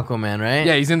find Aquaman, right?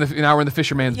 Yeah, he's in the now we're in the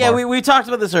fisherman's Yeah, bar. we talked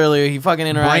about this earlier. He fucking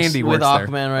interacts Brandy with works there.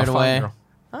 Aquaman A right fun away. girl.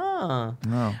 Oh.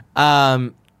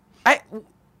 No. I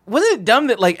wasn't it dumb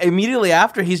that like immediately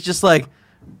after he's just like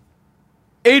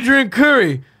Adrian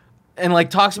Curry and like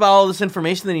talks about all this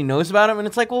information that he knows about him, and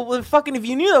it's like, well, fucking, if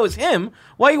you knew that was him,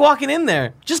 why are you walking in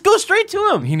there? Just go straight to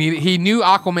him. He knew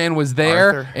Aquaman was there,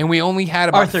 Arthur. and we only had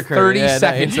about Arthur Curry, 30 yeah, no,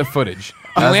 seconds Adrian- of footage.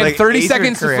 I We was only had like, 30 Adrian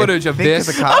seconds Curry, of footage of think this.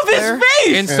 the cop Of his there?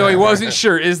 face. And so he wasn't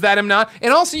sure. Is that him not?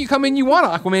 And also, you come in, you want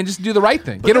Aquaman just to do the right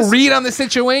thing. Get a this- read on the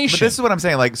situation. But this is what I'm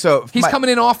saying. Like, so He's coming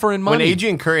in offering money. when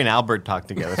Adrian Curry and Albert talk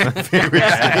together.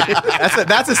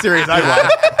 That's a series I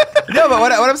want. No, but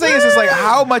what I'm saying is just like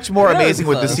how much more That was amazing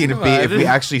would the close. scene Come be on. if we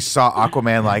actually saw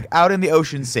Aquaman like out in the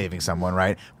ocean saving someone,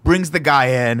 right? Brings the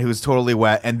guy in who's totally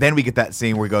wet, and then we get that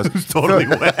scene where he goes totally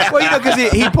wet. Well, you know,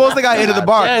 because he pulls the guy into the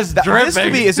bar. Yeah, it's This to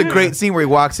dripping. me is a great scene where he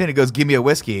walks in and goes, "Give me a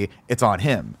whiskey." It's on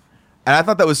him. And I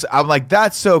thought that was, I'm like,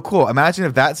 that's so cool. Imagine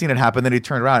if that scene had happened, then he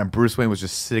turned around and Bruce Wayne was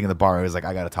just sitting in the bar and he was like,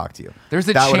 I got to talk to you. There's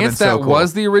a That would've chance been so that cool.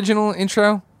 was the original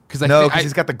intro. Because No, because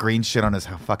he's got the green shit on his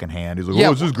fucking hand. He's like, yeah,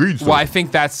 oh, it's this green stuff. Well, I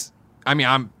think that's. I mean,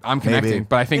 I'm connecting, Maybe.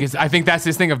 but I think that's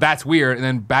his thing of that's weird, and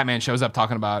then Batman shows up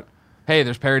talking about, hey,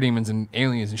 there's parademons and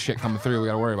aliens and shit coming through. We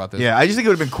got to worry about this. Yeah, I just think it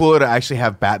would have been cooler to actually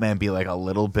have Batman be like a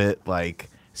little bit like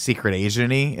secret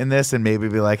Asian-y in this, and maybe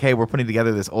be like, hey, we're putting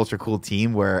together this ultra cool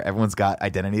team where everyone's got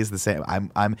identities the same.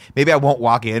 I'm maybe I won't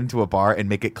walk into a bar and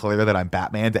make it clear that I'm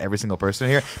Batman to every single person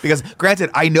here, because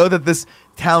granted, I know that this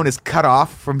town is cut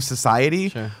off from society,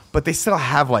 Sure. but they still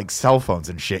have like cell phones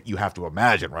and shit. You have to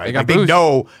imagine, right? They got Like, they boost.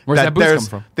 know Where's that boost there's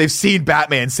come from? they've seen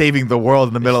Batman saving the world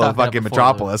in the middle of talked about fucking before,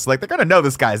 Metropolis. Like they're gonna know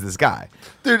this guy's this guy.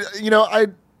 Dude, you know, I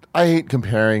hate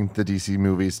comparing the DC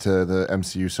movies to the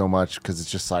MCU so much because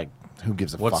it's just like, who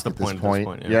gives a What's fuck the at this point at point? this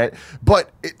point, yeah. Yeah.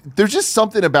 But there's just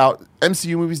something about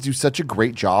MCU movies do such a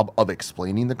great job of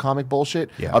explaining the comic bullshit,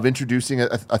 Yeah. of introducing a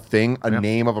thing, a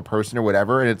name of a person or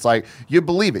whatever, and it's like, you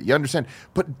believe it, you understand.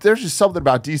 But there's just something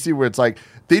about DC where it's like,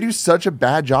 they do such a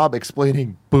bad job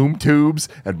explaining boom tubes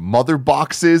and mother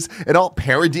boxes and all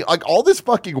parody, like all this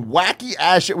fucking wacky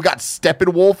ass shit. We got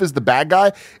Steppenwolf as the bad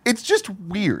guy. It's just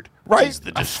weird, right?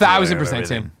 1,000%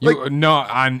 Sam. You no,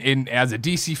 as a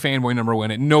DC fanboy number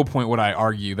one, at no point would I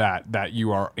argue that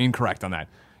you are incorrect on that.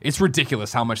 It's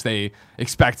ridiculous how much they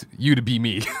expect you to be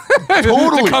me.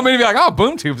 Totally. To come in and be like, oh,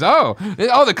 boom tubes. Oh,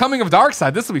 the coming of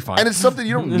Darkseid. This will be fun. And it's something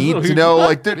you don't need to know.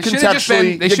 Like, They should've just been-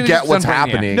 contextually, they you should've get just what's done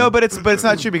Brainiac. happening. No, but it's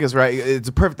not true because right,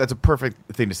 that's a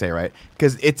perfect thing to say, right?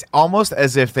 Because it's almost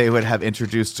as if they would have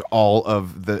introduced all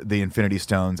of the Infinity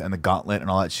Stones and the Gauntlet and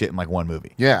all that shit in like one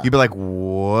movie. Yeah. You'd be like,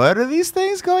 what are these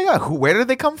things going on? Where did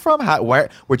they come from? Where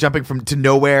we're jumping from to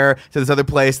nowhere to this other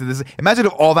place to this. Imagine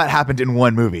if all that happened in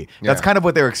one movie. That's Yeah. kind of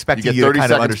what they were expecting You get you, to 30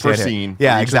 kind of seconds per understand. here. scene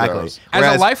Yeah, for each of exactly. those. As a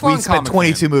Whereas lifelong we spent comic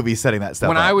 22 fan, movies setting that stuff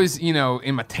when up. I was,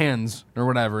 in my tens or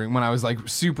whatever, when I was like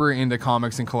super into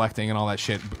comics and collecting and all that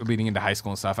shit leading into high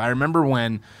school and stuff, I remember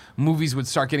when movies would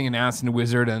start getting announced in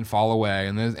Wizard and fall away.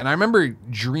 And I remember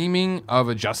dreaming of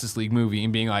a Justice League movie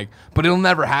and being like, but it'll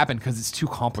never happen because it's too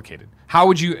complicated. How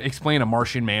would you explain a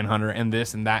Martian Manhunter and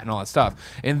this and that and all that stuff?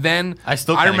 And then I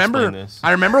still can't remember explain this.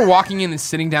 I remember walking in and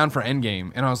sitting down for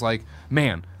Endgame, and I was like,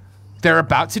 man, they're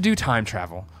about to do time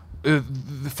travel.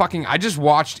 I just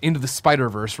watched Into the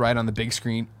Spider-Verse right on the big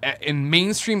screen, and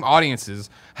mainstream audiences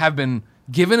have been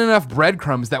given enough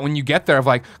breadcrumbs that when you get there of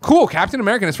like, cool, Captain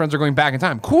America and his friends are going back in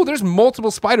time. Cool, there's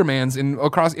multiple Spider-Mans and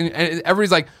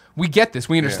everybody's like, we get this,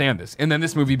 we understand this, and then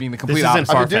this movie being the complete isn't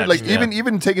opposite. I mean, dude, like far-fetched,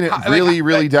 even taking it Like,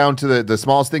 really down to the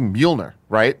smallest thing, Mjolnir,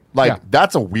 right? Like Yeah.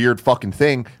 that's a weird fucking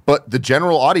thing, but the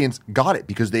general audience got it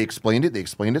because they explained it, they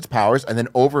explained its powers, and then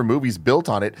over movies built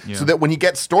on it, so that when you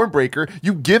get Stormbreaker,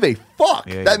 you give a fuck.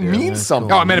 Yeah, that you do. means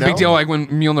something. Oh, it made a you big know? deal like when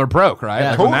Mjolnir broke, right? Yeah.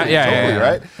 Like when Totally, that- totally,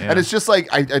 right? Yeah. And it's just like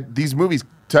these movies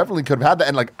definitely could have had that,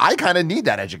 and like I kind of need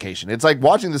that education. It's like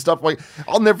watching this stuff. Like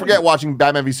I'll never forget watching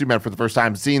Batman v Superman for the first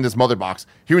time, seeing this mother box,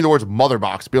 hearing the words mother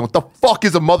box, being like, "What the fuck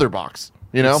is a mother box?"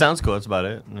 You know? It sounds cool. That's about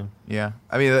it. Yeah. Yeah,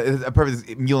 I mean,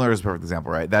 Mjolnir is a perfect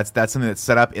example, right? That's something that's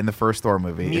set up in the first Thor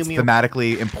movie. Mew It's mew.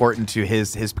 thematically important to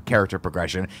his character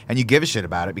progression, and you give a shit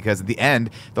about it because at the end,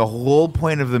 the whole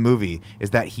point of the movie is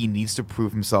that he needs to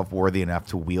prove himself worthy enough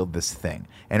to wield this thing,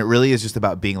 and it really is just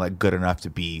about being like good enough to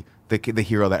be the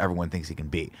hero that everyone thinks he can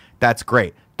be. That's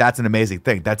great. That's an amazing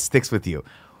thing. That sticks with you.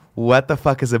 What the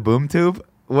fuck is a boom tube?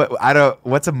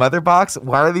 What's a mother box?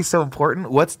 Why are these so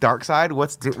important? What's Darkseid?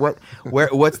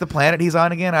 What's the planet he's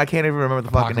on again? I can't even remember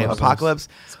the fucking name. Apocalypse. Apocalypse.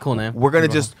 It's a cool name. We're gonna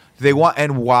just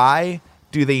and why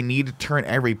do they need to turn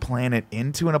every planet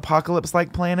into an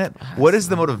apocalypse-like planet? What is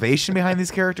the motivation behind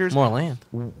these characters? More land.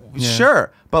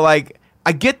 Sure, but like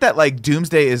I get that like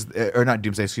Doomsday is or not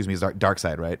Doomsday, excuse me, is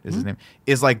Darkseid, right? Is his name?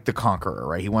 Is like the conqueror,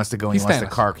 right? He wants to go and He's he wants Thanos.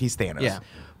 to carve. He's Thanos. Yeah.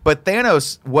 But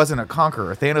Thanos wasn't a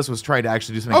conqueror. Thanos was trying to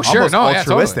actually do something Oh, sure. almost No, yeah,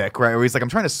 altruistic, right? Where he's like, I'm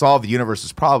trying to solve the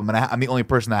universe's problem, and I'm the only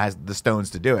person that has the stones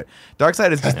to do it.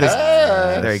 Darkseid is just this.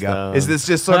 There you go. Stones. Is this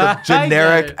just sort I of get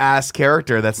generic it. ass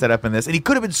character that's set up in this? And he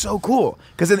could have been so cool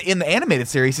because in the animated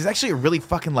series, he's actually a really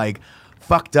fucking like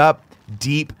fucked up,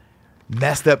 deep,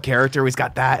 messed up character. He's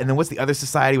got that, and then what's the other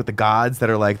society with the gods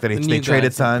that are like that The they New traded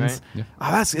Gods, sons? right?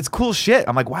 Yeah. Oh, it's cool shit.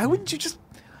 I'm like, why wouldn't you just?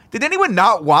 Did anyone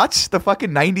not watch the fucking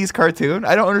 90s cartoon?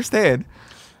 I don't understand.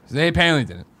 They apparently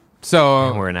didn't.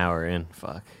 So We're an hour in.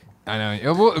 Fuck. I know.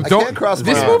 Yeah, well, can't cross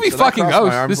this my movie arms. And I fucking cross my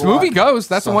goes. arms This a lot. movie goes.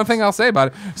 That's the one thing I'll say about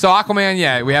it. So Aquaman,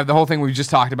 yeah, we have the whole thing we just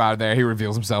talked about there. He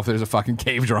reveals himself. There's a fucking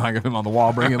cave drawing of him on the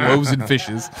wall bringing loaves and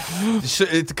fishes.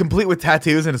 It's complete with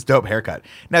tattoos and it's dope haircut.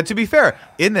 Now, to be fair,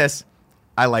 in this,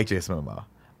 I like Jason Momoa.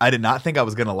 I did not think I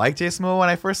was gonna like Jason Momoa when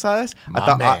I first saw this. I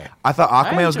thought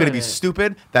Aquaman was gonna enjoyed be it.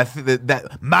 stupid.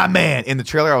 That my man in the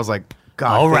trailer, I was like,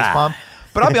 God, All face right. palm.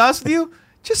 But I'll be honest with you,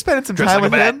 just spending some time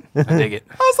with him, I dig it.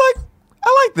 I was like,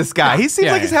 I like this guy. He seems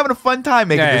Yeah, like he's yeah. having a fun time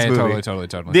making Yeah, this yeah, movie.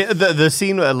 totally. The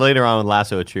scene later on with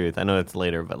Lasso of Truth. I know it's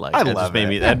later, but like I that love just made it.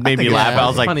 me Yeah, that I made me think laugh. it's I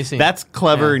was like, funny scene. that's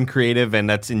clever Yeah. and creative, and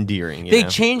that's endearing. You They know?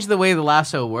 changed the way the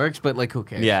lasso works, but like, who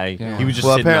cares? Yeah, he was just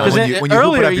Well, sitting there. apparently, Because when you hoop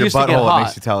earlier it up it your used to get butthole, it hot.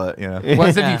 makes you tell it. You know. Well,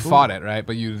 as if Yeah. you fought it, right?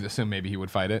 But you'd assume maybe he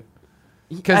would fight it.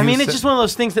 I mean, he it's was just one of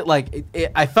those things that like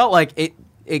I felt like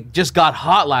it just got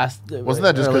hot last. Wasn't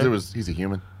that just because earlier. he's a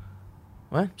human?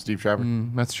 What? Steve Trevor.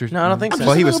 That's true. No, I don't think so.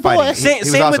 Well, he was fighting. He Same,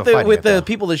 was same also with the fighting it, though.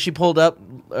 people that she pulled up.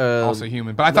 Also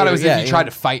human, but I thought it was yeah, if he tried yeah.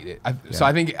 to fight it. So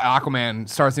I think Aquaman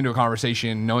starts into a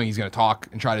conversation knowing he's going to talk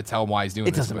and try to tell him why he's doing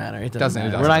It this. doesn't but matter. It doesn't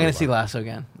matter. it We're not going to see Lasso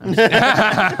again. I'm just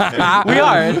kidding. We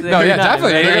are. No, yeah,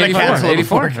 definitely. They're gonna 84. cancel it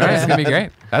 84. before- Right, it's going to be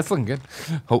great. That's looking good.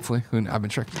 Hopefully. I've been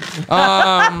tricked.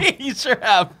 You sure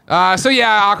have. So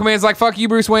yeah, Aquaman's like, fuck you,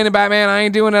 Bruce Wayne and Batman. I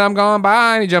ain't doing it. I'm going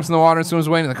by. And he jumps in the water and swims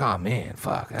away. And he's like, oh man,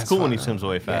 fuck. That's It's cool when he fun. swims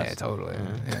away fast. Yeah, totally.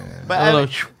 Yeah. But,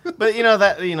 Although- but you know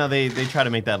that they try to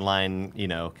make that line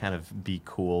kind of be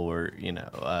cool where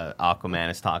Aquaman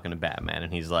is talking to Batman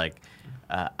and he's like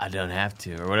I don't have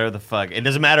to or whatever the fuck. It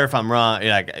doesn't matter if I'm wrong.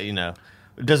 It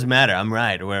doesn't matter. I'm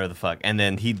right or whatever the fuck. And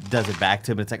then he does it back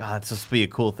to him. It's like it's supposed to be a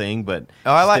cool thing, but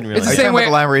Oh, I like. didn't really It's the Are you same talking way. about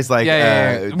the line where he's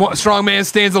like, One strong man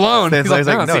stands alone. He's like,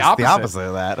 no, no, it's the opposite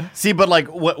of that. See, but like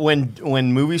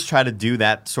when movies try to do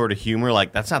that sort of humor,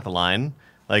 like that's not the line.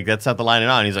 Like that's not the line at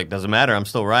all. And he's like, doesn't matter. I'm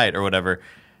still right or whatever.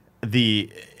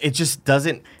 It just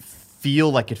doesn't feel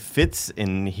like it fits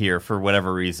in here for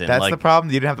whatever reason. That's like, the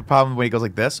problem. You didn't have the problem when he goes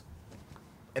like this,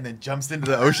 and then jumps into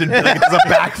the ocean, like does a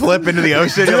backflip into the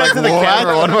ocean. Do You're that like, to the "What?"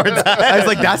 camera one more time. I was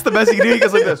like, that's the best you can do. He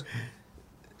goes like this,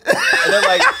 and then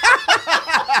like,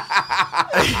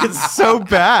 it's so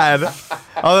bad.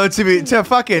 Although to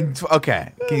fucking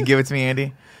okay, can you give it to me,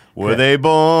 Andy? Were they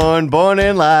born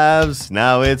in lives?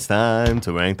 Now it's time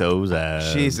to rank those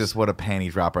abs. Jesus, what a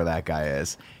panty dropper that guy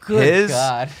is. Good His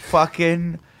God.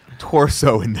 fucking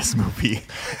torso in this movie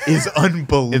is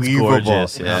unbelievable.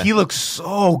 gorgeous, yeah. He looks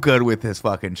so good with his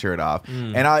fucking shirt off.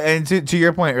 Mm. And to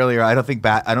your point earlier, I don't think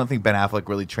Ben Affleck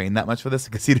really trained that much for this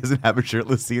because he doesn't have a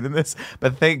shirtless scene in this.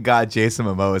 But thank God Jason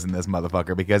Momoa is in this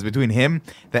motherfucker because between him,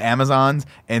 the Amazons,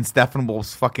 and Stephen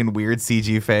Wolf's fucking weird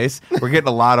CG face, we're getting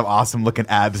a lot of awesome looking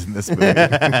abs in this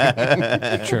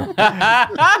movie. True.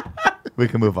 We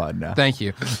can move on now. Thank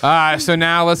you. So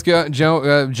now let's go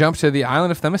jump to the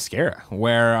island of Themyscira,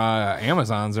 where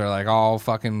Amazons are like all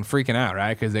fucking freaking out,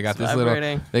 right? Because they got this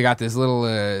vibrating.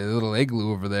 little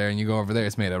igloo over there, and you go over there.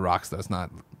 It's made of rocks, though.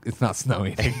 It's not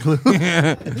snowy.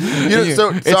 You know,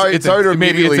 so sorry to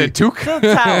maybe it's immediately a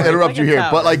toque. interrupt you here,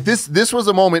 but like this was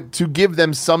a moment to give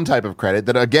them some type of credit.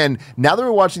 That again, now that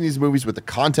we're watching these movies with the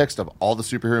context of all the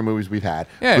superhero movies we've had,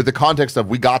 with the context of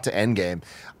we got to Endgame,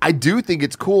 I do think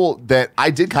it's cool that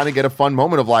I did kind of get a fun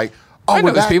moment of like, oh, I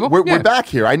know these people. We're back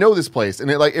here. I know this place, and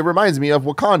it reminds me of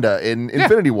Wakanda in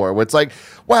Infinity War, where it's like,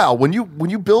 wow, when you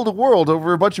build a world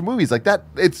over a bunch of movies like that,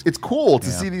 it's cool to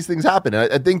see these things happen.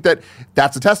 And I think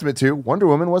that's a testament to Wonder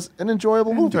Woman was an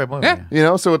enjoyable movie. Yeah. You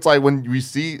know, so it's like when you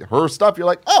see her stuff, you're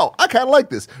like, oh, I kind of like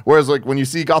this. Whereas like when you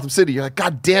see Gotham City, you're like,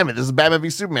 God damn it, this is Batman v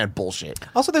Superman bullshit.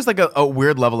 Also, there's like a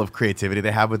weird level of creativity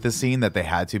they have with this scene that they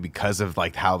had to because of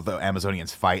like how the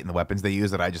Amazonians fight and the weapons they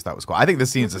use that I just thought was cool. I think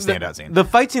this scene is a standout scene. The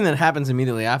fight scene that happens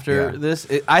immediately after this,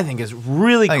 I think is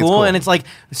really I think it's cool. cool. And it's like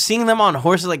seeing them on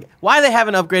horses, like why they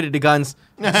haven't upgraded to guns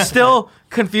still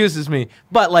confuses me.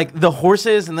 But like the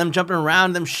horses and them jumping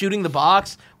around, them shooting the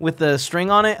box with the string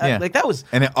on it, like that was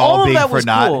and it all of big that for was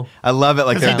not. cool. I love it.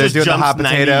 Like Because he they're just doing the jumps hot 90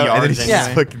 potato and then he yards just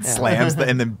anyway. fucking slams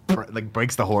and then like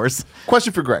breaks the horse.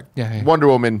 Question for Greg. Yeah. Wonder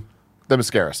Woman, the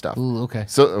mascara stuff. Ooh, okay.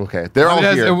 So they're all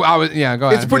here. Go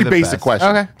ahead. It's a pretty the basic best.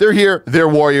 question. Okay. They're here. They're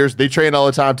warriors. They train all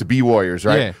the time to be warriors,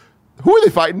 right? Yeah. Who are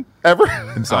they fighting ever?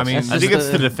 I mean, I think it's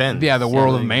to defend. the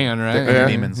world of man, right? Yeah.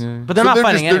 Demons. But they're not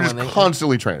fighting They're anyone. just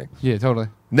constantly training. Yeah, totally.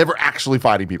 Never actually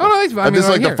fighting people. Oh, no, I mean, this is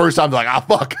like right the here. first time they're like, ah,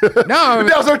 fuck. No, I mean-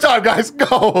 now's our time, guys.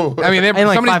 Go. I mean, And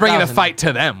like somebody's bringing a 5,000. fight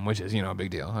to them, which is a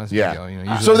big deal. That's a big yeah. deal, So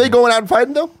usually- are they going out and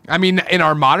fighting though? I mean, in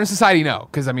our modern society, no,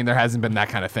 because I mean, there hasn't been that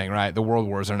kind of thing, right? The world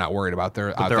wars are not worried about. They're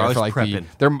out they're there always for like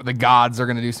prepping. the gods are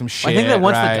going to do some shit. I think that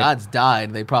once right? the gods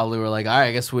died, they probably were like, all right,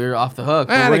 I guess we're off the hook.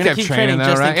 But Yeah, we're they gonna kept keep training them,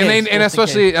 just in right? case, And just in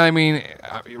especially, case. I mean,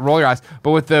 roll your eyes.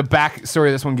 But with the backstory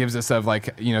this one gives us of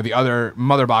like, the other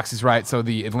mother boxes, right? So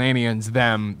the Atlanteans,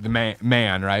 them, the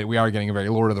man, right? We are getting a very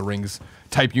Lord of the Rings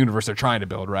type universe they're trying to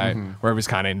build, right? Where everybody's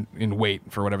kind of in wait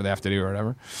for whatever they have to do or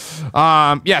whatever.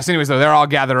 So anyways, though, they're all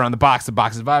gathered around the box. The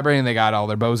box is vibrating. They got all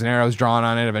their bows and arrows drawn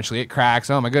on it. Eventually it cracks.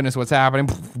 Oh my goodness, what's happening?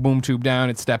 Boom, tube down.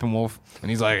 It's Steppenwolf. And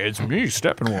he's like, it's me,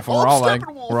 Steppenwolf. And we're all like,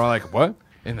 Steppenwolf. what?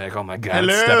 And they're like, oh my God,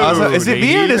 Hello. it's Steppenwolf. Also, is it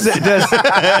me or does it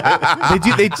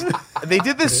they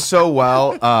did this so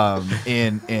well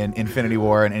in Infinity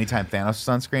War and anytime Thanos was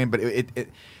on screen, but it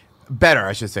better,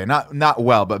 I should say, not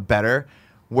well, but better.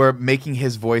 Where making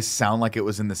his voice sound like it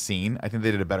was in the scene. I think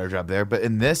they did a better job there. But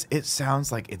in this, it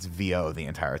sounds like it's VO the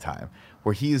entire time,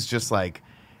 where he's just like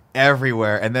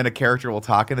everywhere, and then a character will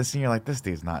talk in the scene. You're like, this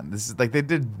dude's not. This is like they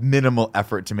did minimal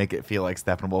effort to make it feel like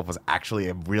Steppenwolf was actually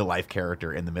a real life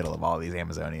character in the middle of all these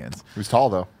Amazonians. Who's tall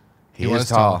though? He was is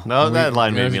tall. No, that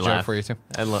line There's made me a joke laugh. for you, too.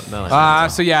 That line made me laugh.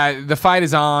 So yeah, the fight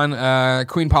is on.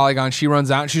 Queen Polygon, she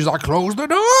runs out and she's like, close the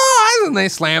doors! And they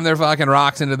slam their fucking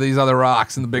rocks into these other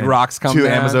rocks, and the big rocks come Two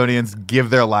down. Amazonians give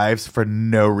their lives for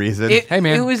no reason. Hey,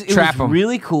 man, it was trap 'em.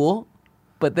 really cool,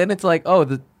 but then it's like,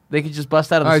 they could just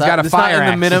bust out of the Oh, he's side. got a It's not fire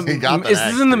in the middle. He got that Is this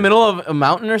axe, in the dude. middle of a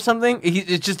mountain or something? He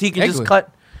can Igloo. just cut.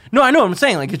 No, I know what I'm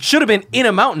saying. Like it should have been in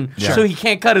a mountain, so he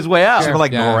can't cut his way out. Sort of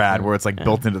like Yeah. NORAD, where it's like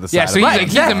built into the side. Yeah, so of he's, it. like, he's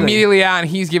exactly. immediately out and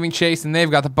he's giving chase, and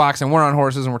they've got the box, and we're on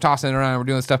horses, and we're tossing it around, and we're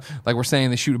doing stuff. Like we're saying,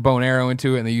 they shoot a bow and arrow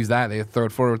into it, and they use that, they throw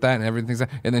it forward with that, and everything's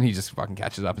and then he just fucking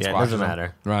catches up and Yeah, it squashes doesn't them.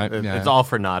 matter. Right? It- Yeah. It's all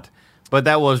for naught. But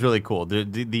that was really cool.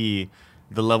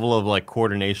 The level of like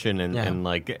coordination Yeah. and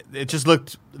like it just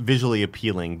looked visually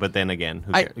appealing. But then again,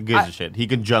 who I- cares? Who gives I- a shit? He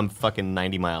can jump fucking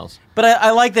 90 miles. But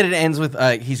I like that it ends with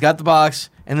he's got the box,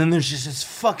 and then there's just this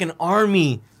fucking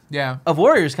army Yeah. of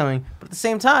warriors coming. But at the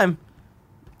same time,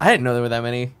 I didn't know there were that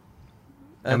many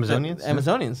Amazonians?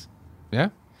 Amazonians. Yeah.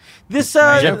 This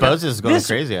Jeff Bezos is going this-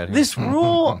 crazy out here. This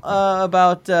rule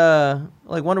about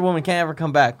like Wonder Woman can't ever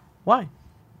come back. Why?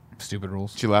 Stupid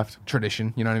rules. She left.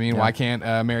 Tradition. You know what I mean? Why can't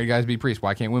married guys be priests?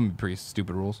 Why can't women be priests?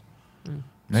 Stupid rules.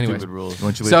 Anyways. Stupid rules.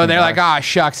 Won't you leave So me they're like, back?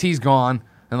 shucks, he's gone.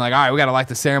 And like, all right, we got to light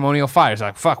the ceremonial fires.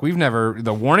 Like, fuck, we've never,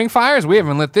 the warning fires, we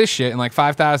haven't lit this shit in like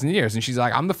 5,000 years. And she's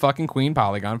like, I'm the fucking Queen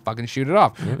Polygon, fucking shoot it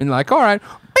off. And they're like, all right,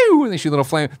 boo, and they shoot a little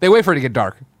flame. They wait for it to get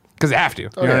dark. Because they have to. You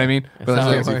know what I mean? But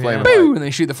not it's like like, flame. boo, and they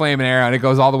shoot the flame and arrow, and it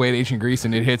goes all the way to ancient Greece,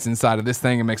 and it hits inside of this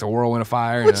thing and makes a whirlwind of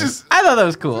fire. Which is I thought that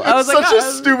was cool. I was such like,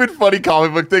 a stupid, funny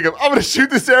comic book thing of I'm gonna shoot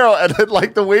this arrow, and then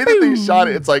like the way that they shot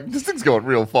it, it's like this thing's going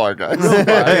real far, guys.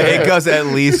 It goes at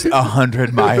least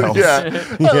 100 miles.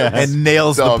 yeah. And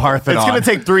nails the Dumb. Parthenon. It's gonna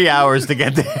take 3 hours to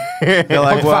get there. They're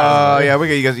like, well, yeah,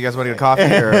 you guys want to get coffee?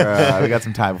 Or, we got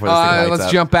some time before this thing lights let's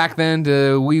up. jump back then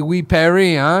to Wee Wee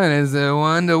Perry, huh? And as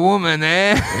Wonder Woman,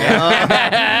 eh?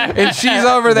 and she's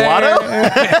over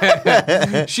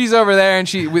there. She's over there, and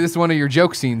this is one of your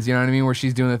joke scenes. You know what I mean? Where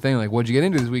she's doing the thing like, "What'd you get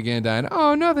into this weekend, Diana?"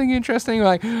 "Oh, nothing interesting."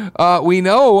 Like, we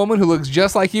know a woman who looks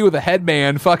just like you with a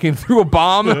headband, fucking threw a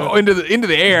bomb into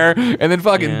the air, and then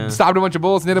fucking stopped a bunch of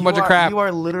bullets and did a bunch of crap. You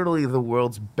are literally the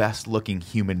world's best looking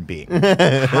human being.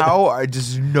 How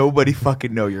does nobody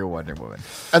fucking know you're Wonder Woman?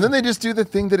 And then they just do the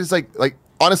thing that is like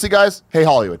honestly, guys. Hey,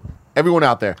 Hollywood, everyone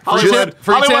out there, Hollywood,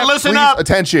 Hollywood, listen please, up.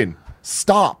 attention.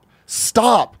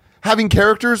 Stop having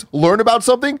characters learn about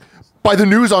something by the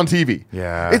news on TV.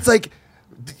 Yeah. It's like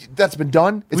that's been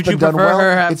done. It's Would been you done prefer well.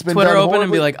 her have It's been Twitter done open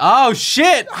and be horribly. like, "Oh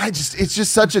shit"? It's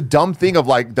just such a dumb thing of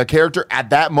like the character at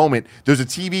that moment. There's a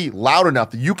TV loud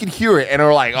enough that you can hear it and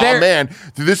are like, "Oh man,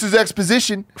 this is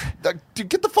exposition." Dude,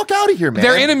 get the fuck out of here, man.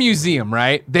 They're in a museum,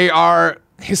 right? They are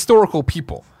historical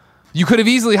people. You could have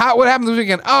easily. What happened this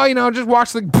weekend? Oh, just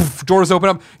watch the doors open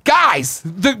up. Guys,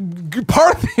 the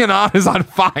Parthenon is on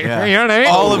fire. Yeah. You know what I mean?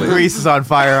 All of Greece is on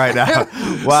fire right now.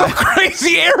 Wow. Some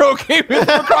crazy arrow came in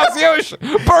from across the ocean.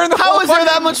 Burned the How whole is there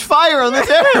fucking- that much fire on this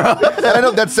arrow? And I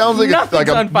know that sounds like Nothing's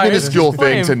a on fire. minuscule It's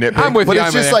thing to flame. nitpick, I'm with but you, it's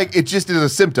I'm just with like it just is a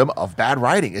symptom of bad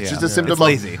writing. It's just a symptom It's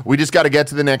lazy. of we just got to get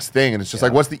to the next thing, and it's just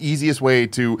like what's the easiest way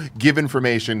to give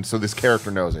information so this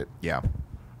character knows it? Yeah.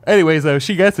 Anyways, though,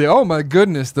 she gets it. Oh my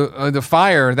goodness, the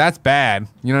fire, that's bad.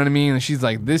 You know what I mean? And she's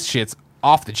like, this shit's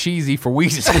off the cheesy for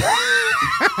Weezus.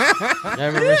 I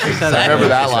remember she said I that. remember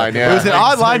that line. Yeah, It was an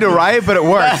odd line to write, but it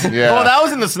worked. Yeah. Well, that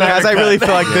was in the Snyder Guys, I Cut. really feel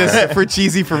like this for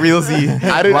cheesy for realsy.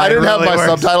 I didn't have my works.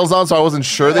 subtitles on, so I wasn't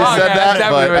sure they Oh, said yeah, that.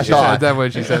 definitely But I what she said. thought Definitely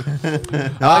what she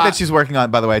said. I like that she's working on.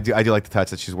 By the way, I do like the touch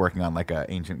that she's working on like a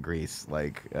ancient Greece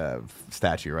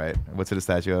statue. Right? What's it a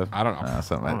statue of? I don't know.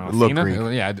 Something. I don't know. It looked Athena?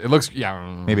 Greek. Yeah, it looks. Yeah.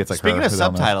 Maybe it's like Speaking her, of who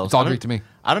don't know. subtitles, It's all I don't- Greek to me.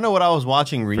 I don't know what I was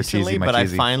watching recently, cheesy, my but I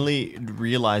cheesy. finally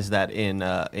realized that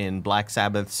in Black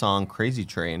Sabbath's song "Crazy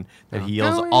Train" that he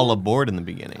yells Oh, yeah. "all aboard" in the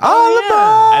beginning. All aboard!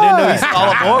 I didn't know he said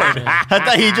 "all aboard." I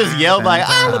thought he just yelled like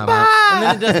 "all aboard." And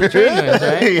then it does the train noise,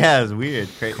 right? Yeah, it's weird.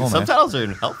 Cool, man. Subtitles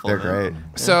are helpful. They're man.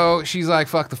 great. So she's like,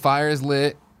 fuck, the fire is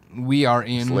lit. We are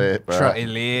in. It's lit, bro. It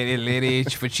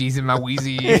lit for cheese in my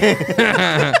wheezy. Put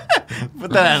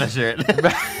that on a shirt.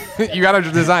 You gotta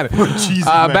design it. cheese in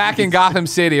my Back in Gotham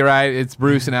City, right? It's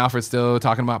Bruce and Alfred still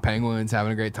talking about penguins,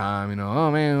 having a great time. Oh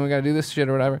man, we gotta do this shit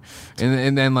or whatever.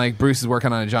 And then like Bruce is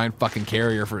working on a giant fucking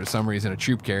carrier for some reason, a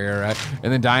troop carrier, right?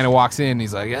 And then Dinah walks in, and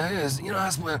he's like, yes, I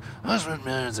spent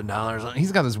millions of dollars on.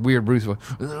 He's got this weird Bruce voice.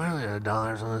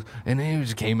 $dollars on this. And he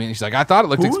just came in. She's like, I thought it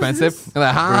looked expensive. And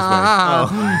like,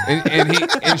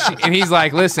 and he's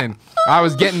like, listen, I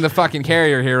was getting the fucking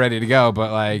carrier here ready to go,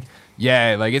 but like.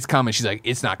 Yeah, like it's coming. She's like,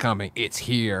 it's not coming. It's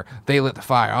here. They lit the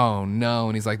fire. Oh no!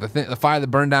 And he's like, the fire that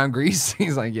burned down Greece.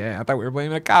 He's like, yeah, I thought we were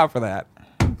blaming a cop for that.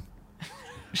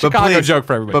 Chicago joke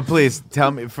for everybody. But please tell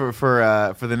me for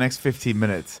the next 15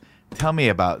 minutes. Tell me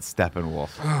about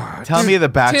Steppenwolf. Tell me the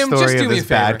backstory Tim, just do of me this a favor.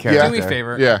 bad character. Do me a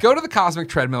favor. Yeah. Go to the cosmic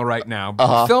treadmill right now.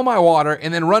 Fill my water,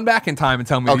 and then run back in time and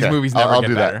tell me these Okay, movies never I'll get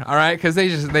do better. that. All right? Because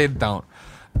they don't.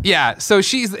 Yeah, so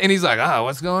he's like, oh,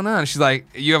 what's going on? She's like,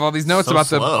 you have all these notes So about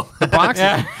slow. the box.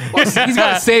 Well, he's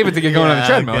got to save it to get going on the Yeah,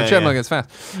 treadmill. okay, The treadmill yeah. gets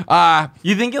fast.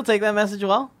 You think you'll take that message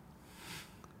well?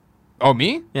 Oh,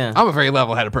 me? Yeah. I'm a very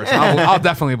level-headed person. I'll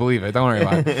definitely believe it. Don't worry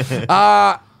about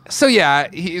it. So yeah,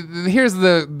 here's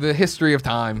the history of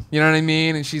time. You know what I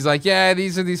mean? And she's like, yeah,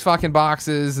 these are these fucking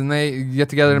boxes, and they get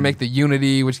together to make the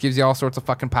Unity, which gives you all sorts of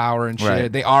fucking power and shit.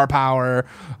 Right. They are power.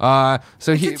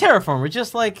 So It's a terraformer,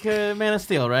 just like Man of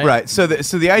Steel, right? Right. So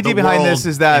the idea The behind world this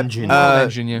is that engine. World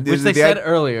engine, yeah. Which they said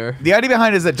earlier. the idea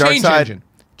behind it is that change Darkseid. engine.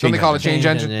 Don't they call it change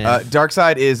engine?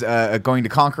 Darkseid is going to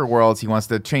conquer worlds. He wants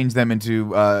to change them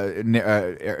into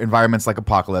environments like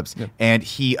Apocalypse. Yep. And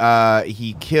he had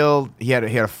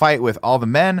a fight with all the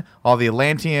men, all the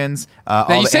Atlanteans. Now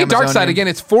all you the say Darkseid Amazonians. again.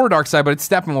 It's for Darkseid, but it's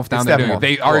Steppenwolf down there. Steppenwolf.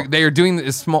 They Cool. are doing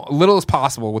as little as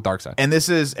possible with Darkseid. And this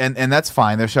is and that's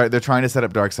fine. They're trying to set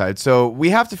up Darkseid. So we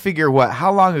have to figure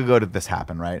how long ago did this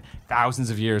happen, right? Thousands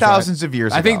of years. Thousands right? of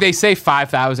years I think ago. they say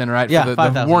 5,000, right? Yeah, for the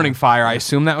 5,000. warning fire. I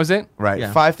assume that was it. Right.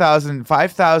 Yeah.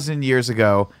 5,000 years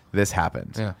ago, this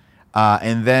happened. Yeah.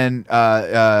 And then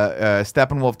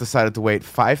Steppenwolf decided to wait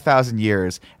 5,000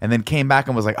 years and then came back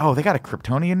and was like, oh, they got a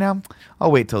Kryptonian now?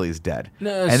 I'll wait till he's dead. No,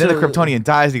 and then the so- Kryptonian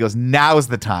dies and he goes, now's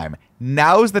the time.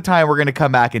 Now's the time we're going to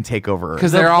come back and take over Earth.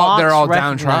 Because The they're all box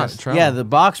downtrodden. recognized- Yeah, the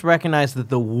box recognized that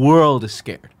the world is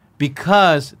scared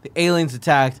because the aliens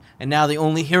attacked, and now the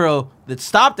only hero that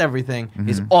stopped everything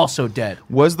is also dead.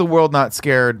 Was the world not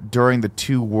scared during the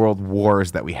 2 world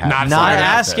wars that we had? Not Not Sorry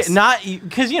about as this. scared, not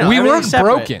because we everything's weren't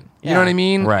separate. broken. You know what I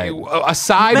mean? Right. A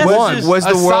side Messages- one. Was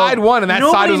the a world- side one, and that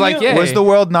Nobody side was like, knew- yeah. Was the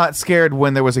world not scared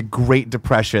when there was a Great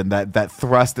Depression that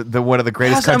thrust one of the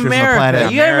greatest That's countries America. on the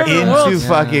planet You gotta remember the into world's-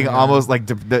 fucking almost like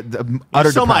the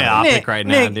utter so depravity? myopic Nick, right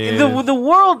now, dude. the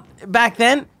world back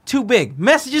then too big.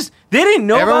 Messages they didn't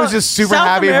know. Everyone about was just super South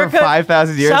happy for America,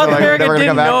 5,000 years. South They're like, America never gonna didn't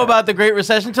come back. know about the Great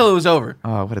Recession until it was over.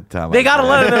 Oh, what a dumb. They got a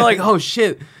idea. letter. They're like, oh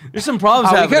shit, there's some problems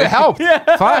Oh, we happening. could have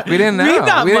helped. Fuck, we didn't know. We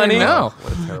got didn't money. know.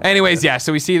 Anyways, yeah.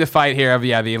 So we see the fight here of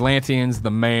the Atlanteans,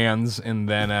 the Mans, and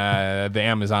then the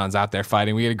Amazons out there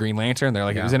fighting. We get a Green Lantern. They're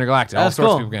like it was intergalactic. All That's sorts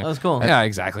cool. of people getting- That's cool. Yeah,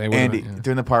 exactly. Andy,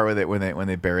 during the part when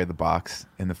they bury the box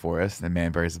in the forest, and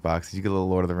man buries the box, did you get a little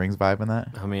Lord of the Rings vibe in that?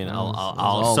 I mean, I'll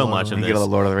all so over. much of You this. get a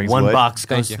little Lord of the Rings One wood? box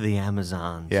goes Thank to the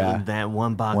Amazons. Yeah. And that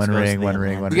one box One goes ring, to the one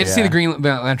ring, Atlanteans. one You get to see Yeah. the Green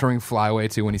Lantern ring fly away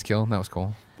too when he's killed. That was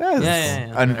cool. That's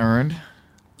Yeah. unearned.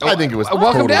 I think it was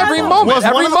Welcome to totally every fine. moment. Was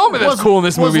Every one of the- moment that's was- cool in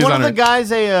this movie Was is one on of the it.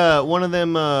 guys one of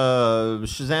them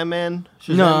Shazam man?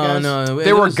 Shazam No, guys? no, They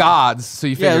it were was- gods, so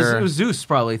you Yeah, figure. it was Zeus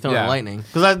probably throwing Yeah. lightning.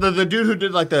 Because the dude who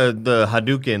did like the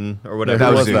Hadouken or whatever. That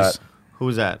Who was was Zeus. that? Who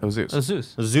was that? That was Zeus. It was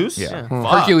Zeus. Zeus? Yeah. Fuck.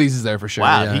 Hercules is there for sure.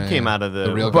 Wow, Yeah, he yeah, came yeah. out of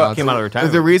the real but gods. came out of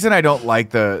retirement. The reason I don't like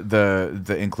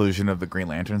the inclusion of the Green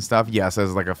Lantern stuff, yes,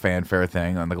 as like a fanfare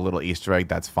thing and like a little Easter egg,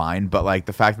 that's fine. But like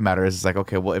the fact of the matter is, it's like,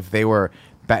 okay, well, if they were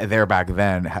there back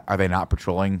then, are they not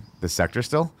patrolling the sector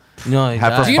still? No, Have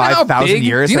exactly. for Do you know how 5,000 big?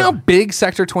 years Do you know how have- big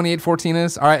Sector 2814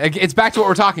 is? All right, it's back to what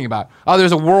we're talking about. Oh,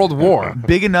 there's a world war.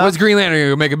 Big enough. What's Green Lantern?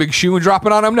 You make a big shoe and drop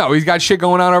it on him? No, he's got shit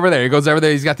going on over there. He goes over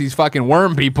there. He's got these fucking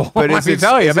worm people. But Let me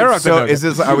tell you, they're up to no is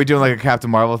good. this? Are we doing like a Captain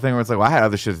Marvel thing where it's like, well, I had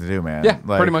other shit to do, man? Yeah,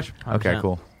 Like, pretty much. Okay,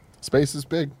 cool. Space is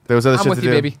big. There was other I'm shit with to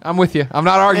you, do. baby. I'm with you. I'm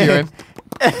not arguing.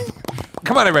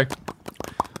 Come on, everybody.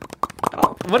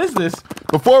 What is this?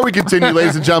 Before we continue,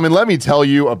 ladies and gentlemen, let me tell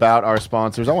you about our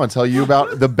sponsors. I want to tell you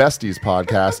about the Besties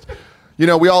podcast. You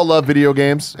know, we all love video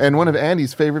games, and one of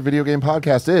Andy's favorite video game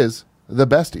podcasts is The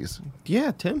Besties.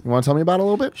 Yeah, Tim. You want to tell me about it a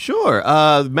little bit? Sure.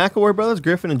 McElroy brothers,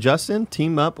 Griffin and Justin,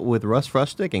 team up with Russ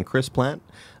Frushtick and Chris Plant.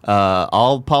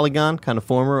 All Polygon, kind of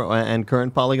former and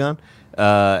current Polygon.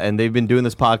 And they've been doing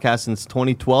this podcast since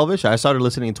 2012-ish. I started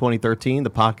listening in 2013. The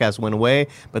podcast went away,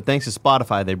 but thanks to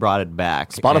Spotify, they brought it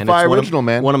back. Spotify And it's original,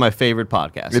 man. One of my favorite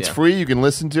podcasts. It's yeah. free. You can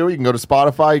listen to it. You can go to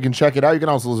Spotify. You can check it out. You can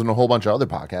also listen to a whole bunch of other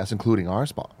podcasts, including our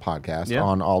podcast Yeah.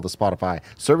 on all the Spotify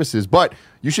services. But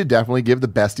you should definitely give the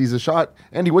Besties a shot.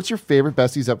 Andy, what's your favorite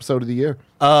Besties episode of the year?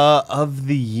 Of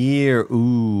the year,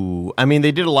 ooh. I mean,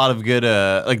 they did a lot of good,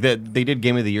 they did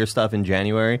Game of the Year stuff in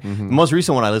January. The most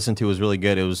recent one I listened to was really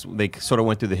good. It was, they sort of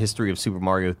went through the history of Super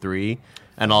Mario 3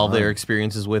 and all their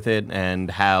experiences with it and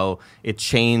how it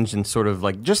changed and sort of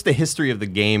like just the history of the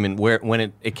game and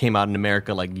when it came out in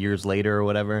America like years later or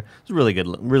whatever. It's a really good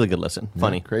listen.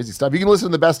 Funny. Crazy stuff. You can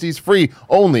listen to the Besties free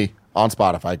only on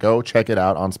Spotify. Go check it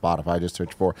out on Spotify. Just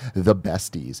search for The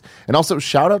Besties. And also,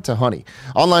 shout out to Honey.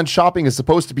 Online shopping is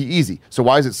supposed to be easy, so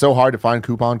why is it so hard to find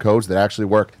coupon codes that actually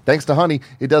work? Thanks to Honey,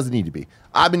 it doesn't need to be.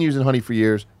 I've been using Honey for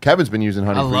years. Kevin's been using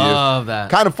Honey I for years. love that.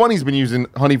 Kind of Funny's been using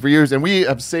Honey for years, and we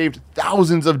have saved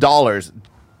thousands of dollars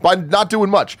by not doing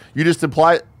much. You just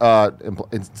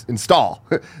install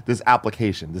this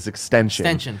application, this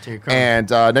extension To your Chrome. and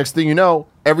next thing you know,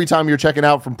 every time you're checking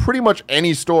out from pretty much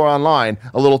any store online,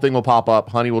 a little thing will pop up.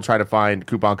 Honey will try to find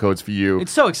coupon codes for you.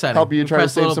 It's so exciting. Help you try to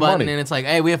press the save little some button money. and it's like,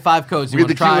 hey, we have 5 codes. You We want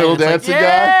get to the cute try? little And it's dancing like, guy,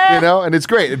 yeah! you know, and it's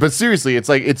great. But seriously,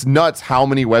 it's nuts how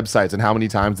many websites and how many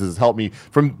times this has helped me,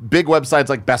 from big websites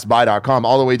like BestBuy.com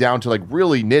all the way down to like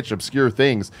really niche, obscure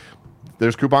things.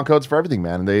 There's coupon codes for everything,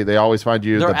 man. And they always find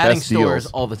you They're the adding best stores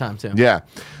deals. all the time too. Yeah.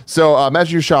 So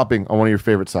imagine you're shopping on one of your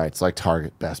favorite sites like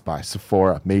Target, Best Buy,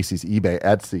 Sephora, Macy's, eBay,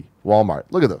 Etsy, Walmart.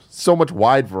 Look at those. So much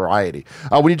wide variety.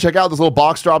 When you check out, this little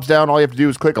box drops down. All you have to do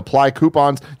is click apply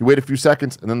coupons. You wait a few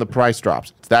seconds, and then the price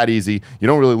drops. It's that easy. You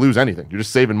don't really lose anything. You're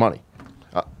just saving money.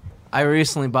 I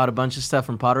recently bought a bunch of stuff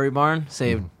from Pottery Barn.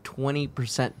 Saved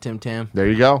 20%, Tim Tam. There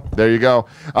you go. There you go.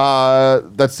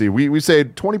 Let's see. We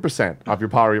saved 20% off your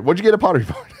pottery. What'd you get at Pottery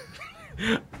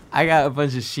Barn? I got a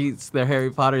bunch of sheets. They're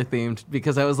Harry Potter themed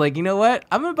because I was like, you know what?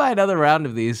 I'm gonna buy another round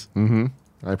of these.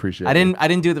 I appreciate I it.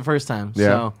 didn't do it the first time, Yeah.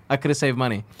 so I could have saved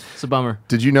money. It's a bummer.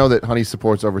 Did you know that Honey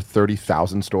supports over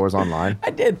 30,000 stores online? I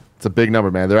did. It's a big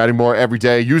number, man. They're adding more every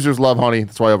day. Users love Honey.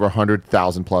 That's why over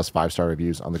 100,000 plus 5-star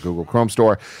reviews on the Google Chrome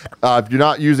store. If you're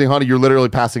not using Honey, you're literally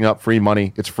passing up free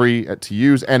money. It's free to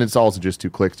use, and it's also just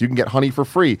 2 clicks. You can get Honey for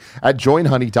free at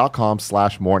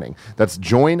joinhoney.com/morning. That's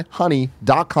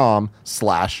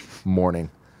joinhoney.com/morning.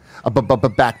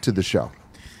 But back to the show.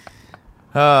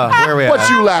 Where are we at? What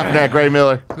you laughing at, Gray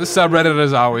Miller? The subreddit,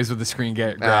 as always, with the screen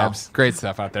grabs. Great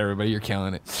stuff out there, everybody. You're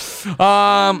killing it.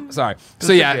 Sorry.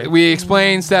 So, yeah, we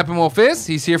explained Steppenwolf is.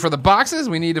 He's here for the boxes.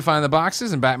 We need to find the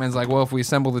boxes. And Batman's like, well, if we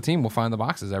assemble the team, we'll find the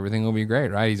boxes. Everything will be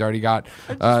great, right? He's already got...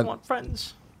 I just want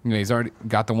friends. He's already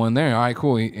got the one there. All right,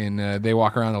 cool. And they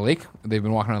walk around the lake. They've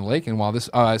been walking around the lake. And while this...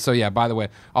 so, yeah, by the way,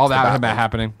 all that had been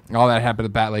happening. All that happened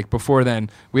at Bat Lake. Before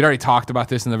then, we'd already talked about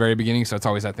this in the very beginning, so it's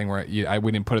always that thing where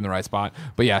we didn't put it in the right spot.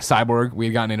 But, yeah, Cyborg, we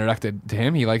had gotten introduced to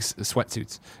him. He likes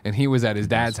sweatsuits. And he was at his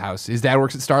dad's house. His dad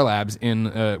works at Star Labs,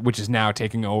 which is now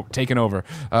taken over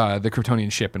the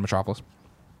Kryptonian ship in Metropolis.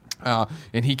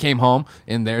 And he came home,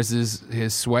 and there's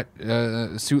his sweat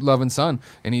suit loving son,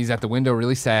 and he's at the window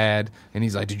really sad, and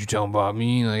he's like, "Did you tell him about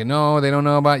me?" And I'm like, "No, they don't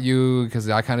know about you because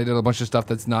I kind of did a bunch of stuff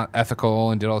that's not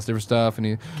ethical and did all this different stuff." And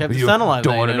he Kept the son alive.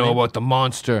 Don't want to know about the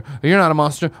monster. You're not a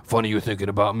monster. Funny you're thinking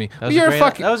about me. That was You're a great,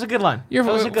 fucking. That was a good line. That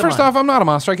was a good First line. off, I'm not a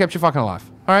monster. I kept you fucking alive.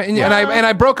 All right, and Well,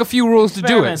 I broke a few rules to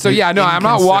do it. So yeah, no, I'm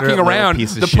not walking Inconsiderate little around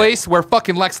piece of the shit. place where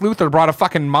fucking Lex Luthor brought a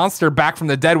fucking monster back from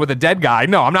the dead with a dead guy.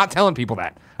 No, I'm not telling people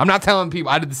that. I'm not telling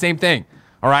people I did the same thing.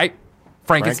 All right,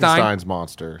 Frankenstein's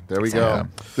monster. There we go.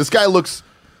 This guy looks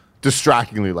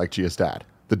distractingly like Gia's dad,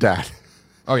 the dad.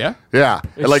 Oh yeah. Yeah,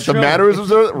 and like the true.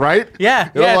 mannerisms, are right? Yeah,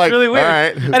 You know, yeah, like, it's really weird. all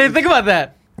right. I didn't think about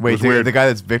that. Wait, was weird. the guy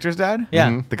that's Victor's dad? Yeah.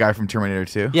 Mhm. The guy from Terminator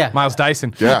 2? Yeah. Miles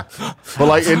Dyson. Yeah, but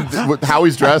like with how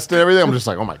he's dressed and everything, I'm just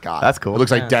like, oh my god, That's cool. It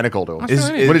looks identical to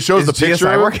him. When it shows the Gia picture,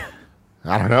 Cyborg?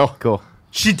 I don't know. Cool.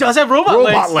 She does have robot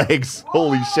Robot legs. legs.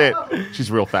 Holy shit, she's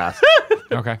real fast.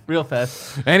 Okay. Real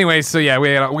fast. Anyways, so yeah,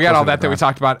 we got all that we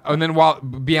talked about, and then while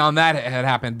beyond that had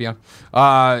happened,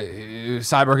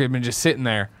 Cyborg had been just sitting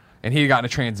there, and he had gotten a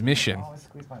transmission.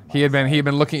 He had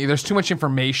been looking. There's too much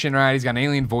information, right? He's got an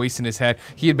alien voice in his head.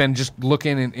 He had been just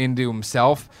looking into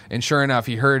himself, and sure enough,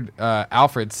 he heard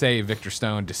Alfred say Victor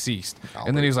Stone deceased,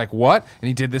 and then he was like, "What?" And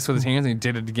he did this with his hands, and he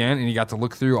did it again, and he got to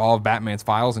look through all of Batman's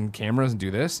files and cameras and do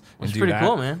this and That's do pretty that.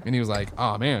 cool, man. And he was like,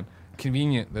 "Oh man,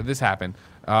 convenient that this happened."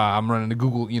 I'm running a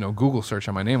Google search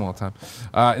on my name all the time.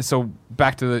 And so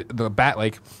back to the Bat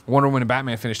Lake. Wonder Woman and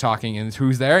Batman finish talking, and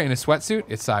who's there in a sweatsuit?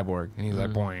 It's Cyborg, and he's like,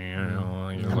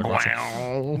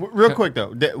 Real quick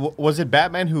though, was it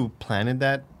Batman who planted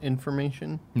that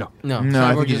information? no. No, I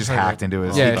Cyborg think he just heard it. hacked into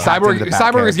his. Yeah, hacked into the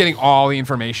Cyborg Batcave. is getting all the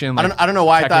information. I don't know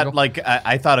why I technical. thought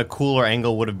I thought a cooler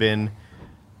angle would have been.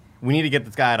 We need to get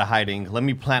this guy out of hiding. Let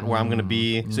me plant where I'm going to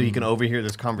be so you can overhear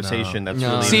this conversation. That's No.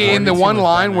 really See, in important. the Too one much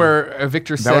line Batman. where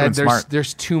Victor That would've said been smart.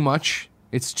 there's too much.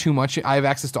 It's too much. I have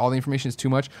access to all the information. It's too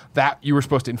much. That you were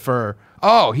supposed to infer.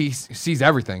 Oh, he sees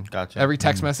everything. Gotcha. Every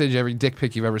text message, every dick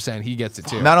pic you've ever sent, he gets it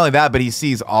too. Not only that, but he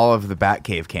sees all of the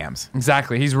Batcave cams,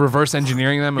 Exactly. He's reverse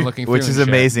engineering them and looking through which is and shit.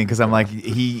 amazing because I'm like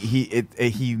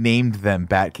he named them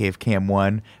Batcave Cam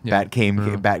 1, Yeah.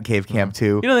 Batcave Cam 2.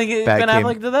 You don't think Ben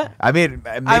Affleck did that? I mean,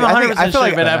 I'm 100%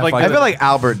 sure Ben Affleck I did feel it. like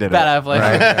Albert did Ben it. Affleck.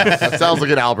 That sounds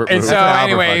like an Albert And move. so, Albert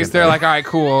anyways, fucking they're thing. like, all right,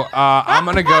 cool. I'm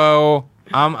gonna go.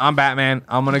 I'm Batman.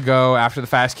 I'm gonna go after the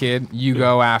fast kid. You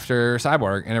go after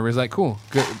Cyborg. And everybody's like, cool.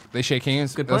 Good. They shake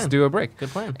hands. Good Let's plan. do a break. Good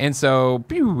plan. And so,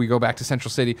 pew, we go back to Central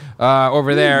City.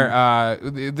 Over there,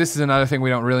 this is another thing we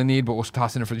don't really need, but we'll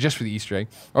toss in for just for the Easter egg.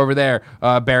 Over there,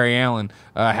 Barry Allen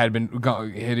had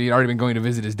already been going to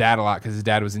visit his dad a lot because his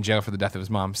dad was in jail for the death of his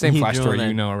mom. Same He Flash drew story, on you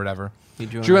that- know, or whatever. He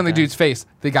drew on Drew on that the guy. dude's face.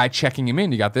 The guy checking him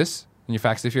in. You got this? In your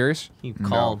Fast and Furious? He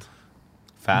called.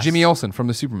 Fast. Jimmy Olsen from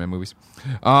the Superman movies.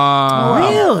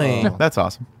 Really? That's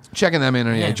awesome. Checking them in,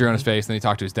 and he Yeah. drew on his face. And then he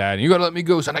talked to his dad. And you gotta let me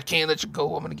go, son. I can't let you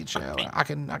go. I'm gonna get you out. I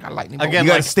got lightning. bolt." Again, You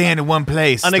got to like, stand in one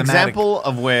place. an thematic. example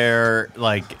of where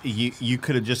like you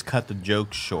could have just cut the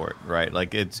joke short, right?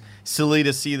 Like it's silly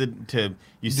to see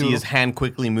see his hand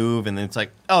quickly move, and then it's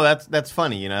like, oh, that's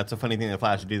funny, you know, that's a funny thing that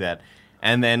Flash would do that,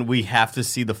 and then we have to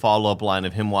see the follow up line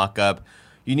of him walk up.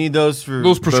 You need those for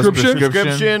Those prescription?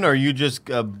 prescription, or you just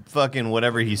fucking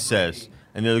whatever he says,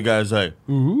 and the other guy's like,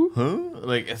 huh?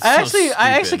 Like it's I so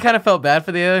actually stupid. kind of felt bad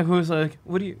for the other who was like,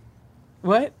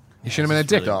 what? You shouldn't have been a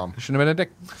dick. really dumb. You shouldn't have been a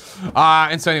dick.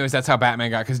 And so, anyways, that's how Batman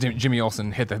got, because Jimmy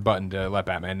Olsen hit the button to let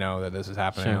Batman know that this was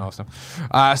happening and all that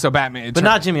stuff. So Batman, But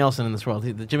not Jimmy Olsen in this world.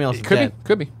 Jimmy Olsen's could dead. be,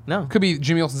 could be, No. could be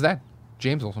Jimmy Olsen's dad,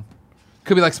 James Olsen.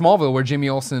 Could be like Smallville, where Jimmy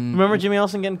Olsen. Remember Jimmy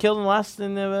Olsen getting killed in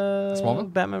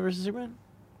Smallville? Batman vs Superman?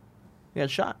 He got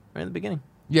shot right in the beginning.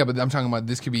 Yeah, but I'm talking about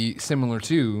this could be similar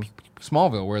to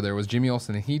Smallville, where there was Jimmy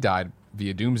Olsen and he died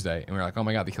via Doomsday, and we were like, oh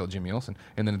my god, they killed Jimmy Olsen.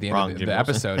 And then at the end Wrong of the Jimmy Olsen.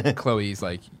 episode, Chloe's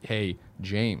like, hey,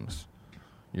 James,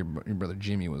 your brother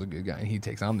Jimmy was a good guy, and he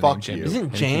takes on the Fuck name Jimmy. you. Isn't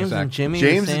And he James comes back. and Jimmy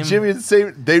James the same? and Jimmy are the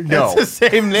same. They know. It's the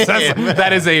same name.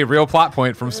 That is a real plot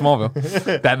point from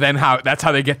Smallville. That's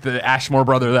how they get the Ashmore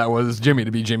brother that was Jimmy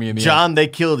to be Jimmy in the John, they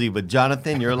killed you, but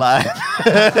Jonathan, you're alive.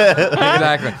 end.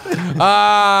 Exactly.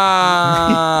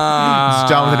 It's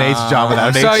John with an H, John without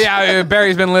an H. So yeah,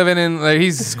 Barry's been living in.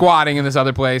 He's squatting in this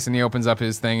other place, and he opens up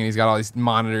his thing, and he's got all these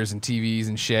monitors and TVs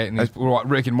and shit. And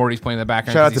Rick and Morty's playing in the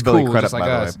background. Shout out 'cause to he's Billy cool, Crudup, just like by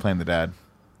the us. way, playing the dad.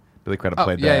 Billy Crudup Oh,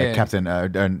 played yeah. Captain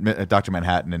Dr.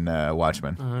 Manhattan in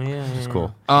Watchmen. Oh, yeah, It's yeah.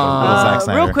 cool. Little Zack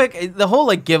Snyder. Real quick, the whole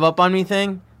like give up on me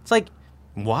thing. It's like,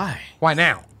 Why? Why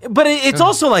now? but it's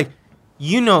also like,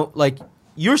 like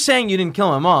you're saying you didn't kill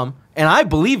my mom, and I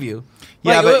believe you.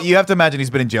 Yeah, Like, but you have to imagine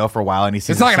he's been in jail for a while, and he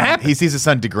sees It's not his gonna son- happen. He sees his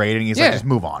son degrading. He's Yeah. like, just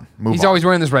move on. Move He's on. always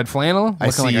wearing this red flannel, I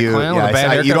looking see like you. a clown Yeah, with a bad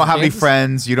haircut you don't from have any Kansas.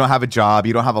 friends. You don't have a job.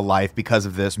 You don't have a life because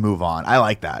of this. Move on. I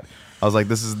like that. I was like,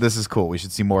 this is cool. We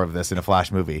should see more of this in a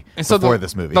Flash movie And so before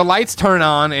this movie. The lights turn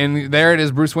on, and there it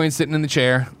is. Bruce Wayne sitting in the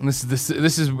chair. And this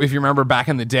is if you remember back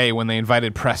in the day when they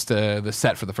invited press to the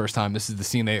set for the first time. This is the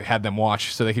scene they had them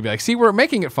watch, so they could be like, "See, we're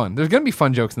making it fun. There's gonna be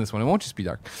fun jokes in this one. It won't just be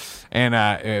dark."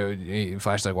 And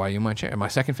Flash's like, "Why are you in my chair? My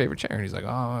second favorite chair?" And he's like,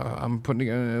 "Oh, I'm putting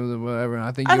together whatever. And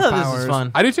I think I you thought have this was powers."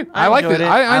 fun. I do too. I like enjoyed it. it.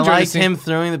 I enjoyed liked the scene. him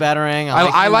throwing the Batarang.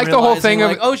 I him like the whole realizing, thing of-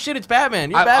 like, oh shit, it's Batman.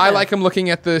 You're I Batman. like him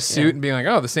looking at the suit and being like,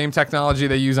 "Oh, the same technology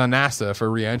they use on NASA for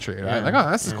re-entry." Right? Like, "Oh,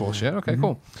 that's just cool shit. Okay,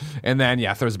 cool." And then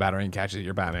throws a battery and catches it.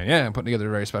 You're Batman. Yeah, I'm putting together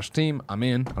a very special team. I'm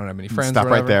in. I don't have many friends. Stop or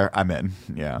right whatever. there. I'm in.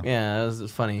 Yeah. Yeah, that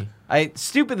was funny.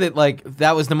 Stupid that like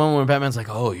that was the moment when Batman's like,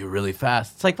 "Oh, you're really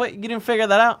fast." It's like, what? You didn't figure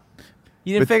that out?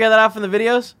 You didn't But- figure that out from the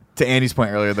videos? To Andy's point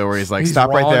earlier, though, where he's like, He's stop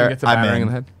right wrong and there. gets a I'm battering in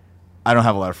the in. head. I don't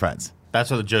have a lot of friends. That's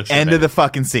what the joke should End be. of the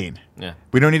fucking scene. Yeah.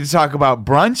 We don't need to talk about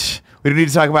brunch. We don't need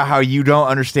to talk about how you don't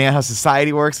understand how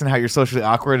society works and how you're socially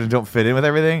awkward and don't fit in with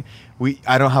everything.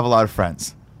 I don't have a lot of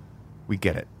friends. We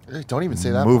get it. Hey, don't even say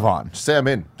that. Move on. Just say I'm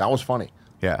in. That was funny.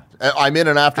 Yeah. I'm in,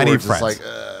 and afterwards it's friends.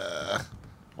 like,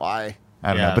 why? I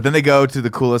don't Yeah. know. But then they go to the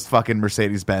coolest fucking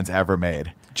Mercedes Benz ever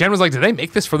made. Jen was like, "Did they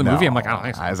make this for the movie?" I'm like, "I don't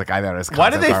think so." I was like, I thought it was Why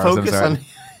did they concept car. I was focus sorry.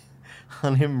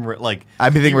 on him? Like, I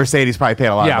think Mercedes probably paid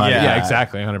a lot of Yeah, money. yeah, Yeah.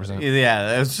 exactly, 100%.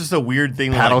 yeah, it was just a weird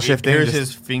thing. Paddle like, shifting, Here's just-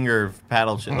 his finger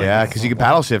paddle shift. Yeah, because you can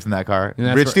paddle shift in that car. And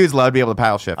that's Rich right. dudes allowed to be able to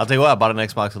paddle shift. I'll tell you what, I bought an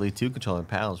Xbox Elite 2 controller and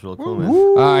paddles real cool,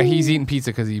 man. He's eating pizza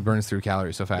because he burns through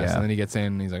calories so fast, Yeah. and then he gets in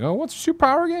and he's like, "Oh, what's your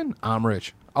superpower again?" I'm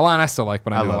rich. A line I still like,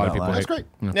 but I know a love lot of that people line. hate. That's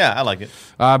great. Yeah, I like it.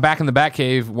 Back in the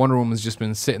Batcave, Wonder Woman's just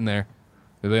been sitting there.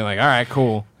 They're like, "All right,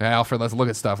 cool. Hey, Alfred, let's look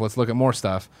at stuff. Let's look at more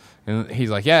stuff." And he's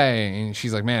like, "Yay!" And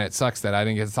she's like, "Man, it sucks that I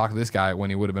didn't get to talk to this guy when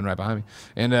he would have been right behind me."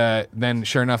 And then,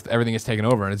 sure enough, everything is taken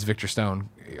over, and it's Victor Stone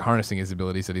harnessing his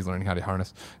abilities that he's learning how to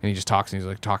harness. And he just talks, and he's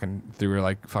like talking through her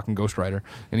like fucking Ghost Rider.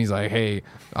 And he's like, "Hey,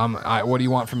 what do you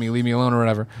want from me? Leave me alone or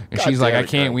whatever." And God she's like, damn "I it,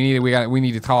 can't. Greg. We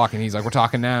need to talk." And he's like, "We're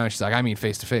talking now." And she's like, "I mean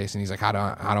face to face." And he's like, "How do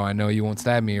I know you won't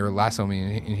stab me or lasso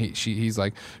me?" And she's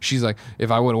like, "If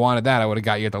I would have wanted that, I would have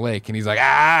got you at the lake." And he's like,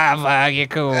 "Fuck you,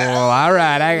 cool. All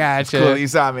right, I got you." Cool, you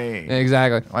saw me.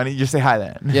 Exactly. Why didn't you just say hi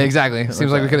then? Yeah, exactly.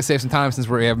 Seems like we could have saved some time since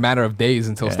we have a matter of days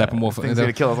until Yeah, Steppenwolf. things are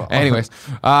gonna kill us all. Anyways,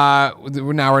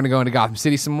 now we're going to go into Gotham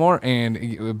City some more, and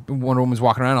Wonder Woman's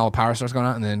walking around, all the power starts going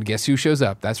out, and then guess who shows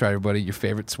up? That's right, everybody, your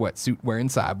favorite sweatsuit wearing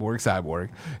Cyborg.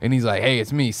 And he's like, "Hey,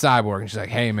 it's me, Cyborg." And she's like,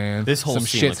 "Hey, man, This whole some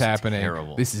scene shit's looks happening.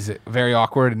 terrible. This is very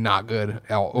awkward and not good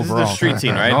overall." This is the street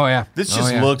scene, right? Oh, yeah. This Oh,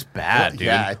 just yeah. looks bad, dude.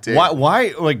 Yeah, it did.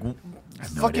 Why, like,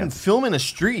 fucking film in a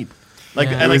street? Like,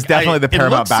 Yeah. It and, was like, definitely the it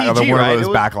Paramount looked back, the CG, Warner right? Brothers It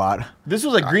was- back lot. This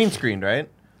was like green screened, right?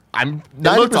 I'm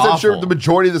looked 90% sure awful. the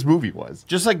majority of this movie was.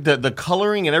 Just like the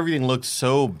coloring and everything looked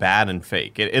so bad and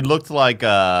fake. It looked like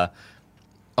a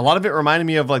lot of it reminded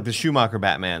me of like the Schumacher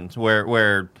Batmans,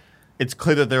 where it's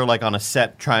clear that they're like on a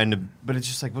set trying to, but it's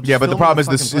just like well, just Yeah, but the film problem in is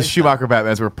a the fucking place Schumacher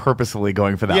Batmans were purposefully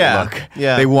going for that Yeah, look.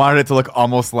 yeah. They wanted it to look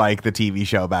almost like the TV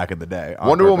show back in the day. on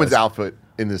Wonder purpose. Woman's outfit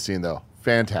in this scene, though,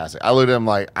 fantastic. I looked at him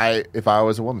like, if I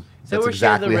was a woman, that that's where she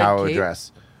had the exactly red how I would cape?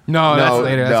 dress. No, that's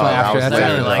later. That's why that after. was That's later.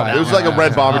 after the like fight. that. It was like a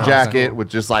red bomber Yeah. jacket with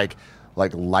just like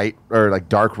light or like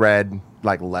dark red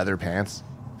like leather pants,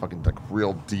 fucking like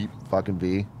real deep fucking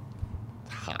V.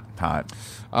 Hot.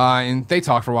 And they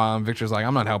talk for a while, and Victor's like,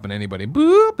 "I'm not helping anybody."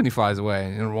 Boop, and he flies away.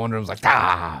 And Wonder Woman's like,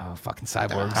 fucking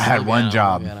cyborgs." I had one him,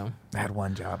 job. got him. I had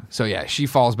one job. So yeah, she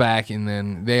falls back, and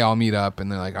then they all meet up,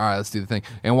 and they're like, "All right, let's do the thing."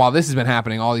 And while this has been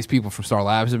happening, all these people from Star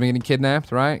Labs have been getting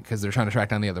kidnapped, right? Because they're trying to track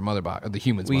down the other mother box, or the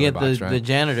humans. We mother get box, the right?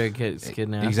 janitor gets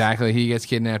kidnapped. Exactly. He gets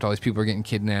kidnapped. All these people are getting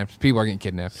kidnapped. People are getting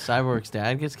kidnapped. Cyborg's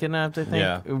dad gets kidnapped, I think.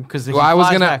 Yeah. Because Well, I was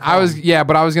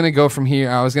gonna go from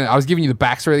here. I was giving you the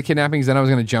backstory of the kidnappings, then I was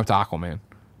gonna jump to Aquaman.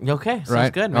 Okay, sounds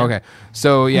right? good, man. Okay.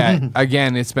 So yeah,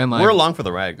 again, it's been like We're along for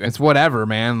the ride. it's whatever,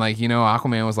 man. Like, you know,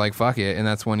 Aquaman was like, fuck it. And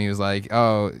that's when he was like,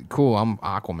 oh, cool, I'm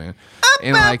Aquaman.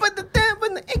 And like,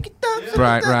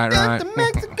 right.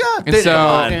 And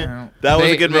so That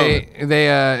was a good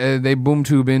moment. they boom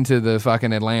tube into the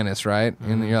fucking Atlantis, right?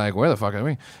 And you're like, where the fuck are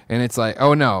we? And it's like,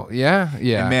 oh no, yeah.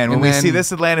 And man, when And we then- see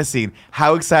this Atlanta scene,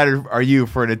 how excited are you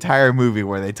for an entire movie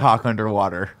where they talk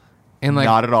underwater? And like,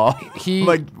 Not at all. he-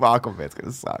 like Aquaman's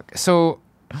gonna suck. so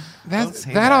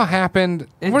that all happened.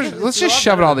 Let's just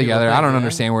shove it all together. I don't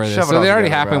understand where this. Shove it So all they already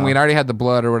together, happened. bro. We'd already had the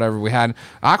blood or whatever we had.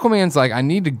 Aquaman's like, I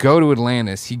need to go to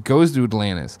Atlantis. He goes to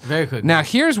Atlantis Very quickly. Now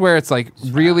here's where it's like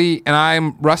really, and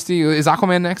I'm rusty. Is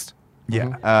Aquaman next?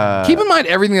 Yeah. Keep in mind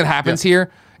everything that happens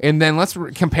here, and then let's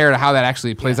compare to how that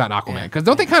actually plays out in Aquaman. Because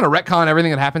don't they kind of retcon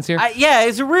everything that happens here? Yeah,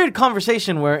 it's a weird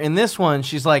conversation where in this one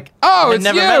she's like, Oh, "I've it's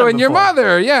never you met him and your before."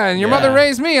 mother. Yeah, and your Yeah. mother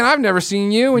raised me, and I've never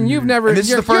seen you, and you've never. And this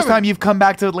is the first time you've come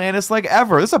back to Atlantis like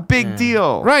ever. This is a big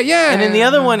deal. Right, yeah. And in the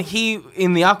other one,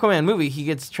 in the Aquaman movie, he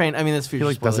gets trained. I mean, that's future He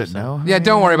like doesn't spoilers, so- know. Yeah,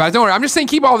 don't worry about it. Don't worry. I'm just saying,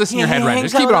 keep all this in your Yeah, head, he Ren.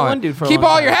 hangs Just keep out it with all. one dude for a Keep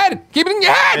long all in your time. head. Keep it in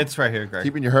your head. It's right here, Greg.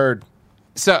 Keep in your herd.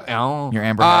 So, Your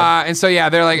Amber Heard. and so yeah,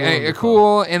 they're like,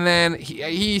 cool. And then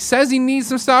he says he needs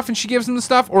some stuff, and she gives him the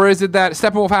stuff, or is it that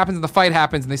Steppenwolf happens and the fight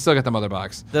happens, and they still get the mother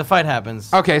box? The fight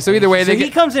happens. Okay, so either way, So they he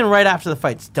get. comes in right after the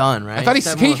fight's done, right? I thought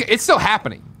Steppenwolf- it's still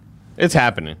happening. It's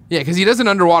happening. Yeah, because he does an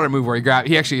underwater move where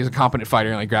he actually is a competent fighter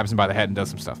and like grabs him by the head and does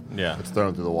some stuff. Yeah. It's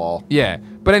thrown through the wall. Yeah,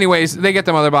 but anyways, they get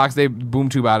the mother box. They boom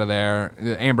tube out of there.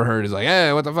 Amber Heard is like,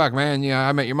 "Hey, what the fuck, man? Yeah,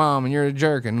 I met your mom, and you're a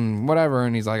jerk, and whatever."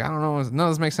 And he's like, "I don't know. None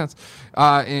of this makes sense."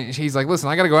 And he's like, "Listen,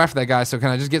 I got to go after that guy. So can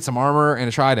I just get some armor and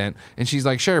a trident?" And she's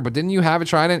like, "Sure, but didn't you have a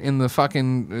trident in the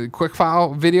fucking quick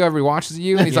file video every watches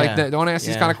you?" And he's Yeah. like, "Don't ask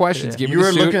these Yeah. kind of questions. Give me You the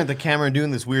were suit." looking at the camera and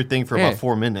doing this weird thing for Yeah. about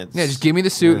 4 minutes. Yeah, just give me the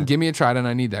suit and give me a trident.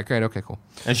 I need that. Great. Okay, cool.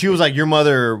 And she was like, "Your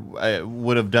mother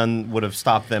would have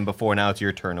stopped them before. Now it's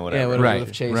your turn or whatever." Yeah, would've- Right.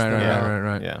 would've chased Right. them.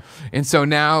 Right. Yeah. And so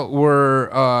now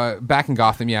we're back in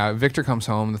Gotham. Yeah, Victor comes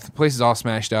home. The place is all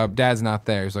smashed up. Dad's not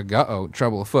there. He's like, uh-oh,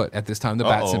 trouble afoot. At this time, the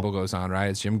bat Uh-oh. symbol goes on, right?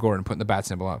 It's Jim Gordon putting the bat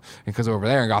symbol up. And because over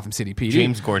there in Gotham City PD.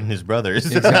 James Gordon, his brothers.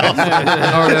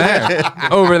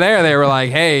 over there, they were like,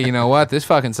 hey, you know what? This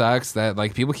fucking sucks that,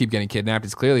 like, people keep getting kidnapped.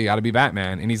 It's clearly got to be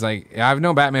Batman. And he's like, I've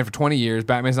known Batman for 20 years.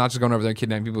 Batman's not just going over there and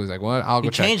kidnapping people. He's like, what? I'll go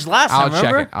check. changed last I'll time, check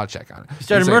remember? it. I'll check on it. He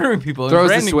started murdering people and Throws the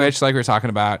branding them. switch like we were talking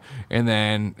about. And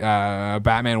then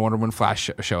Batman, Wonder Woman, Flash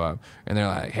show up. And they're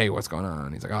like, hey, what's going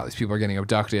on? He's like, oh, these people are getting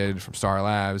abducted from Star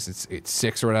Labs. It's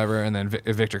 6 or whatever. And then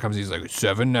Victor comes. He's like,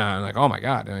 7, 9. Like, oh my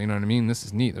God. You know what I mean? This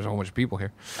is neat. There's a whole bunch of people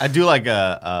here. I do like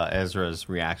Ezra's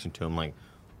reaction to him. Like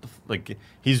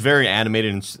he's very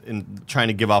animated and trying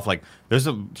to give off like there's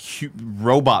a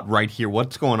robot right here.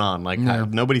 What's going on? Like Yeah.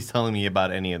 nobody's telling me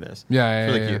about any of this. Yeah, It's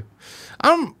yeah, really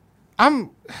yeah.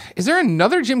 cute. Is there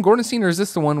another Jim Gordon scene, or is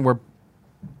this the one where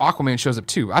Aquaman shows up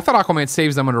too? I thought Aquaman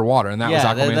saves them underwater, and that was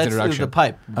Aquaman's that's introduction. the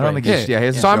pipe. I don't think Yeah. he's, he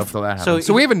hasn't So I'm- shown up till that so happens.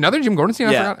 So we have another Jim Gordon scene.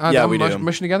 I Yeah. forgot. Yeah, we do.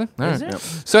 Mushing together. All right. it?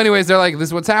 So, anyways, they're like, "This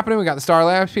is what's happening. We got the Star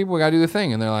Labs people. We got to do the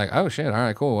thing." And they're like, "Oh shit! All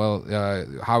right, cool.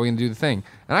 Well, how are we gonna do the thing?"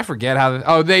 And I forget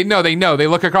how. They know. They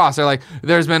look across. They're like,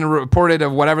 "There's been reported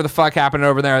of whatever the fuck happened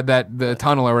over there, that the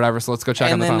tunnel or whatever. So let's go check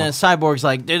on And the then tunnel." Cyborg's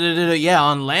like, yeah,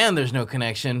 on land there's no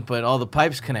connection, but all the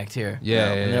pipes connect here. Yeah,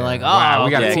 And yeah, they're yeah. like, oh, Wow,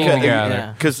 we got a okay. team Yeah, together.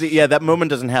 Yeah. Because that moment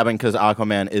doesn't happen because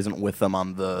Aquaman isn't with them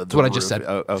on the. That's what I just said.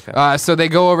 Oh, okay. So they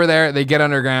go over there, they get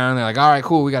underground, they're like, all right,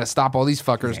 cool, we got to stop all these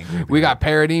fuckers. We got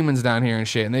parademons down here and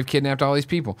shit, and they've kidnapped all these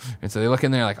people. And so they look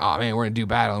in there like, oh man, we're going to do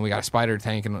battle, and we got a spider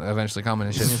tank and eventually coming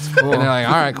and shit. cool. And they're like,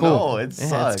 all right, cool. No, it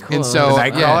sucks. cool. And so,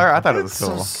 Nightcrawler? yeah. I thought it was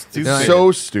cool. Stupid.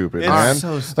 So stupid, It's man.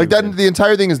 so Like that. stupid. The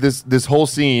entire thing is this whole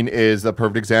scene is the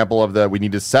perfect example of we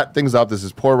need to set things up. This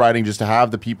is poor writing just to have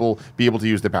the people be able to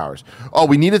use their powers. Oh,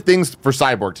 we needed things for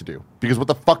Cyborg to do because what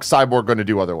the fuck's Cyborg going to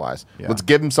do otherwise? Yeah. Let's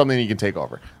give him something he can take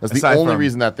over. That's Aside the only from-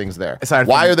 reason that thing's there. aside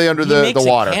Why from- are they under He the makes it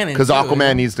water? canon, Because too, Aquaman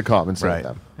yeah. needs to come and save Right.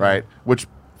 them, right? Which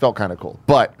felt kind of cool,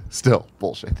 but still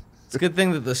bullshit. It's a good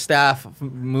thing that the staff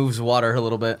moves water a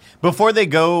little bit. Before they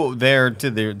go there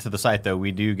to the site, though,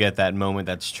 we do get that moment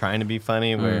that's trying to be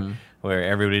funny where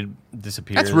everybody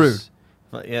disappears. That's rude.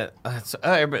 Well, yeah,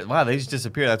 wow, they just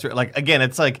disappear. That's right. Like again,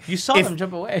 it's like You saw them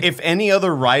jump away. If any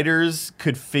other writers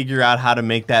could figure out how to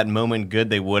make that moment good,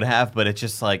 they would have. But it's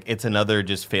just like it's another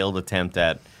just failed attempt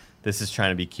at this is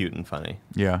trying to be cute and funny.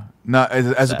 Yeah. Not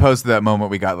as opposed to that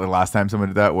moment we got the last time someone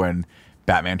did that when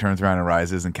Batman turns around and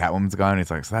rises and Catwoman's gone. And he's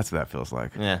like, so that's what that feels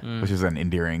like. Yeah. Mm. Which is an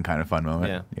endearing kind of fun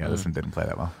moment. Yeah. This one didn't play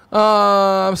that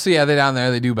well. So yeah, they're down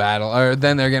there, they do battle, or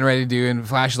then they're getting ready to do, and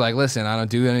Flash is like, listen, I don't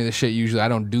do any of this shit usually. I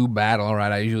don't do battle,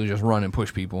 right? I usually just run and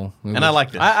push people. And I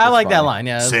liked it. I like that funny. line.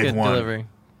 Yeah, that's Save good one. delivery.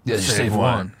 Yeah, just save one.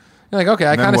 one. You're like, okay,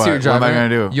 I Then kind of see what? what you're driving. What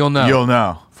am I gonna do? You'll know. You'll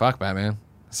know. Fuck, Batman.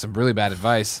 Some really bad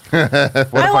advice.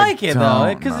 I like it though,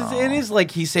 don't because it is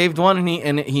like he saved one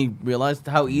and he realized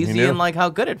how easy knew. and like how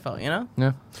good it felt, you know.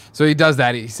 Yeah. So he does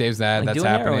that. He saves that. Like That's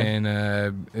doing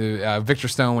happening. Victor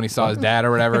Stone, when he saw his dad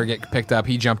or whatever get picked up,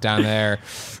 he jumped down there,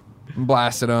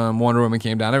 blasted him. Wonder Woman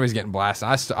came down. Everybody's getting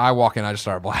blasted. I walk in, I just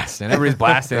start blasting. Everybody's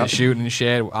blasting and shooting and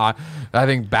shit. I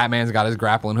think Batman's got his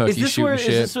grappling hook. Is He's this shooting where shit.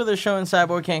 is this where they're showing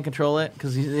Cyborg can't control it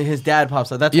because his dad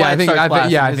pops up? That's Yeah, why I think- it starts I think-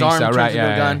 blasting. yeah, I his think arm so, turns right, into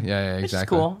yeah, a gun. yeah, Which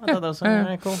exactly. is cool. I thought that was all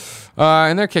right, cool.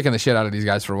 And they're kicking the shit out of these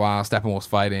guys for a while. Steppenwolf's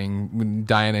fighting.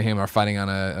 Diana and him are fighting on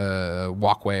a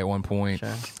walkway at one point. Sure.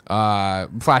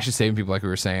 Flash is saving people like we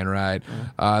were saying, right?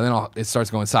 Then it starts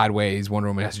going sideways. Wonder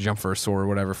Woman has to jump for a sword or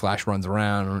whatever. Flash runs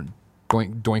around.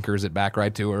 Doinkers it back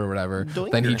right to her or whatever.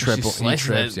 Then he She trips. He slices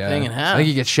trips. that Yeah. thing in half. I think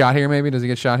he gets shot here. Maybe does he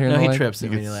get shot here? No, in the he leg? trips It's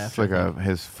immediately after. like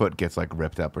his foot gets like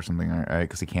ripped up or something, right?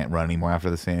 Because he can't run anymore after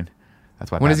the scene.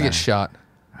 That's why. When does he Batman- get shot?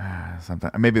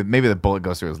 Something. Maybe the bullet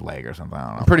goes through his leg or something. I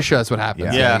don't know. I'm pretty sure that's what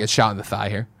happens. Yeah. He gets shot in the thigh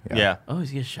here. Yeah. Oh, he's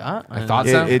getting shot. I thought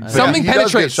It- so. it- but Something he does get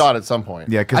penetrates. shot at some point.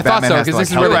 Yeah, because I thought so because because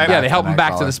this is where they help him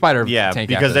back to the spider Yeah, tank.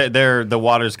 because after. the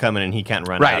water's coming and he can't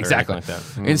run Right, out or exactly. anything like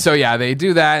that. And so yeah, they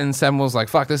do that, and Steppenwolf's like,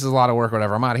 "Fuck, this is a lot of work,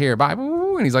 whatever. I'm out of here. Bye."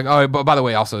 And he's like, "Oh, but by the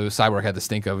way, also Cyborg had the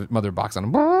stink of mother box on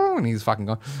him, and he's fucking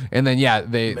gone." And then yeah,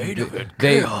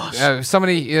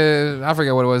 somebody I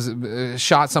forget what it was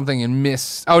shot something and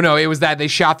missed. Oh no, it was that they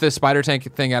shot the spider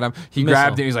tank thing at him. He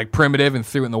grabbed it. He's like primitive and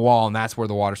threw it in the wall, and that's where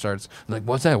the water starts. I'm like,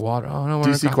 what's that water? Oh no, we're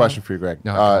DC not- question for you, Greg.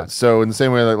 No, go ahead. So in the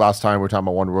same way like last time we were talking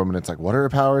about Wonder Woman, it's like, what are her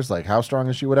powers? Like, how strong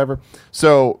is she? Whatever.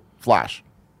 So Flash,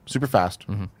 super fast,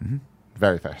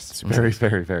 very fast, very,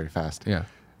 very, very fast. Yeah.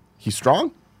 He's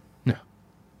strong. No.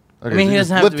 Okay, I mean, so he just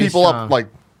doesn't have lift to be people strong. up like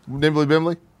nimbly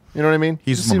bimbly. You know what I mean?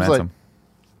 He's Just seems momentum.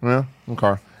 Like, yeah.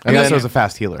 Okay. And then- also is a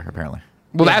fast healer apparently.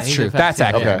 Well, Yeah, that's he's true. a That's fast-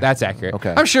 accurate. Okay. That's accurate.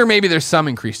 Okay. I'm sure maybe there's some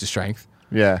increase to strength.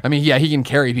 yeah. I mean, yeah, he can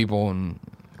carry people and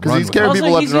Because run he's with carrying them. Also,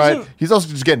 people left he's and right. using- He's also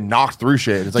just getting knocked through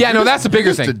shit. It's like, Yeah, no, that's a bigger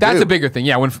used thing. to That's do. a bigger thing.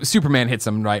 Yeah, when Superman hits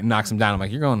him, right, and knocks him down, I'm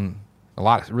like, you're going a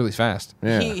lot, really fast.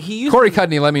 Yeah. He used Corey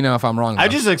Cudney, let me know if I'm wrong. I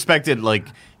though. just expected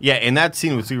in that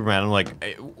scene with Superman, I'm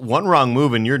like, one wrong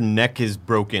move and your neck is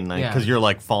broken because Yeah. you're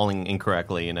like falling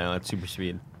incorrectly, at super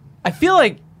speed. I feel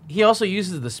like he also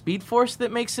uses the Speed Force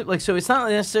that makes it like so. It's not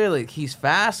necessarily like he's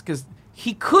fast because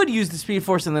he could use the Speed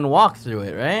Force and then walk through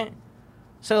it, right?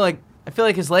 So like, I feel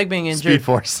like his leg being injured. Speed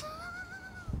Force.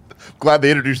 Glad they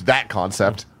introduced that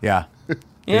concept. Yeah.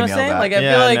 You know what I'm They nailed saying? that. Like I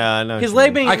Yeah, feel like no, I know what his you leg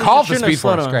mean. being I injured called the shouldn't have Speed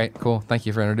slowed Force. him. Great, cool. Thank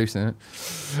you for introducing it.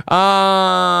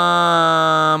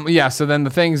 Yeah. So then the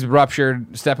thing's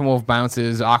ruptured. Steppenwolf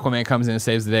bounces. Aquaman comes in and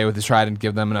saves the day with his trident,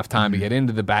 give them enough time to get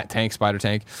into the bat tank, spider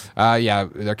tank. Yeah,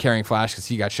 they're carrying Flash because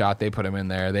he got shot. They put him in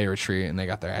there. They retreat and they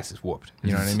got their asses whooped.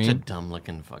 You know what I It's a mean? dumb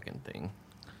looking fucking thing.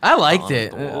 I liked On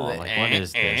it. the wall. Like, what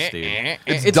is this, dude?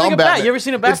 It's dumb like a bat. Batman. You ever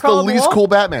seen a bat It's the crawl up a least wall? cool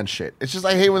Batman shit. It's just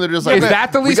I hate when they're just like, Is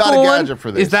that the we least got cool a one? gadget for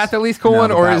this. Is that the least cool No, one,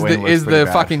 the or is Batwing looks the pretty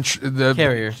bad. fucking the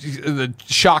Carrier. the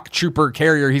shock trooper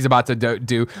carrier he's about to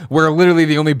do? Where literally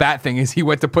the only bat thing is he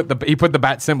put the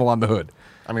bat symbol on the hood.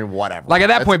 I mean, whatever. Like, at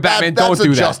that point, Batman, that's don't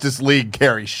do a that. Justice League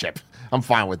carry ship. I'm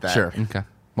fine with that. Sure. Okay,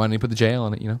 why didn't he put the jail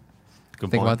on it? You know, Good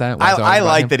think point. about that. Why is it always I about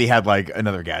like him? that he had like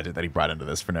another gadget that he brought into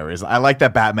this for no reason. I like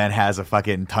that Batman has a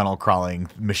fucking tunnel crawling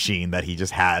machine that he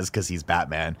just has because he's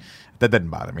Batman. That didn't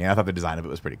bother me. I thought the design of it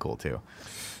was pretty cool too.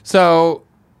 So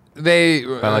they.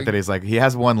 But I like that he's like he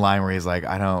has one line where he's like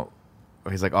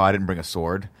he's like, oh, I didn't bring a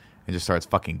sword, and just starts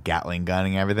fucking Gatling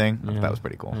gunning everything. I thought that was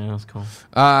pretty cool. Yeah, that's cool.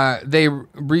 They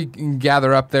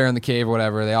gather up there in the cave or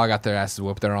whatever. They all got their asses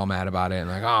whooped. They're all mad about it. And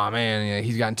like, oh man, yeah,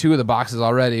 he's gotten 2 of the boxes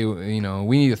already. You know,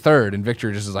 we need a third. And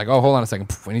Victor just is like, oh, hold on a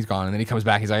second. And he's gone. And then he comes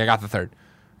back. He's like, I got the third.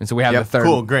 And so we have Yep, the third.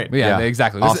 cool, great. Yeah, Yeah,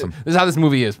 exactly. awesome. This is how this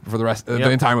movie is for the rest of the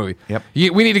Yep. entire movie. Yep.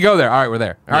 We need to go there. All right, we're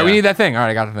there. All right, we Yeah. need that thing. All right,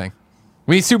 I got the thing.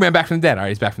 We need Superman back from the dead. All right,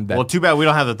 he's back from the dead. Well, too bad we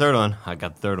don't have the third one. I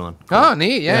got the third one. Oh,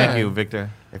 neat. Yeah. Thank you, Victor.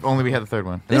 If only we had the third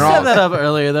one. They They're set all- that up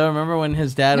earlier, though. Remember when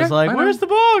his dad was Yeah, like, I know. "Where's the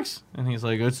box?" And he's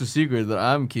like, "It's a secret that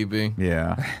I'm keeping."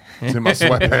 Yeah. It's in my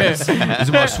sweatpants.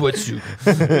 It's my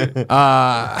sweatsuit.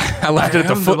 I left it at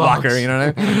the Foot Locker. You know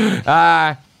what I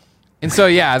mean? And so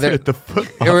yeah, the foot.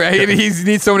 he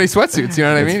needs so many sweatsuits. You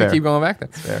know what I That's mean? fair. To keep going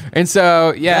back there. And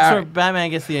so yeah, That's where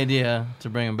Batman gets the idea to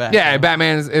bring him back. yeah,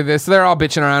 Batman's this. They're all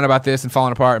bitching around about this and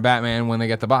falling apart. Batman, when they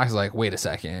get the box, is like, wait a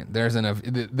second. There's enough.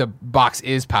 The box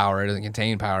is power. It doesn't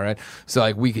contain power, right? So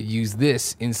like, we could use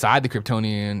this inside the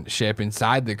Kryptonian ship,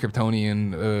 inside the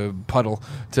Kryptonian puddle,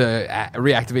 to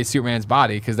reactivate Superman's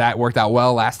body because that worked out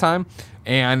well last time.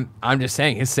 And I'm just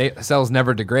saying, his cells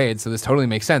never degrade, so this totally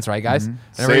makes sense, right, guys? And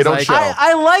Say everybody's don't like, show.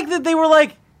 I like that they were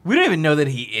like, we don't even know that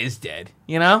he is dead.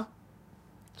 You know,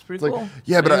 it's pretty It's like, cool.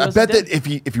 yeah, but Maybe he I wasn't bet that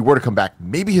dead. if he were to come back,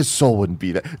 maybe his soul wouldn't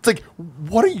be there. It's like,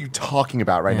 what are you talking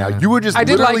about right now? You were just I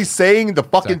did literally like- saying the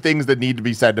fucking Sorry. things that need to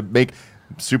be said to make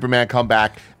Superman come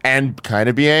back and kind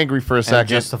of be angry for a And second.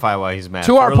 justify why he's mad.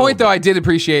 To for our a point, though, little I did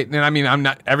appreciate, and I mean, I'm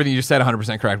not everything you just said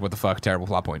 100% correct. What the fuck, terrible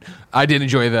plot point. I did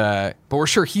enjoy but we're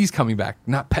sure he's coming back,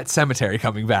 not Pet Cemetery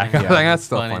coming back. I was like, that's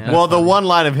still Funny, fun. huh? Well, the one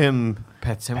line of him,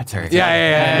 Pet Cemetery.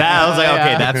 Yeah. That I was like, Yeah.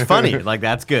 okay, that's funny. Like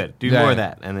that's good. Do Yeah. more of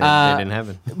that, and then it didn't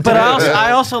happen. But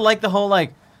I also like the whole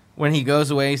like when he goes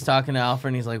away, he's talking to Alfred,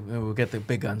 and he's like, "We'll get the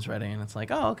big guns ready," and it's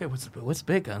like, "Oh, okay, what's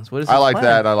big guns? What is?" I his like plan?"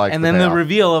 that. I like and the then the payoff.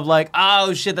 reveal of like,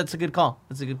 "Oh shit, that's a good call.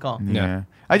 That's a good call." Yeah.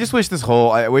 I just wish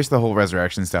I wish the whole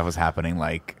resurrection stuff was happening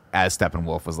like as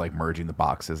Steppenwolf was like merging the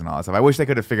boxes and all that stuff. I wish they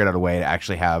could have figured out a way to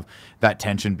actually have that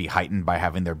tension be heightened by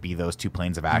having there be those two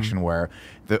planes of action where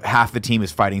half the team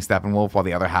is fighting Steppenwolf while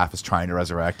the other half is trying to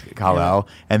resurrect Kal-El.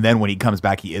 And then when he comes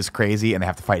back, he is crazy and they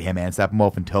have to fight him and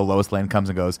Steppenwolf until Lois Lane comes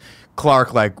and goes,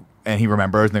 Clark, like, and he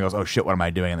remembers and then goes, oh shit, what am I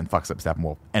doing? And then fucks up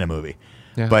Steppenwolf in a movie.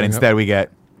 Yeah, But yep. instead we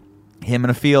get him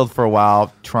in a field for a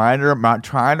while, trying to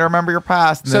remember your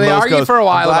past. And So then they Lois argued goes, for a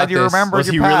while "I'm glad about you this. remembered Was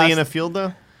your he past." really in a field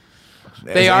though?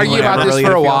 They Is argue anyone about ever this really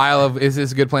for in a field? while of is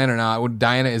this a good plan or not. Well,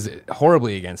 Diana is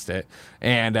horribly against it,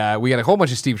 and we got a whole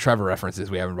bunch of Steve Trevor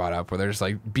references we haven't brought up where they're just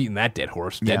like beating that dead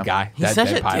horse, Yeah. dead guy. He's that such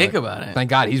dead a pilot. dick about it.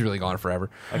 Thank God he's really gone forever.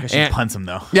 I guess she And- punts him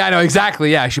though. Yeah, I know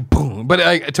exactly. Yeah, she boom.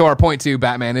 But to our point too,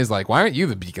 Batman is like, why aren't you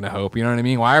the beacon of hope? You know what I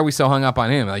mean? Why are we so hung up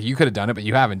on him? Like you could have done it, but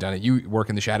you haven't done it. You work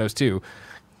in the shadows too,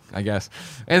 I guess.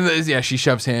 And she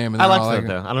shoves him. And I they're liked all that like-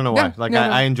 though. I don't know why. Yeah, Like yeah,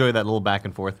 I enjoy that little back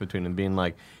and forth between them being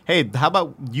like, "Hey, how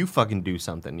about you fucking do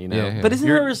something?" You know. Yeah, yeah. But isn't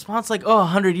her response like, "Oh,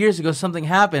 100 years ago something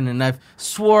happened, and I've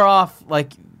swore off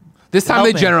like." This time they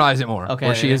helping. generalize it more, Okay,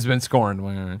 where she yeah. has been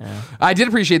scorned. I did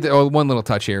appreciate one little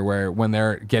touch here, where when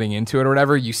they're getting into it or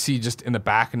whatever, you see just in the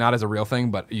back, not as a real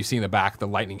thing, but you see in the back the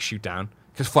lightning shoot down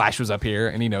because Flash was up here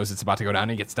and he knows it's about to go down.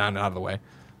 And he gets down and out of the way.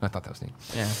 I thought that was neat.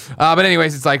 Yeah. But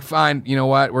anyways, it's like fine. You know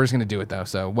what? We're just gonna do it though.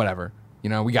 So whatever. You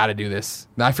know, we got to do this.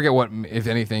 I forget what, if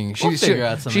anything. We'll figure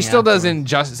out something she still afterwards. doesn't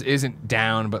justice isn't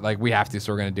down, but like we have to,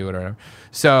 so we're gonna do it or whatever.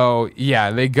 So yeah,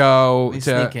 they go They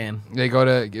to sneak in. They go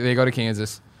to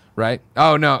Kansas, right?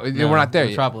 Oh no, we're not there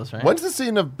yet. Metropolis, right? When's the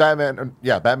scene of Batman?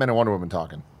 Batman and Wonder Woman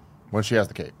talking when she has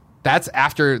the cape. That's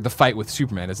after the fight with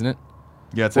Superman, isn't it?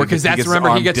 Yeah, it's Because that's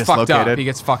remember he gets fucked up. He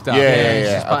gets fucked up.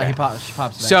 Yeah. She pops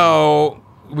back. So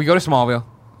we go to Smallville.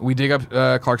 We dig up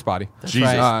Clark's body. Jesus,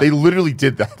 right. they literally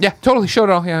did that. Yeah, totally showed it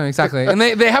all. Yeah, exactly. And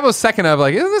they have a second of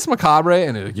like, isn't this macabre?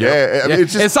 And it, Yeah, I mean,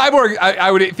 it's just- and Cyborg.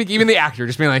 I would think even the actor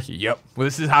just being like, yep, well,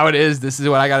 this is how it is. This is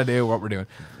what I got to do. What we're doing.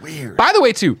 Weird. By the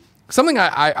way, too, something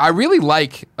I really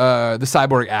like the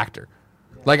Cyborg actor.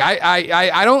 Like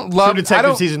I don't love. True I Detective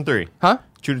don't, season 3. Huh?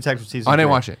 True Detective season. Oh, I didn't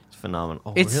 3. watch it. It's phenomenal.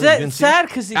 Oh, It's really? You didn't see it? sad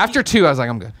because After 2, I was like,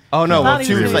 I'm good. Oh no, Not well, even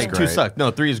 2 is really like 2 great. sucked.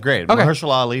 No, 3 is great. Okay.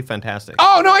 Mahershala Ali, fantastic.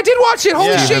 Oh no, I did watch it. Holy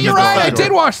Yeah. shit, you're He's right. I the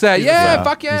did Cyborg. watch that. He's Yeah, the-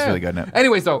 fuck yeah. he's really good in it.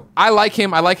 Anyways, though, I like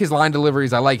him. I like his line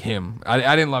deliveries. I like him.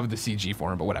 I didn't love the CG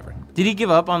for him, but whatever. Did he give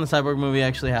up on the Cyborg movie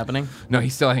actually happening? No, he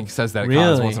still I think says that at Really?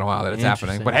 cons once in a while that it's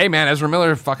happening. Interesting. But hey, man, Ezra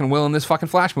Miller fucking willing this fucking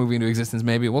Flash movie into existence.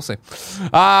 Maybe we'll see.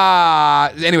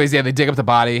 Anyways, yeah, they dig up the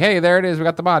body. Hey, there it is. We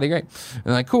got the body. Great. And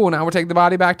they're like, cool. Now we're taking the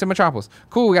body back to Metropolis.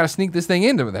 Cool. We got to sneak this thing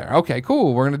into there. Okay,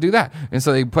 cool. We're gonna do that. And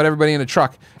so they put everybody in a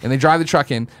truck and they drive the truck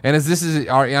in. And as this is,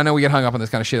 I know we get hung up on this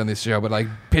kind of shit on this show, but like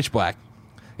pitch black.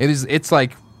 It's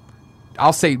like.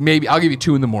 I'll say maybe I'll give you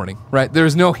 2 a.m, right?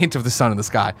 There's no hint of the sun in the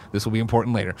sky. This will be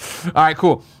important later. All right,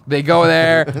 cool. They go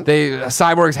there.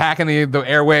 Cyborg's hacking the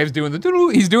airwaves, doing the doodle.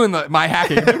 He's doing my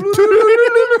hacking,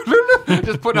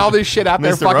 just putting all this shit out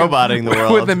there, Mr. Roboting the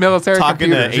world. with the military Talking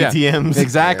to computers. Yeah. ATMs.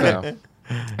 Exactly.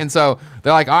 And so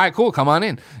they're like, all right, cool, come on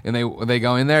in. And they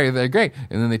go in there, they're great.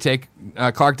 And then they take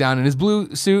Clark down in his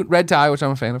blue suit, red tie, which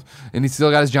I'm a fan of. And he's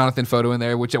still got his Jonathan photo in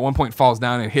there, which at one point falls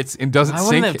down and hits and doesn't Why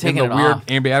wouldn't they have sink in taken the it weird off?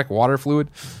 amniotic water fluid.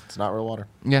 It's not real water.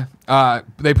 Yeah.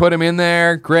 They put him in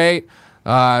there, great.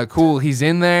 Cool, he's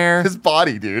in there. His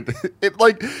body, dude. It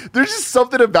like there's just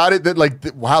something about it that like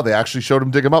wow, they actually showed him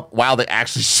dig him up. Wow, they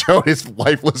actually showed his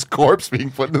lifeless corpse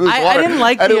being put into this I water. didn't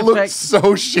like and the it looked effect- so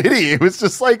shitty. It was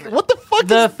just like, what the fuck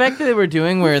The is effect that they were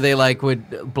doing where they like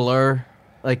would blur,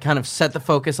 like kind of set the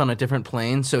focus on a different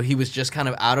plane, so he was just kind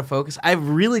of out of focus.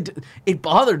 It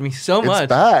bothered me so much. it's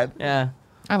bad. Yeah.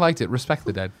 I liked it. Respect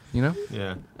the dead. You know.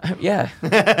 Yeah. Yeah.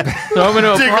 Throw him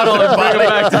into a puddle and bring him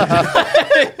back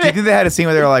to Do you think they had a scene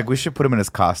where they were like, we should put him in his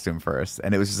costume first?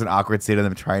 And it was just an awkward scene of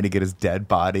them trying to get his dead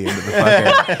body into the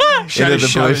fucking Shove into the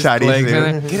shove blue his shiny legs in suit.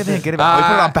 there. Get him in, get him in. We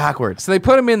put it on backwards. So they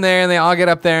put him in there, and they all get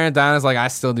up there, and Diana's like, I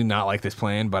still do not like this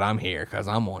plan, but I'm here because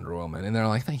I'm Wonder Woman. And they're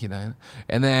like, thank you, Diana.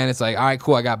 And then it's like, all right,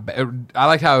 cool. I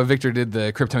like how Victor did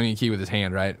the Kryptonian key with his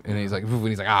hand, right? And he's like,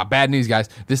 bad news, guys.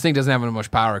 This thing doesn't have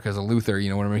much power because of Luthor,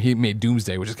 whatever. He made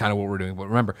Doomsday, which is kind of what we're doing. But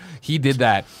remember, he did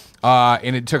that.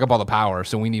 And it took up all the power,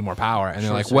 so we need more power. And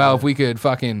they're like, well, if we could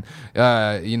fucking,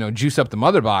 juice up the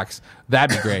mother box,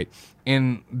 that'd be great.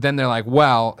 And then they're like,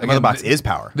 well, The mother box is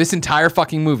power. This entire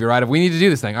fucking movie, right? If we need to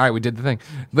do this thing, all right, we did the thing.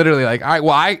 Literally, like, all right,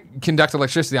 well, I conduct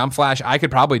electricity. I'm Flash. I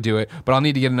could probably do it, but I'll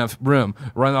need to get enough room.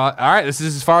 All right, this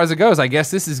is as far as it goes. I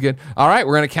guess this is good. All right,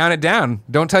 we're going to count it down.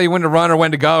 Don't tell you when to run or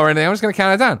when to go or anything. I'm just going to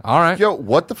count it down. All right. Yo,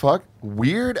 what the fuck?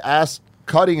 Weird ass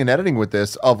cutting and editing with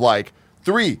this of like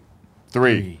 3,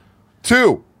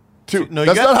 2. No,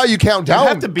 That's not how you count down, You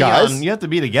have to be guys. You have to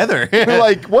be together. You're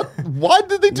like, what? Why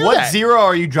did they do What that? zero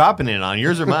are you dropping it on?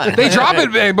 Yours or mine? They drop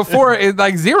it before it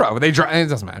like 0. They drop. It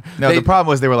doesn't matter. No, They- the problem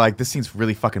was they were like, this seems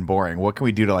really fucking boring. What can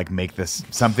we do to like make this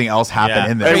something else happen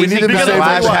Yeah. in this? Hey, we need to be Because safe.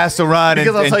 Flash What? has to run and,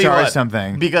 Because I'll and tell you charge what,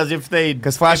 something. Because if they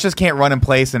Because Flash just can't run in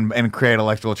place and create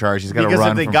electrical charge. He's got to Because if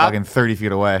run they from got- fucking 30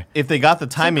 feet away. if they got the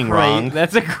timing wrong,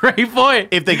 That's a great point.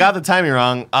 if they got the timing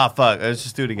wrong, fuck, let's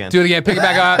just do it again. Do it again. Pick it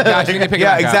back up. Guys, you need to pick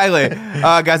Yeah, it back up. exactly.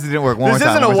 Guys, it didn't work. One This more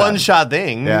time, isn't a one more time. one-shot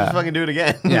thing. Yeah. Just fucking do it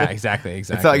again. Yeah, exactly. It's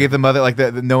like if the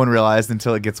mother, no one realized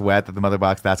until it gets wet that the mother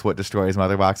box, that's what destroys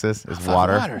mother boxes, is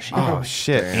water. Oh,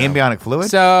 shit. Ambionic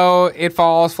fluid? So it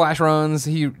falls. Flash runs.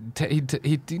 He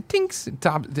tinks.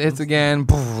 Top hits again.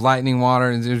 Poof, lightning, water,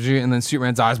 and then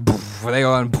Superman's eyes. Poof, they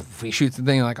go and poof, he shoots the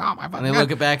thing. Like, oh my And fucking they God.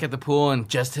 look back at the pool, and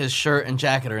just his shirt and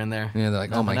jacket are in there. Yeah, they're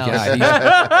like, oh my Nothing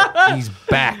god, he's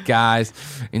back, guys.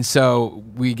 And so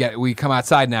we come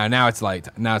outside now. Now it's light.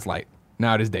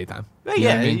 Now it is daytime. But You know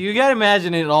yeah, what I mean? you gotta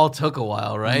imagine it all took a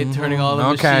while, right? Turning all the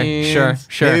Okay, machines.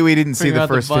 sure. Maybe we didn't see Figure the out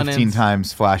the first 15 bun-ins.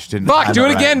 times Flash didn't. Fuck, time do it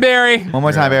right. again, Barry. One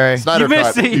more time, Barry. Snyder You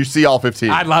missed Cut. it. You see all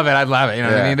 15. I'd love it. You know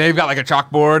what I Yeah. mean? They've got like a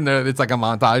chalkboard, and it's like a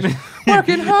montage.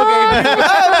 Working hard.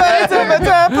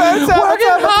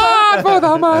 Working hard for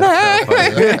the money.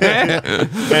 And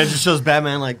it just shows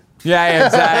Batman like, Yeah,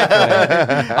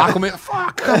 exactly. Aquaman,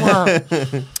 fuck, come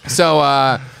on.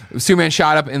 So Superman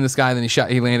shot up in the sky, then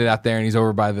he landed out there, and he's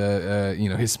over by the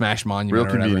his smashed monument. Real or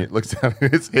whatever. convenient. Looks down.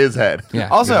 It's his head. Yeah.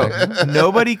 Also, exactly.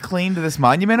 nobody cleaned this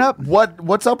monument up.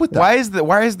 What's up with that?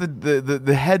 Why is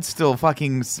the head still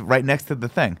fucking right next to the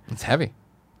thing? It's heavy.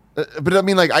 But I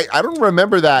mean, like, I don't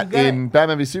remember that got in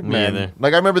Batman v Superman. either.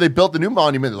 Like, I remember they built the new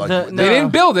monument. Like, The- They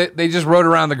didn't build it; they just rode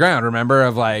around the ground. Remember?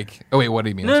 Of like, oh wait, what do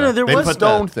you mean? I'm No, sorry. there they was put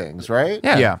stone things, right?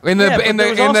 Yeah. Yeah. In the Yeah, but in there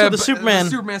the was in also the the Superman.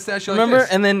 Superman statue. Remember? Like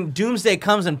this. And then Doomsday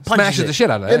comes and punches Smashes it. the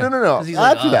shit out of it. Yeah, no. 'Cause he's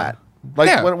like, After that, like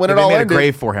Yeah. when They it all made a ended,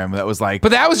 grave for him that was like.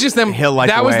 But that was just them. Hill light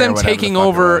That was away or them whatever taking the fuck it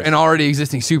over was. an already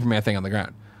existing Superman thing on the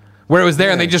ground, where it was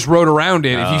there, and they just rode around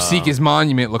it. If you seek his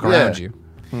monument, look around you.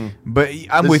 But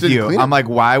I'm This with didn't you. clean I'm it. like,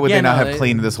 why would Yeah, they not no, have they-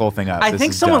 cleaned this whole thing up? I This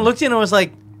think is someone dumb. looked in and was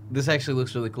like, "This actually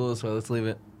looks really cool this way. Let's leave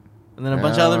it." And then a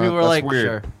bunch of other people were that's like, weird.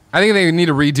 "Sure." I think they need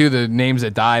to redo the names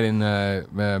that died in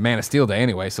Man of Steel Day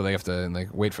anyway, so they have to like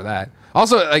wait for that.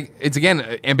 Also, like it's again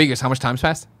ambiguous. How much time's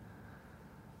passed?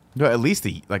 No, at least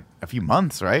a few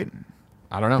months, right?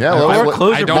 I don't know. Yeah, I, Lois- I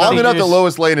closure don't long know. enough that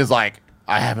Lois Lane is like,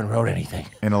 I haven't wrote anything.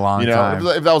 In a long You know, time.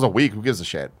 if that was a week, who gives a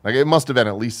shit? Like, it must have been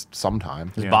at least some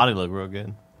time. his body looked real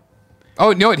good.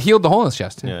 Oh no, it healed the hole in his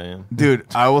chest. Yeah. Dude,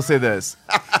 I will say this.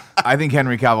 I think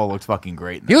Henry Cavill looked fucking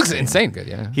great. in He this looks scene. insane good.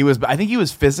 Yeah. I think he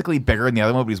was physically bigger in the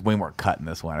other one, but he's way more cut in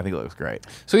this one. I think it looks great.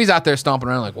 So he's out there stomping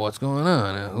around like, what's going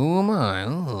on? Who am I?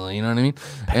 Oh, you know what I mean?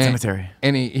 Cemetery.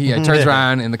 And he turns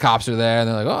around and the cops are there and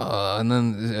they're like, oh. And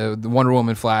then the Wonder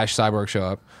Woman, Flash, Cyborg show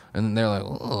up. And they're like,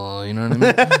 oh, you know what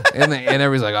I mean? and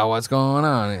everybody's like, oh, what's going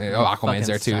on? And, oh, Aquaman's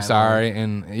there too, Cyborg. sorry.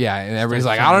 And yeah, and everybody's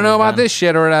like, Starts I don't know turning about around. this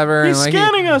shit or whatever. He's and, like,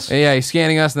 scanning us. Yeah, he's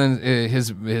scanning us. And then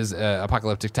his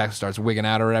apocalyptic tech starts wigging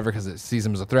out or whatever because it sees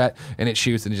him as a threat. And it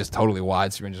shoots and it's just totally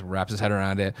wide. Superman just wraps his head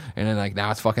around it. And then like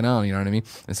now it's fucking on, you know what I mean?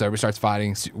 And so everybody starts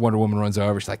fighting. Wonder Woman runs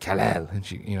over. She's like, Kal-El. And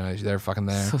they're fucking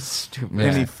there. So stupid. Yeah.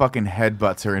 And he fucking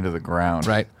headbutts her into the ground.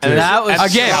 Right. And that was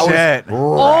Again,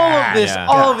 Shit.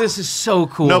 all of this is so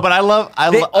cool. No, but They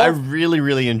I all-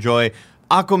 really enjoy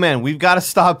Aquaman. We've got to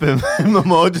stop him.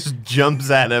 Momoa just jumps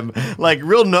at him like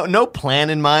real no plan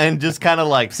in mind. Just kind of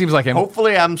like Seems like him.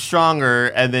 Hopefully I'm stronger,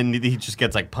 and then he just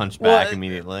gets like punched Well, back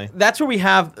immediately. that's where we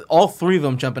have all three of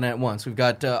them jumping at once. We've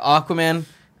got Aquaman,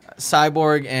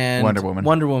 Cyborg and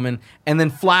Wonder Woman. and then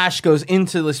Flash goes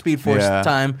into the Speed Force Yeah.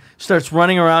 time, starts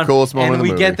running around, Coolest moment and of the we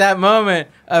movie. get that moment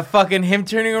of fucking him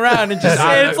turning around and just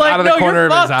it's like, out of no, the corner you're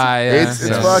of his fucked. eye. Yeah. It's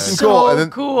Yeah. fucking So cool. And then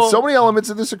cool. so many elements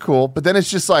of this are cool, but then it's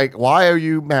just like, why are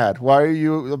you mad? Why are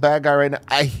you a bad guy right now?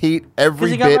 I hate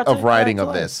every he got bit brought to- of writing back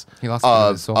of to this. He lost a bit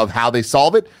of his soul. of how they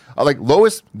solve it. Like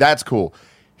Lois, that's cool.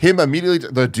 Him immediately,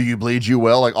 the "Do you bleed? You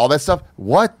will," like all that stuff.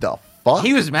 What the fuck?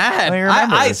 He was mad. I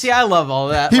remember I this. see. I love all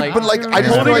that. He, like, but like I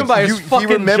just holding feel him by like his he fucking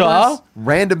remembers jaw.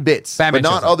 random bits, Batman but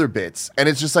not shows up. other bits, and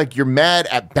it's just like you're mad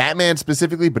at Batman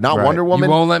specifically, but not Right. Wonder You Woman.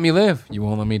 won't let me live. You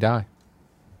won't let me die.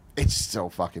 It's so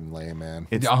fucking lame, man.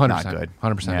 It's 100%. not good.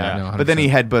 100%. Yeah. No, 100%. But then he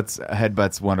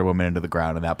headbutts Wonder Woman into the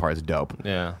ground, and that part's dope.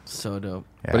 Yeah. So dope.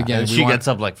 Yeah. But again, And we she want- gets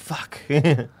up like, fuck.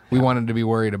 we wanted to be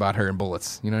worried about her and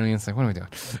bullets. You know what I mean? It's like, what are we doing?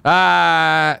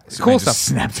 Cool Man stuff. just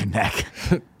snapped her neck.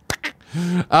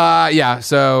 Yeah,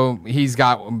 so he's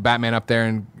got Batman up there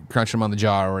and crunch him on the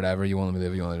jaw or whatever. You won't let me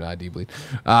live, you won't let me die, do you bleed?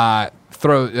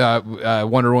 Throw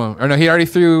Wonder Woman. Or no, he already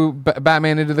threw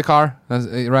Batman into the car,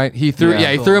 right? He threw,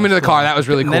 he threw him into the car. That was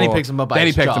really And cool. then he picks him up by Then he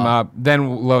his picked him jaw. up. Then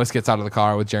Lois gets out of the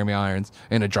car with Jeremy Irons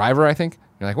and a driver, I think.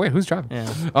 You're like, wait, who's driving?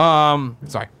 Yeah.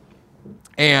 Sorry.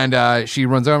 And she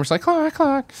runs over. She's like,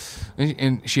 Clark.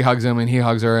 And she hugs him, and he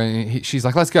hugs her, and she's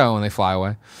like, let's go. And they fly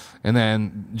away. And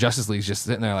then Justice League's just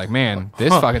sitting there like, man, this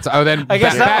fucking... Oh, then I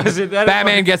guess that was it. That is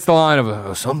Batman fucking- gets the line of,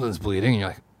 oh, something's bleeding. And you're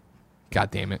like,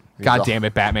 God damn it. God damn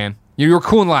it, Batman. You were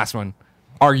cool in the last one,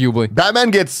 arguably.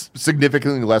 Batman gets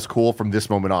significantly less cool from this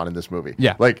moment on in this movie.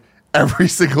 Yeah. Like every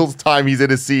single time he's in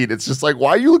a scene, it's just like,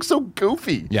 why you look so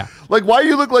goofy? Yeah. Like why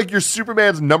you look like you're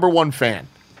Superman's #1 fan?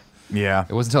 Yeah.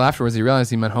 It wasn't until afterwards he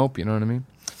realized he meant hope. You know what I mean?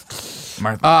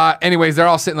 Martha. Anyways, they're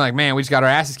all sitting like, man, we just got our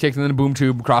asses kicked and then a boom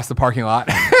tube across the parking lot.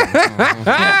 They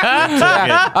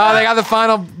got the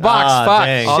final box. Ah, Fuck.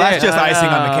 dang. Oh, that's Shit. just icing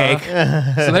on the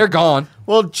cake. So they're gone.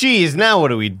 Well, geez, now what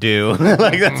do we do?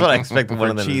 Like, that's what I expected one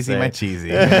of them cheesy, to my say. cheesy.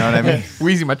 You know what I mean?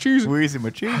 Wheezy my cheese. Wheezy, my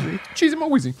cheesy. Cheesy my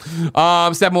wheezy.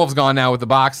 Steppenwolf's gone now with the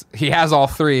box. He has all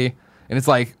three, and it's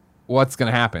like, what's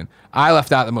going to happen? I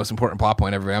left out the most important plot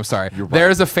point, everybody. I'm sorry.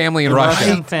 There's a family in Russia.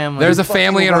 Russian family. There's a You're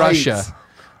family in fucking right. Russia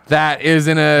that is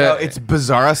in a... No, it's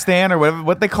Bazaristan or whatever.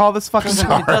 What they call this fucking It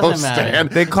doesn't matter. Stan.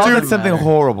 They call Dude, it something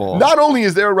horrible. Not only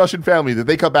is there a Russian family that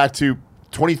they come back to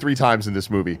 23 times in this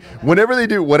movie, whenever they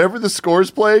do, whatever the score's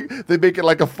playing, they make it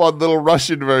like a fun little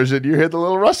Russian version. You hear the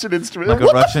little Russian instrument. Like a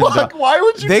what Russian the fuck? dog. Why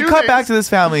would you They do cut this? back to this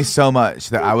family so much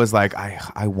that I was like,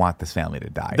 I want this family to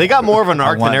die. They got more of an I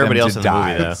arc want than everybody them else to in the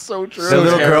die. movie, though. It's so true. The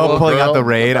little Terrible girl pulling out the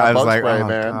raid. with I that was bug like, spray, oh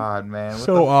man. god, man, what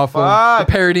so the awful. fuck?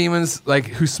 The parademons, like,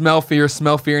 who smell fear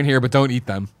in here, but don't eat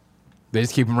them. They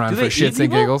just keep them around Do for they shits eat and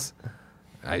people? giggles.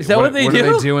 Is that what they do?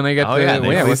 do? They do when they get Oh, the... yeah, they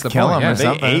well, at what's least the kill point? him or Yeah. They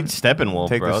something. ate Steppenwolf,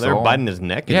 Take bro. their They're soul. biting his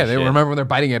neck and Yeah, they shit. remember when they're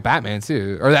biting at Batman,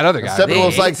 too. Or that other guy.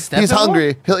 Steppenwolf's like, ate he's Steppenwolf?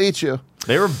 hungry. He'll eat you.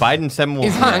 They were biting Steppenwolf.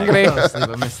 He's in the neck. hungry. I fell asleep.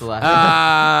 I missed the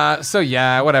last. So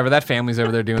yeah, whatever. That family's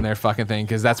over there doing their fucking thing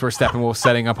because that's where Steppenwolf's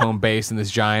setting up home base in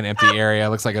this giant empty area. It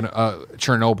looks like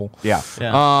Chernobyl. Yeah.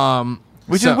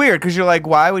 Which So- is weird because you're like,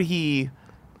 why would he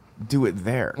do it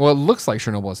there? Well, it looks like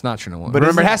Chernobyl. It's not Chernobyl. But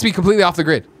Remember, it isn't- has to be completely off the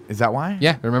grid. Is that why?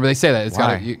 Yeah, remember they say that it's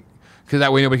Why? got to because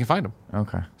that way nobody can find him.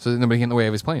 Okay. So that nobody can get in the way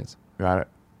of his plans. Got it.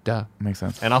 Duh. Makes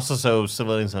sense. And also so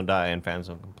civilians don't die and fans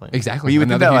don't complain. Exactly. But you would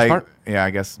think Another that, huge like, part. yeah, I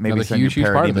guess maybe Another send your huge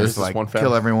part of parademons this to is like one kill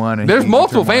family. everyone. And There's eat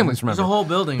multiple everyone. families. Remember, There's a whole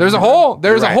building. There's a remember? whole.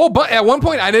 There's a Right. whole. But at one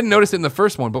point, I didn't notice it in the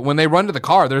first one. But when they run to the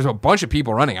car, there's a bunch of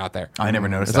people running out there. I never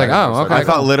noticed. It's that. like, oh, okay. I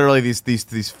thought literally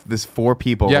these four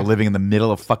people Yeah. were living in the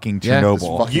middle of fucking Yeah.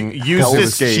 Chernobyl. Fucking Eustace, Hell's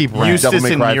Escape, Devil Eustace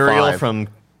May and Cry Muriel 5. from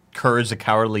Courage the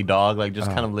Cowardly Dog, like just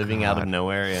kind of living out of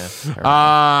nowhere. Yeah.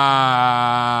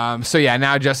 So yeah,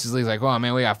 now Justice League's like, oh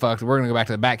man, we got fucked. We're gonna go back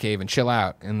to the Batcave and chill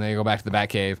out. And they go back to the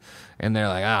Batcave, and they're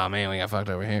like, oh man, we got fucked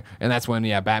over here. And that's when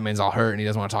Batman's all hurt and he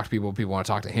doesn't want to talk to people. People want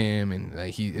to talk to him, and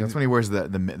That's when he wears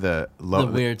the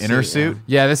weird inner suit, suit.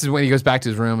 yeah, this is when he goes back to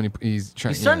his room and he's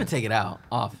trying. He's starting to take it out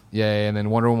off. Yeah, and then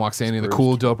Wonder Woman walks in and the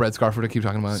cool dope red scarf that I keep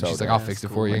talking about. So She's like, dope. I'll fix it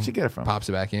for you. Where'd she get it from? Pops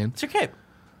it back in. It's her cape.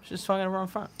 She's just fucking around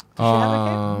front. Does she have a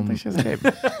cape? I think she has a cape.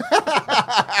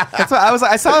 That's what I was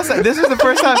like. I saw this. This was the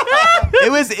first time.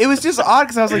 It was just odd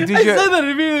because I was like, dude, I you. said that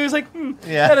immediately. I was like,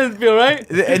 Yeah. that doesn't feel right.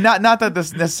 And not that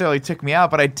this necessarily took me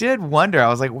out, but I did wonder. I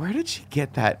was like, where did she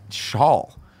get that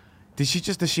shawl? Does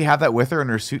she have that with her in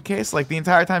her suitcase? Like the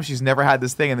entire time she's never had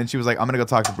this thing, and then she was like, I'm gonna go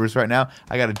talk to Bruce right now.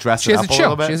 I gotta dress She it has up a a chill.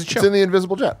 little bit. She has a It's chill. in the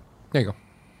Invisible Jet. There you go.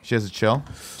 She has a chill,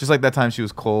 just like that time she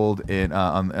was cold in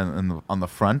on the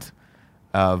front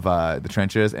of the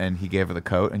trenches, and he gave her the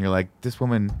coat, and you're like, this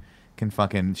woman can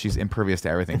fucking, she's impervious to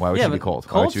everything. Why would Yeah, she be but cold?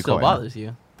 Why would cold she be still cold? bothers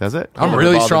you. Does it? I'm Yeah, it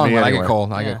really bothered strong me when I anyway. get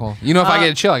cold. I Yeah. get cold. You know, if I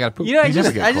get a chill, I gotta poop. You know, I You never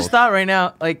just get cold. thought right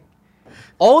now, like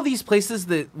all these places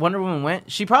that Wonder Woman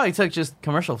went, she probably took just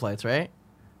commercial flights, right?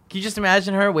 Can you just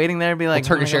imagine her waiting there and be like,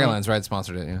 Turkish oh my God. Airlines, right?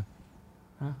 Sponsored it.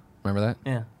 Yeah. Remember that?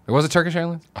 Yeah. It was it Turkish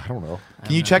Airlines? I don't know.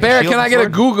 Can you check? Bear, Shield can I get a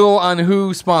before? Google on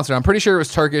who sponsored? I'm pretty sure it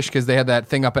was Turkish because they had that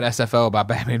thing up at SFO about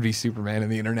Batman v Superman in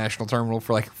the international terminal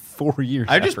for like 4 years.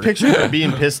 I just after. pictured her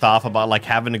being pissed off about like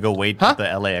having to go wait Huh? at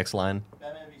the LAX line.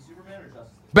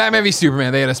 Batman v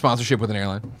Superman. They had a sponsorship with an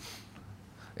airline.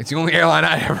 It's the only airline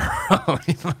I ever owned.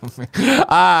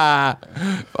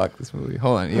 Fuck this movie.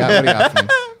 Hold on. Yeah, what do you got for me?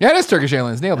 Yeah, it is Turkish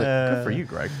Airlines. Nailed it. Good for you,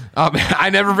 Greg. I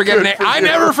never forget. I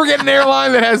never forget an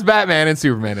airline that has Batman and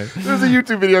Superman in it. There's a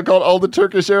YouTube video called "All the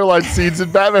Turkish Airlines Scenes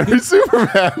in Batman v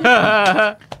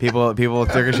Superman." People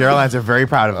with Turkish Airlines are very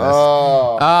proud of this.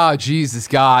 Oh, Jesus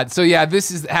God. So, yeah,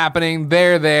 this is happening.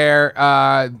 They're there.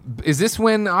 Is this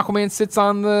when Aquaman sits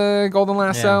on the golden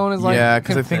lasso and is like... Yeah,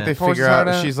 because I think they pours figure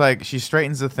his heart out she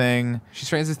straightens the thing. She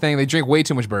strains this thing. They drink way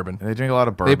too much bourbon. They drink a lot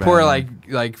of bourbon. They pour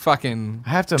like fucking I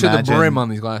have to the imagine- brim on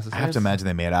these glasses. I have to imagine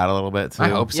they made out a little bit too. I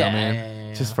hope so, Yeah, man. yeah,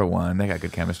 yeah. Just for one, they got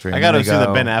good chemistry. I And got to then see they that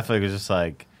go- Ben Affleck was just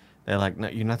like, they're like, no,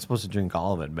 you're not supposed to drink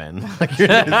all of it, Ben.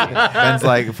 Ben's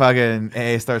like, fucking,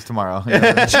 hey, it starts tomorrow. You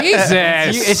know,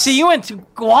 Jesus. You went to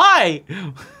why?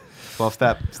 12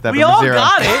 step We number all 0.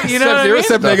 got it. You know Step what I zero, mean?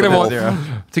 step negative number one. zero.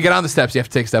 To get on the steps, you have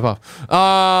to take a step off.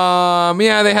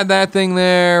 Yeah, they had that thing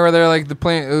there where they're like the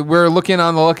plan. We're looking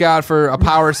on the lookout for a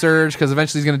power surge because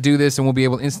eventually he's going to do this and we'll be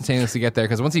able to instantaneously get there.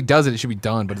 Because once he does it, it should be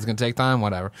done, but it's going to take time.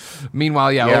 Whatever.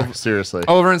 Meanwhile, Yeah, seriously.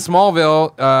 over in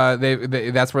Smallville,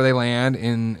 that's where they land.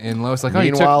 In Lois, like, oh,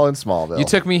 Meanwhile, in Smallville, you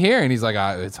took me here, and he's like,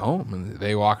 it's home. And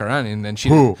they walk around, and then she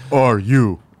are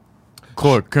you?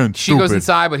 Clark Kent. She goes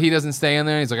inside, but he doesn't stay in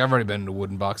there. He's like, I've already been in a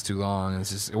wooden box too long. And it's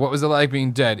just, what was it like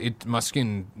being dead? My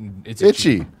skin, it's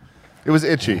itchy. It was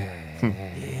itchy.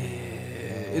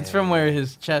 It's from where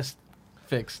his chest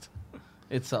fixed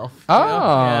itself. you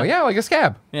Oh, know? yeah, like a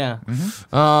scab. Yeah.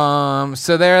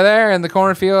 So they're there in the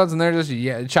cornfields, and they're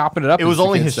just chopping it up. It was as the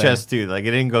only kids his say. chest, too. Like,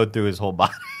 it didn't go through his whole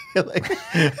body. Like,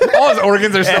 All his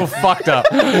organs are so fucked up.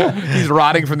 He's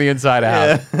rotting from the inside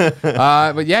out.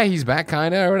 But yeah, he's back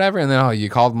kind of or whatever. And then, you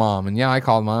called mom. And yeah, I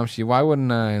called mom. Why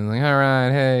wouldn't I? And like, all right,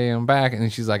 hey, I'm back. And then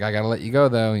she's like, I got to let you go,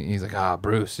 though. And he's like,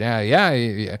 Bruce, yeah.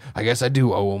 I guess I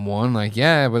do owe him one. Like,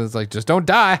 yeah, but it's like, just don't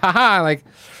die. Haha. Like,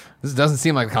 this doesn't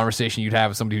seem like the conversation you'd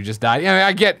have with somebody who just died. Yeah, I mean,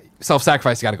 I get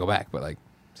self-sacrifice, you got to go back. But like,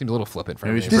 seems a little flippant for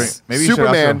Maybe me. we should This Maybe you should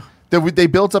Superman also- that they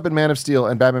built up in Man of Steel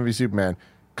and Batman v Superman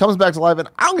comes back to life, and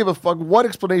I don't give a fuck what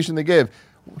explanation they give.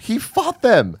 He fought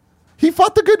them. He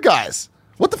fought the good guys.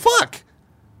 What the fuck?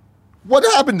 What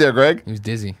happened there, Greg? He was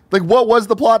dizzy. Like, what was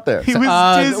the plot there? He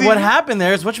was dizzy. What happened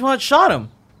there is what shot him.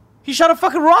 He shot a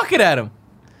fucking rocket at him.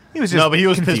 He was just no, but he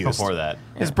was confused. pissed before that.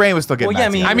 His brain was still getting Well, yeah,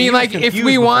 back to I him. I mean, He was like, if confused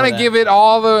we before want to that. give it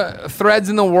all the threads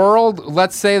in the world,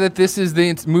 let's say that this is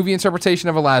the movie interpretation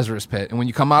of a Lazarus pit. And when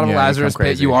you come out of Yeah, a you Lazarus come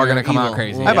pit, crazy. you are You're going to come out evil.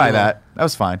 crazy. I buy that. That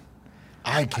was fine.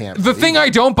 I can't. The thing I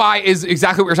don't buy is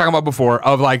exactly what we were talking about before,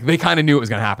 of like, they kind of knew it was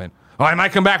going to happen. Oh, I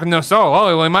might come back with no soul.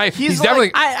 Oh, well, he might. He's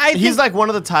like, definitely. he's like one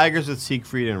of the tigers with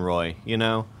Siegfried and Roy, you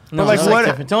know? No, like, that's what-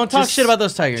 different. Don't talk just- shit about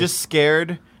those tigers. Just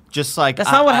scared. Just like That's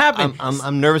not what happened.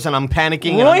 I'm nervous and I'm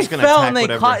panicking. and I'm Roy just gonna fell attack and they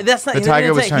whatever. caught. That's not. The they tiger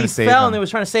didn't was say- trying he to save fell him. and they was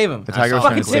trying to save him. The tiger was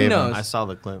Fucking trying to save Tim him. knows. I saw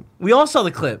the clip. We all saw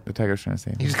the clip. The tiger's trying to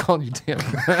say. he just called you Tim.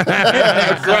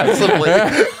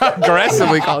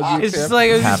 Aggressively called you It's Tim. just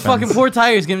like these Happens. fucking poor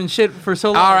tigers giving shit for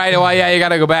so long. All right, well, yeah, you got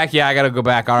to go back. Yeah, I got to go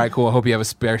back. All right, cool. I hope you have a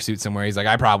spare suit somewhere. He's like,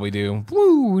 I probably do.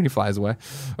 Woo, and he flies away.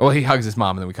 Well, he hugs his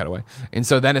mom, and then we cut away. And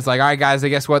so then it's like, all right, guys,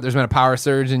 guess what? There's been a power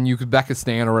surge in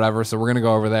Uzbekistan or whatever, so we're going to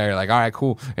go over there. Like, all right,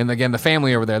 cool. And again, the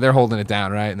family over there, they're holding it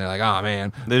down, right? And they're like, oh,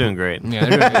 man. They're doing great. Yeah,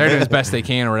 they're doing as best they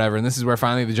can or whatever. And this is where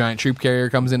finally the giant troop carrier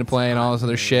comes into play and all this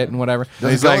other shit and whatever.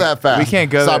 Doesn't go that fast. We can't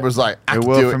go. Cyber's like, I it can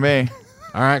will do for it. me.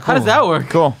 All right, cool. How does that work?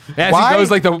 Cool. As he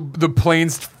goes, like the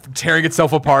plane's tearing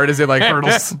itself apart as it like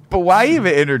hurdles. But why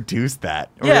even introduce that?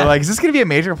 Yeah. We're like, is this going to be a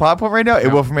major plot point right now?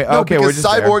 It will for me. No, Okay, we're because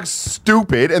just there. Cyborg's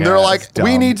stupid, and Yeah, they're like, it's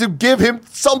we dumb. need to give him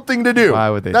something to do. Why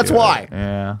would they? That's do why. It?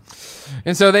 Yeah.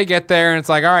 And so they get there, and it's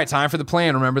like, all right, time for the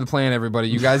plan. Remember the plan, everybody.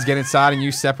 You guys get inside, and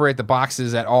you separate the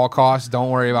boxes at all costs. Don't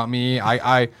worry about me.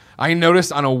 I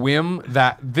noticed on a whim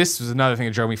that this was another thing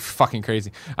that drove me fucking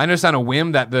crazy. I noticed on a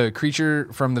whim that the creature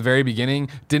from the very beginning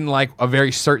didn't like a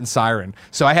very certain siren.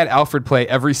 So I had Alfred play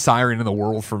every siren in the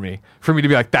world for me to be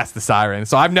like, that's the siren.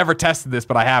 So I've never tested this,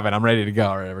 but I have it. I'm ready to go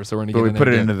or whatever. So we're gonna But get we in put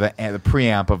there it and into do the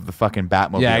preamp of the fucking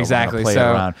Batmobile. Yeah, We're gonna exactly. Play it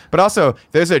So- around. But also,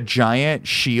 there's a giant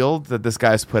shield that this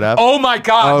guy's put up. Oh my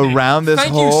God! Nick. Around this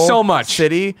Thank whole you so much.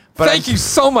 city. But Thank you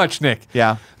so much, Nick.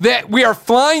 Yeah. That we are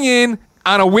flying in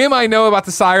on a whim, I know about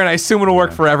the siren. I assume it'll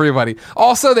work for everybody.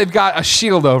 Also, they've got a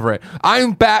shield over it.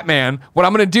 I'm Batman. What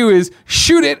I'm going to do is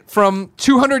shoot it from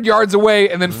 200 yards away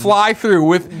and then fly through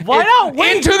with Why not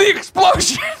wait? into the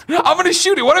explosion. I'm going to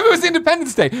shoot it. What if it was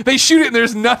Independence Day? They shoot it and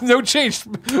there's no change.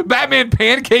 Batman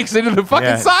pancakes into the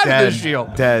fucking side of the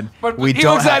shield. Dead. But We he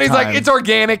don't looks at have it, he's like, time. it's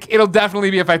organic. It'll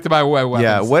definitely be affected by weapons.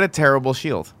 Yeah, what a terrible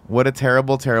shield. What a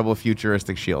terrible, terrible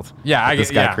futuristic shield. Yeah, that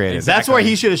this guy created. exactly. That's where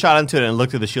he should have shot into it and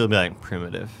looked at the shield and be like,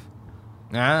 primitive.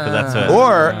 that's it.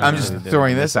 Or I'm just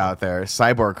throwing this out there.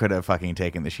 Cyborg could have fucking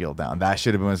taken the shield down. That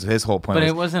should have been his whole point. But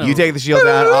was, it wasn't You a- take the shield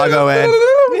down, I'll go in.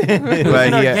 It's but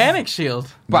an he- organic shield.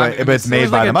 but it's It made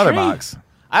was by like the a mother tree. box.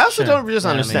 I also Sure. don't just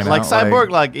Yeah, understand. maybe Like not, Cyborg,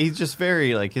 like- he's just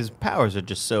very his powers are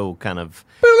just so kind of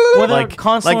Well, they're like-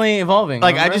 constantly evolving.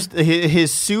 like I remember? just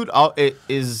his suit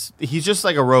is he's just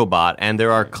like a robot, and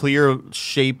there are clear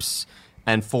shapes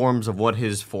and forms of what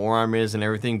his forearm is and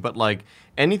everything. But like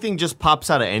anything just pops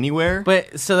out of anywhere.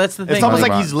 But so that's the thing. It's almost like,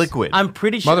 like Mother he's box. liquid. I'm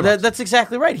pretty sure Mother box. that's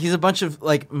exactly right. He's a bunch of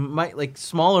like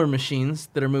smaller machines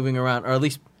that are moving around, or at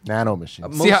least Nano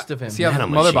machines. most of him. See how the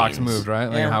Nano mother box machines. moved, right?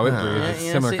 Like Yeah. how it Yeah, moved. It's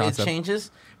yeah, similar see, concept. It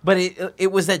changes, but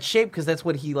it was that shape because that's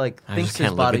what he like I thinks just his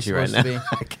can't look body's at you right supposed now. to be.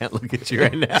 I can't look at you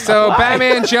right now. So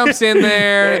Batman jumps in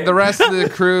there. The rest of the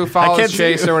crew follows can't see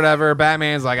chase you. or whatever.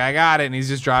 Batman's like, I got it. And he's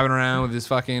just driving around with his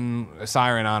fucking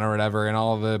siren on or whatever. And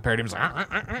all the parademons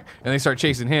like, and they start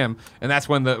chasing him. And that's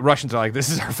when the Russians are like, this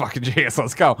is our fucking chance.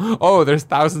 Let's go. Oh, there's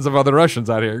thousands of other Russians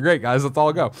out here. Great, guys. Let's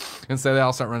all go. And so they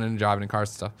all start running and driving in cars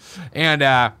and stuff.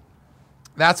 And,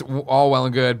 that's all well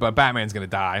and good, but Batman's gonna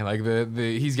die. Like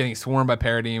he's getting swarmed by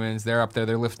parademons. They're up there.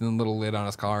 They're lifting the little lid on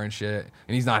his car and shit.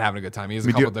 And he's not having a good time. He has a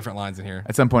We couple do- different lines in here.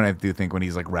 At some point, I do think when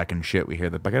he's like wrecking shit, we hear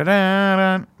the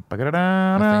I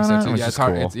think so too. which Yeah, is it's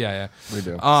hard. cool. It's, yeah. We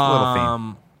do. It's a little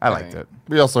theme. I liked it.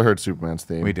 We also heard Superman's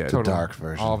theme. We did. The Totally. dark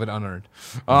version. All of it unearned.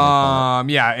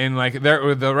 Yeah, and like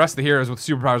the rest of the heroes with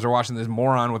superpowers are watching this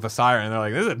moron with a siren, and they're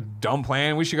like, "This is a dumb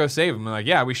plan. We should go save him." And like,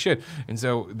 "Yeah, we should." And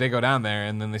so they go down there,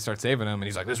 and then they start saving him. And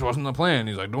he's like, "This wasn't the plan."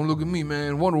 He's like, "Don't look at me,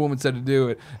 man. Wonder Woman said to do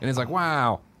it." And it's like,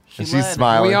 "Wow, And she's led.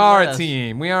 smiling. we are a Yes.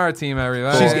 team. We are a team,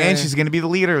 everybody." She's going to be the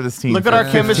leader of this team. Look for at our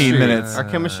 15 chemistry. minutes. Our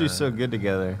chemistry's so good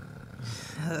together.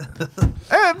 So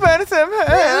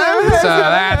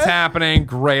that's happening.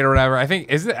 Great or whatever. I think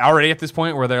is it already at this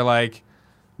point where they're like,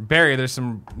 Barry, there's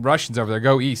some Russians over there.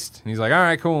 Go east. And he's like, all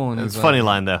right, cool. And It's he's a funny like,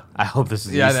 line though. I hope this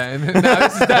is Yeah, east. no,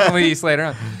 this is definitely east later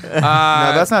on. No,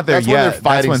 that's not there That's when yet. they're That's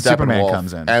fighting when Steppenwolf. Superman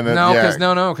comes in. And then, No,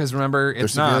 yeah, because remember,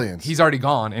 it's They're not. civilians. He's already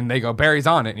gone, and they go, Barry's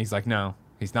on it, and he's like, no,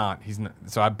 he's not. He's not.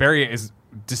 So Barry is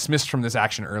dismissed from this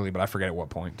action early, but I forget at what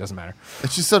point. Doesn't matter.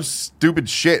 it's just such stupid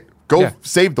shit. Go Yeah.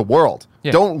 save the world.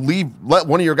 Yeah. Don't let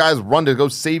one of your guys run to go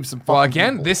save some fucking Well,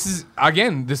 again, people. this is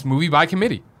this movie by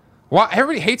committee. Well,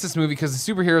 everybody hates this movie because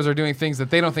the superheroes are doing things that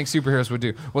they don't think superheroes would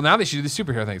do. Well, now they should do the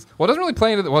superhero things. Well, it doesn't really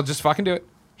play into the. Well, just fucking do it.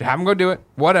 Have them go do it.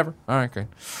 Whatever. All right, great.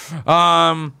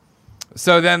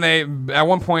 So then at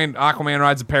one point, Aquaman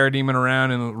rides a parademon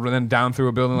around and then down through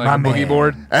a building like My a boogie man.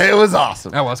 board. And it was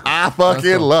awesome. That was cool. I That was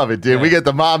fucking cool. love it, dude. Yeah. We get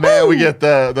the my man. We get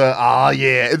the oh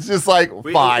yeah. It's just like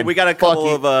fine. We got a couple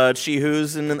Fuck it. of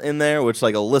Chi-Who's in there, which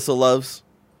like Alyssa loves.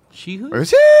 She-Who?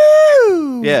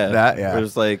 Yeah, That, yeah. It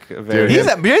was like a very. Dude,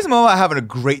 Jason Momoa having a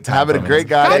great time. Having a filming great this.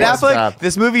 guy. And Yes, Affleck, yeah.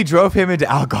 this movie drove him into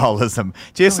alcoholism.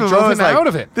 Jason No, it drove Momoa him was like, out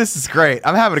of it. this is great.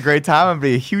 I'm having a great time. I'm going to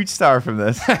be a huge star from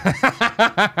this.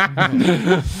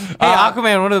 Hey,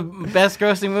 Aquaman, one of the best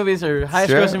grossing movies or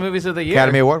highest Sure. grossing movies of the year.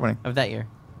 Academy Award winning. Of that year.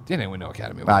 Didn't even know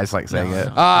Academy. I just like saying it.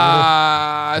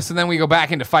 So then we go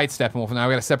back into fight Steppenwolf. Now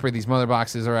we got to separate these mother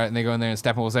boxes, all right? And they go in there, and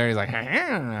Steppenwolf's there. He's like,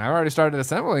 I've already started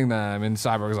assembling them. And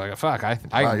Cyborg's like, fuck, Wow,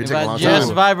 you're If taking a I long just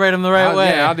time. vibrate him the right way.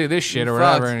 Yeah, I'll do this shit or You're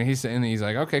whatever. fucked. And he's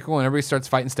like, okay, cool. And everybody starts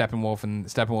fighting Steppenwolf, and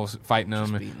Steppenwolf's fighting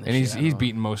him, beating the and he's shit out he's of him.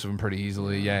 beating most of them pretty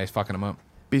easily. Yeah, he's fucking them up.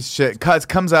 Piece of shit.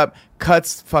 Comes up,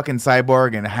 cuts fucking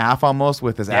Cyborg in half almost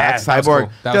with his axe. that was Cyborg cool.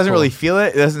 That was doesn't really cool. feel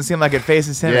it. It doesn't seem like it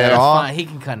faces him Yeah. at It's all. Fine, he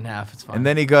can cut in half. It's fine. And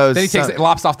then he goes. Then he takes it,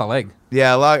 lops off the leg.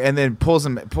 Yeah, and then pulls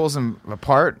him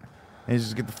apart. And he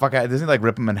just get the fuck out. Doesn't he like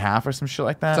rip him in half or some shit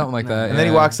like that? Something like that. And then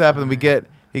he yeah. walks up and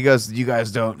he goes, you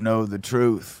guys don't know the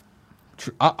truth.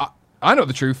 I know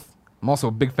the truth. I'm also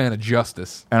a big fan of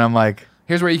justice. And I'm like,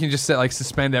 Here's where you can just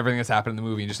suspend everything that's happened in the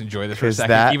movie and just enjoy this for a 'Cause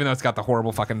second, that even though it's got the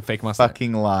horrible fucking fake mustache.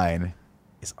 fucking line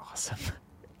is awesome.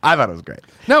 I thought it was great.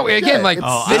 No, again, Yeah, like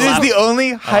it's- This I is the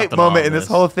only hype them all moment in in this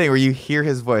this. whole thing where you hear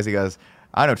his voice. He goes,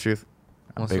 I know truth.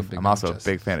 I'm I'm also a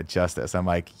big fan of justice. I'm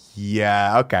like,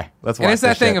 yeah, okay. Let's watch And it's that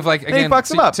this thing shit. of like, Then he again,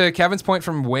 fucks him up. to Kevin's point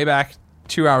from way back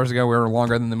 2 hours ago. We were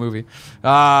longer than the movie.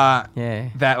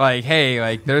 Yay. That like, hey,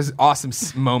 like, there's awesome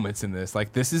moments in this.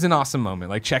 Like, this is an awesome moment.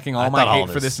 Like, checking all my thought all hate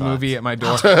for this this sucked. movie at my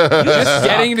door. Just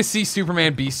getting to see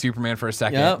Superman be Superman for a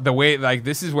second. Yep. The way, like,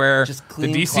 this is where Just the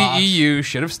clean DCEU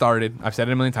should have started. I've said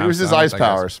it a million times. It was his so I'm ice just like,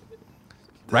 powers.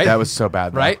 right? That was so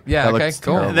bad. Though. Right? Yeah, That okay, looks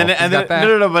cool. terrible. And then, He's got that.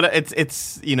 no, but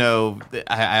it's you know,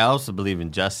 I also believe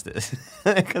in justice.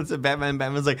 It comes to Batman.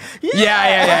 Batman's like,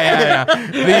 Yeah.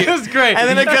 It was great. And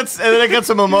then it cuts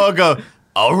to Momoa go,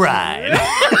 all right.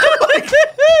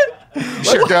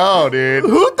 Sure. No, dude.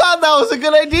 Who thought that was a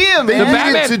good idea, They man? needed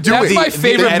Batman, to do that's it. my The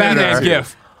favorite editor. Batman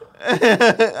gif.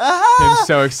 I'm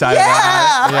so excited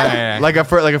about it. Yeah. Like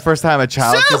a first time a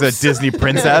child is a Disney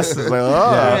princess. It's like,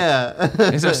 oh. Yeah.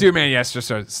 And so Superman, yes, just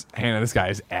starts handing this guy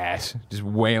his ass, just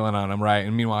wailing on him, right?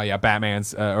 And meanwhile, yeah,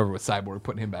 Batman's over with Cyborg,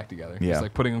 putting him back together. Yeah. Just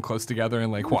like putting them close together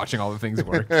and like watching all the things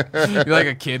work. You're like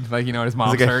a kid, like, you know, his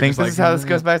mom's He's like, I hurt. think just this like, is how this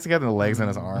goes back together. And the legs on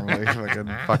his arm, like fucking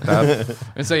fucked up.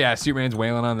 And so yeah, Superman's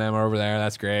wailing on them over there.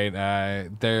 That's great.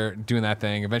 They're doing that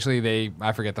thing. Eventually,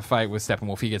 I forget the fight with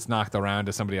Steppenwolf. He gets knocked around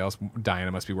to somebody else.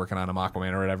 Diana must be working on him,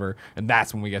 Aquaman or whatever. And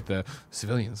that's when we get the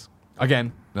civilians.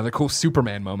 Again, another cool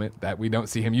Superman moment that we don't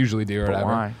see him usually do or But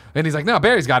whatever. why? And he's like, no,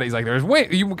 Barry's got it. He's like,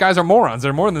 you guys are morons.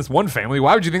 There are more than this one family.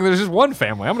 Why would you think there's just one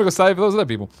family? I'm gonna go side for those other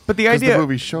people. But the Because the idea,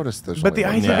 movie showed us there's but only the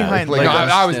one. idea Yeah. behind Like, No,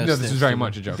 Yes, this yes, is very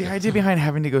much a joke. the idea behind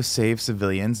having to go save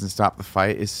civilians and stop the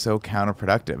fight is so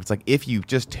counterproductive. It's like if you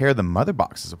just tear the mother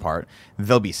boxes apart,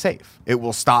 they'll be safe. It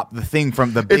will stop the thing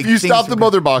from the big If you things stop the from-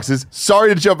 mother boxes,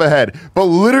 sorry to jump ahead, but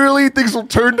literally things will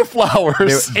turn to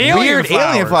flowers. Alien weird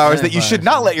alien flowers Alien that you should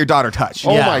flowers. not let your daughter touch.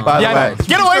 Oh Yeah. my By god! the way,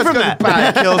 Get away from that.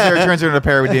 Batman kills her, turns her into a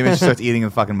parademon, and she starts eating the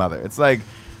fucking mother. It's like,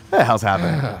 what the hell's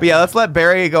happening? But yeah, let's let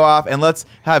Barry go off and let's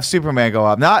have Superman go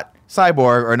off. Not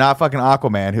Cyborg or not fucking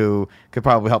Aquaman, who could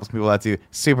probably help some people out too.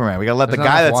 Superman. We gotta let There's the not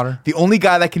guy enough that's water. the only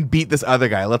guy that can beat this other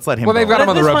guy. Let's let him Well, go they've got off. him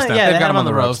on the At this ropes point, now. Yeah, They've they got had him on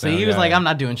the ropes So now, he was yeah, like, yeah. I'm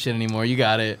not doing shit anymore. You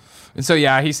got it. And so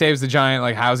yeah, he saves the giant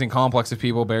like housing complex of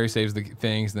people. Barry saves the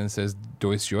things, then says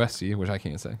Dostoevsky, which I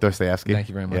can't say. Dostoevsky. Thank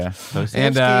you very much. Yeah.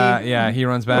 And yeah, he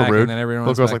runs back, rude. and then everyone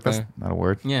Little runs girl's back like, there. that's not a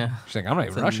word. Yeah. She's like, I'm not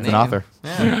even a Russian. It's an author.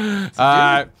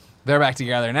 Yeah. They're back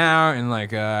together now, and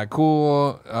like,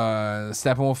 cool.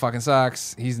 Steppenwolf fucking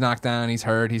sucks. He's knocked down. He's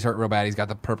hurt real bad. He's got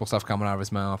the purple stuff coming out of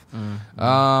his mouth.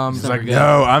 He's like,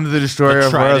 no, I'm the destroyer The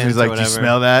of worlds. trident He's or like, do you whatever.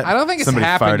 smell that? I don't think it's Somebody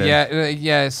happened farted. yet.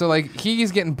 Yeah, so like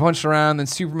he's getting punched around, then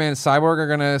Superman and Cyborg are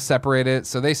gonna separate it.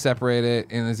 So they separate it,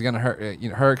 and it's gonna hurt.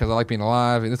 Hurt because I like being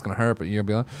alive. It's gonna hurt, but you'll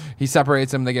be alive. He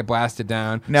separates them. They get blasted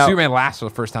down. Now, Superman laughs for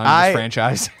the first time in this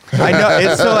franchise. I know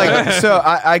it's so like so.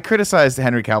 I criticized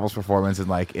Henry Cavill's performance in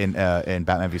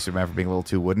Batman v Superman for being a little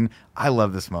too wooden. I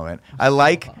love this moment. I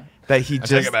like that he take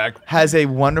just it back. has a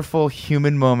wonderful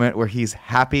human moment where he's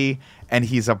happy and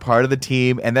he's a part of the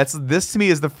team. And this to me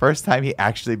is the first time he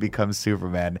actually becomes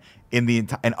Superman in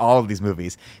all of these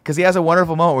movies, because he has a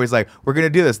wonderful moment where he's like, "We're gonna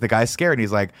do this." The guy's scared and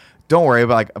he's like, "Don't worry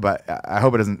but I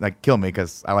hope it doesn't like kill me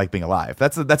because I like being alive."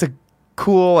 That's a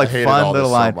cool, like hated fun all little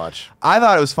this so line. much. I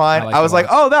thought it was fine. I liked I was it a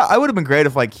like, lot. oh, that I would have been great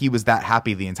if like he was that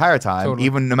happy the entire time, Totally.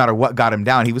 even no matter what got him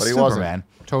down. He was But he wasn't. Superman.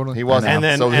 Totally. He wasn't. And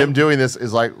then- so him and- doing this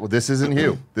is like, well, this isn't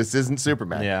you. This isn't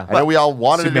Superman. Yeah. I know we all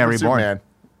wanted Superman a different Reborn.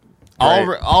 Superman.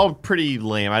 Right. All pretty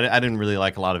lame. I didn't really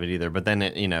like a lot of it either. But then,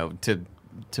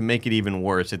 to make it even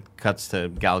worse, it cuts to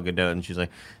Gal Gadot, and she's like,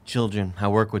 "Children, I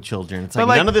work with children." It's But, like,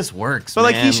 like- none of this works. But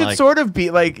like he man. should sort of be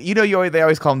like, they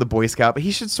always call him the Boy Scout, but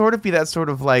he should sort of be that sort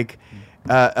of like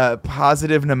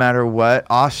positive no matter what,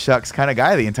 aw shucks kind of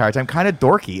guy the entire time, kind of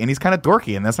dorky, and he's kind of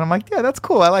dorky in this. And I'm like, yeah, that's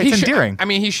cool. I like it's endearing. I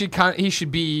mean, he should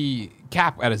be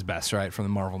Cap at his best, right, from the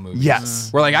Marvel movies.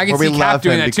 Yes. Where like I can Where we see Cap love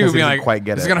doing him that because too, he being doesn't like, quite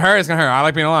get it's it. gonna hurt, and then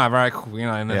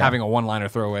having a Yeah. one-liner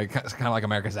throwaway, it's kind of like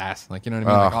America's ass, like you know what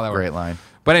I mean, like all that Oh, work. great line.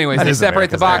 But anyways, That they is separate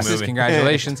the America's ass boxes. movie.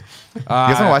 Congratulations. You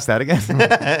guys want to watch that again? Yeah,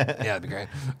 that'd be great.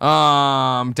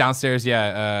 Downstairs,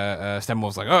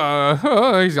 Steppenwolf's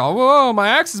like, he's all, whoa, my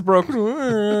axe is broken.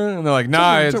 And they're like,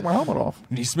 nah, it's, Took my helmet off.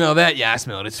 you smell that? Yeah, I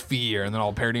smell it. It's fear. And then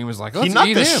all Parademon was like, he let's knocked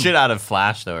eat the him. shit out of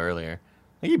Flash though earlier.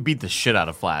 I think he beat the shit out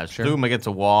of Flash. Threw him against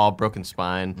a wall, broken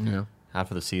spine. Yeah.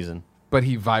 Half of the season. But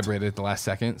he vibrated at the last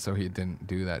second, so he didn't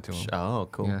do that to him. Oh,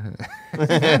 cool. And he so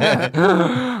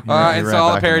ran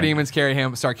all the back and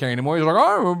parademons start carrying him away. He's like,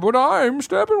 I'm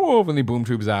Steppenwolf. And the boom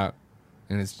tube's out.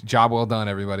 And it's job well done,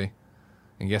 everybody.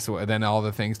 And guess what? Then all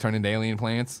the things turn into alien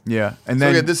plants. Yeah, and So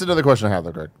then yeah, this is another question I have,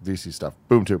 though, Greg. DC stuff.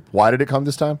 Boom tube. Why did it come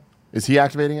this time? Is he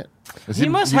activating it? Is He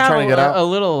must he have trying to get out? a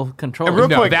little control. Real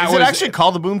No, quick, that is it was- actually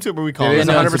called the Boom Tube, or we call It it? is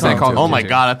no, 100% it's called Oh Boom my Tube.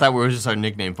 god, I thought we were just our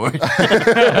nickname for it. they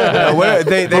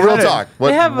But real had it- talk.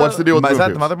 They have What's a- the deal with Is boom that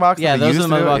tubes? the mother box? Yeah, that they those are used the to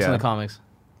mother do it? box in Yeah. the comics.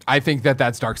 I think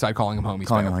that's Darkseid calling him home. He's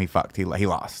Calling him, failed. he fucked. He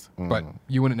lost. But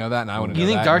you wouldn't know that, and I wouldn't You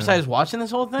know think that. Darkseid's watching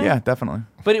this whole thing? Yeah, definitely.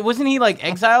 But wasn't he like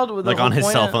exiled with Like on his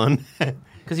cell phone.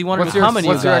 Because he wanted What's to your, become a new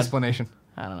what's your god. explanation?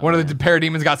 I don't know. One of the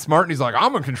parademons got smart, and he's like,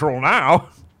 I'm in control now.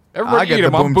 Everybody I get eat the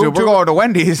him. I'm boom tube. We're going to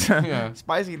Wendy's. Yeah.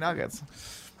 Spicy nuggets.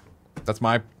 That's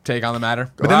my take on the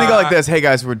matter. But then they go like this. Hey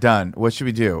guys, we're done. What should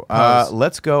we do? Pose.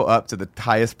 Let's go up to the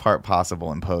highest part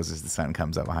possible and pose as the sun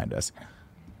comes up behind us.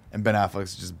 And Ben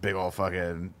Affleck's just big old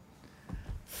fucking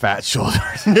fat shoulders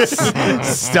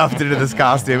stuffed into this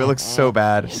costume. It looks so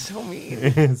bad. So mean.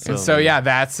 And so yeah,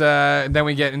 that's then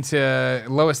we get into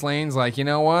Lois Lane's like, you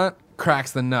know what?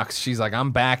 Cracks the knucks. She's like, I'm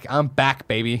back,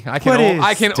 baby. I What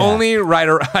is death? only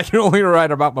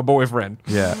write about my boyfriend.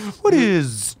 Yeah. What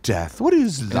is death? What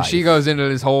is life? And she goes into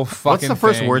this whole fucking What's the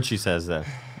first thing. word she says there?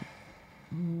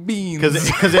 Beans.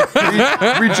 Because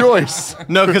it Rejoice.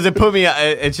 no, because it put me.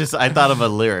 It's just I thought of a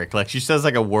lyric. Like she says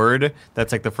like a word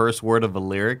that's like the first word of a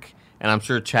lyric, and I'm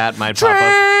sure chat might pop up.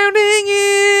 Drowning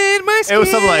in my skin. It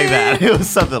was something like that. It was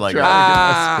something like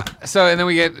that. So and then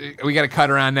we get a cut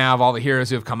around now of all the heroes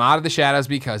who have come out of the shadows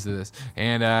because of this.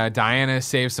 And Diana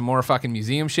saves some more fucking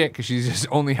museum shit because she's just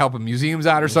only helping museums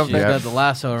out or something. She's got the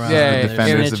lasso around. Yeah, her. the They're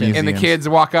defenders of snitching. and the museums. kids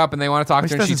walk up and they want to talk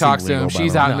Which to her. And she doesn't talks seem to him. legal, by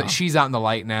She's the out. way. No. She's out in the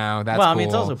light now. That's Well, cool. I mean,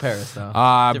 it's also Paris, though.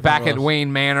 Different Back at roles.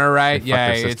 Wayne Manor, right? They fucked Yeah,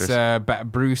 their it's sisters.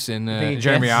 Bruce and Big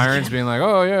Jeremy yes. Irons being like,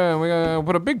 "Oh yeah, we gotta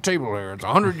put a big table here. It's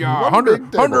 100 yards, One 100,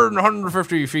 big table. 100,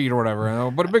 150 feet or whatever. And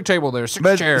we'll put a big table there, 6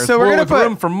 But- chairs. so we're full gonna with put-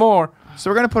 room for more." So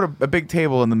we're gonna put a big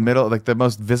table in the middle, like the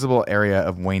most visible area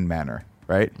of Wayne Manor,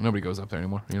 right? Nobody goes up there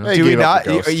anymore. You know? Hey, Do we gave up not?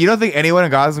 the ghost. You don't think anyone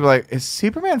in Gotham would be like, is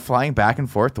Superman flying back and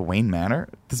forth to Wayne Manor?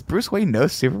 Does Bruce Wayne know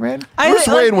Superman? Bruce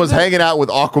Wayne was hanging out with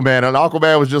Aquaman, and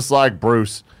Aquaman was just like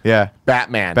Bruce, Yeah.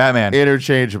 Batman, Yeah,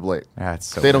 interchangeably. it's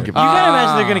so They don't weird. give You a gotta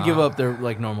imagine they're gonna give up their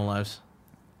like normal lives.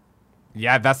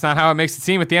 Yeah, that's not how it makes it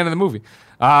seem at the end of the movie.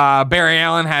 Barry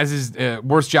Allen has his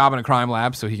worst job in a crime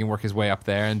lab, so he can work his way up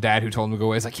there. And Dad, who told him to go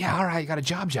away, is like, "Yeah, all right, you got a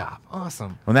job,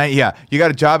 awesome." Well, now, yeah, you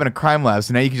got a job in a crime lab,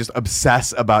 so now you can just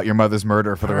obsess about your mother's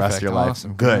murder for the rest of Perfect, your life.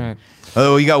 awesome, Good. great.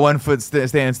 Oh, you got 1 foot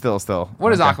standing still.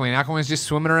 What is Okay. Aquaman? Aquaman's just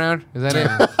swimming around. Is that it?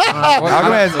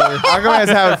 Aquaman's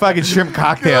having a fucking shrimp Good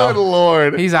cocktail.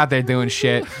 Lord. He's out there doing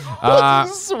shit.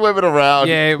 Just swimming around.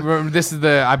 Yeah, this is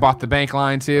I bought the bank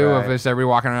line too. Right. Of this every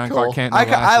walking around Clark Cool. Kent. no I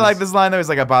glasses. like this line though. He's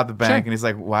like, I bought the bank, Sure. and he's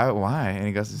like, why? And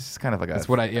he goes, it's just kind of like a. It's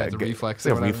what it's a reflex It's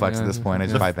like or a whatever, reflex yeah. at this point. I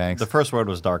just buy banks. The first word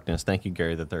was darkness. Thank you,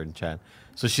 Gary the Third in chat.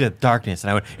 So she said darkness,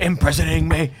 and I went imprisoning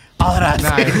me. All that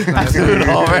I Nice, nice.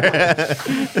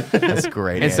 That's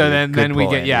great. And so Andy. then Good we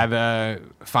pull, get Andy. the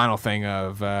final thing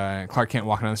of Clark Kent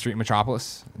walking down the street in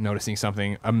Metropolis, noticing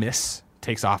something amiss,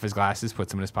 takes off his glasses,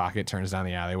 puts them in his pocket, turns down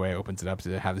the alleyway, opens it up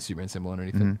to have the Superman symbol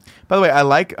underneath it. By the way, I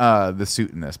like the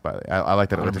suit in this. By the way, I like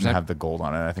that it 100%. didn't have the gold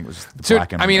on it. I think it was just the So,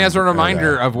 black and I mean, as a or the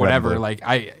reminder red of and whatever, blue. like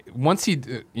once he,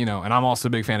 and I'm also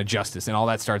a big fan of Justice, and all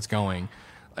that starts going,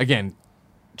 again,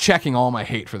 checking all my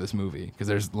hate for this movie because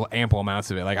there's ample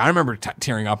amounts of it. Like I remember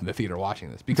tearing up in the theater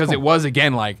watching this because it was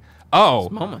again like, oh,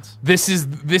 Moments. this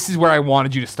is where I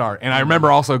wanted you to start, and I remember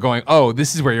also going, oh,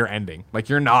 this is where you're ending. Like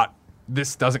you're not.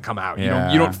 This doesn't come out.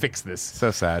 Yeah. You don't fix this.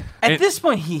 so sad. At It- this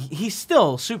point, he's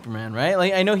still Superman, right?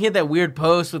 Like I know he had that weird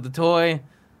post with the toy.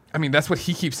 I mean, that's what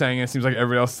he keeps saying. And it seems like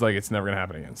everybody else is like, it's never gonna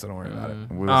happen again. So don't worry about it.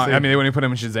 We'll I see. mean, they wouldn't put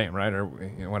him in Shazam, right, or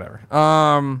whatever.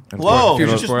 Whoa,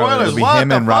 future future spoilers. spoilers. It'll be What him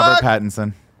the and Robert fuck?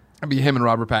 Pattinson. It'd be him and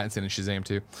Robert Pattinson in Shazam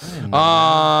too.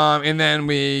 And then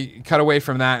we cut away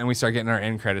from that and we start getting our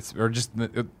end credits, or just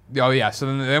oh yeah.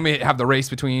 So then we have the race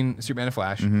between Superman and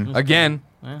Flash. Again,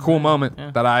 cool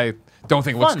moment that I don't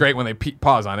think looks Fun. great when they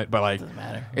pause on it, but like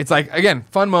matter. it's like again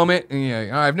fun moment. And you're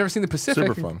like, oh, I've never seen the Pacific.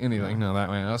 Super fun. And he's like, no, that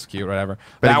way that's cute, whatever.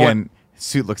 But that again, one,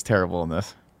 suit looks terrible in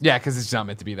this. yeah, because it's not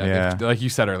meant to be that. Yeah. Like you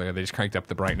said earlier, they just cranked up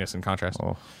the brightness and contrast,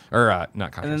 Oh. or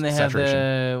not contrast. And then they have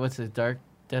saturation. the what's it, Dark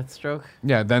Deathstroke?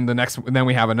 Yeah, then then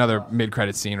we have another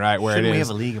mid-credit scene, right, where Shouldn't it we is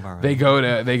have a league of our own? they go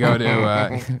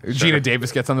to Gina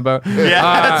Davis gets on the boat. Yeah,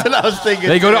 that's what I was thinking.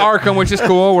 They go to Arkham, which is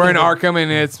cool. We're in Arkham,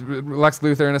 and it's Lex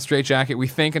Luthor in a straitjacket. We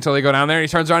think until they go down there, and he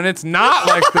turns around, and it's not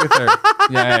Lex Luthor.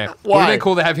 Yeah. Would Why? have been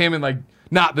cool to have him in like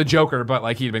not the Joker, but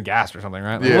like he'd been gassed or something,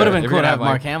 right? Yeah. Would have been If cool you're to gonna have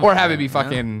Mark like, Hamill. or have it be you know?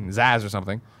 fucking Zaz or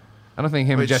something. I don't think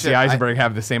him Wait, and Jesse shit, Eisenberg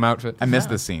have the same outfit. I missed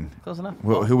this scene. Close enough.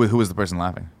 Who was the person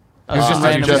laughing? It was just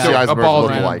random Jesse guy. Eisenberg bald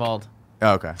looked man. alike. Bald.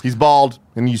 Oh, okay. He's bald.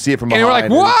 And you see it from And behind. we're like,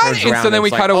 he what? turns And around so then we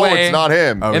it's cut like, away. Oh, it's not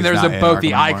him. Oh, And he's there's not a in boat,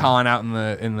 the Arkham anymore. Icon, out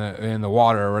in the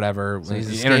water or whatever, he's the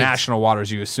escaped. international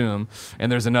waters, you assume. And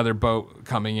there's another boat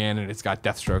coming in, and it's got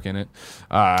Deathstroke in it.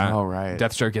 Oh, right.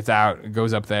 Deathstroke gets out,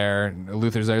 goes up there. And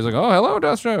Luthor's there. He's like, "Oh, hello,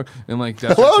 Deathstroke," and like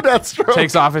Deathstroke Hello, Deathstroke.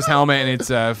 takes off his helmet, and it's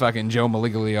fucking Joe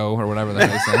Maliglio or whatever the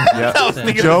hell he's saying. Yeah.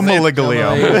 Joe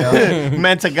Maliglio.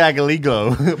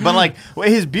 Mentagagaligo. But like,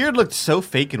 his beard looked so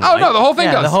fake and Oh white. no, the whole thing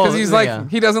Yeah, the does whole- because he's like yeah.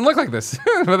 he doesn't look like this,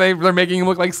 but they're making him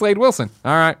look like Slade Wilson.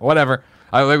 All right, whatever.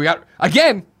 We got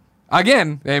again. I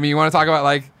mean, you want to talk about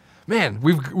like, man,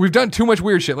 we've done too much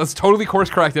weird shit. Let's totally course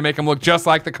correct and make him look just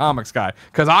like the comics guy.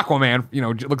 Because Aquaman,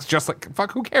 looks just like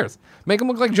fuck. Who cares? Make him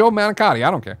look like Joe Manicotti.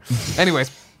 I don't care. Anyways,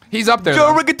 he's up there.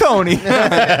 Joe though. Rigatoni.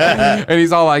 And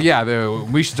he's all like, yeah,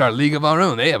 we should start a league of our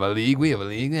own. They have a league. We have a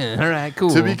league. All right, cool.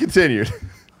 To be continued.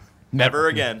 Never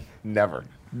again. Never.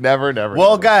 Never, never.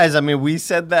 Well, never. guys, I mean, we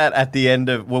said that at the end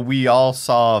of we all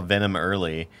saw Venom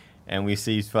early, and we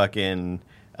see fucking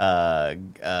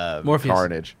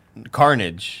Morpheus.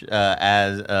 Carnage.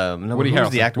 as no, Woody who's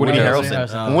the Harrelson. actor? Woody Woody Harrelson.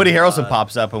 Harrelson. Oh, And Woody Harrelson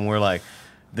pops up, and we're like,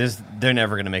 they're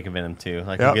never gonna make a Venom 2.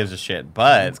 Like, Yep. who gives a shit?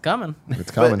 But It's coming.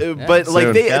 It's coming. But like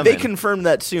Soon. they Coming. confirmed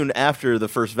that soon after the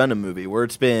first Venom movie, where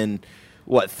it's been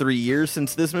 3 years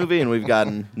since this movie, and we've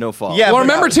gotten no fall. Yeah, Well, but-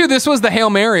 remember too, this was the Hail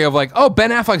Mary of like, oh, Ben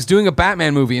Affleck's doing a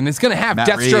Batman movie, and it's gonna have Matt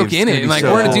Deathstroke Reeves. in It's it, gonna and be like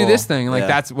so we're gonna do cool. this thing, and like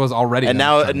Yeah. that was already. And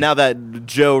gonna now come. that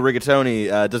Joe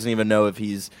Rigatoni doesn't even know if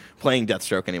he's playing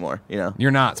Deathstroke anymore.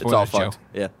 You're not. It's all Spoilers, fucked.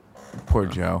 Joe. Yeah. Poor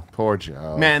Joe. Poor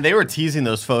Joe. man, they were teasing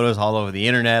those photos all over the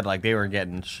internet. Like, they were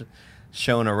getting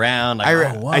shown around. Like,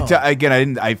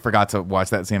 I forgot to watch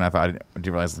that scene. I thought I didn't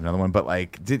realize there's another one, but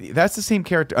like, that's the same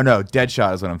character. Oh no,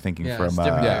 Deadshot is what I'm thinking Yeah, from it's a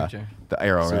different character. the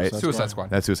Arrow, right? Suicide Squad.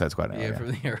 That's Suicide Squad. Yeah, from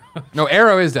the hero. No,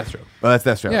 Arrow is Deathstroke. Oh, that's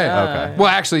Deathstroke. Yeah. Okay. Well,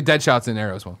 actually, Deadshot's in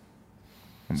Arrow as well.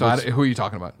 So who are you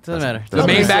talking about? Doesn't matter. The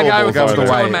main bad guy with the syllables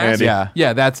are white there, mask. Andy. Yeah.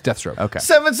 Yeah, that's Deathstroke. Okay.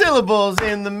 7 syllables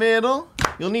in the middle.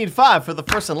 You'll need 5 for the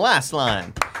first and last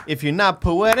line. If you're not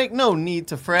poetic, no need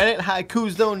to fret it.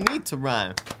 Haikus don't need to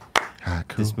rhyme.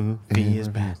 This movie is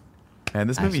bad. And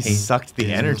this movie hate sucked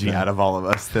the energy out of all of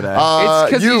us today. It's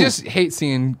because you you just hate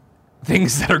seeing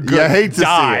things that are good. You hate to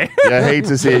die. see it. You hate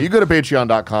to see it. You go to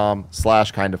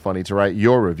patreon.com/kindafunny to write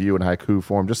your review in haiku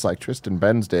form, just like Tristan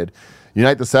Benz did.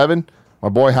 Unite the 7, my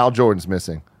boy Hal Jordan's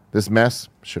missing. This mess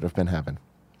should have been heaven.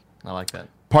 I like that.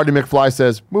 Party McFly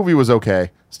says, movie was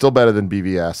okay. Still better than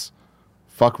BVS.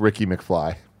 Fuck Ricky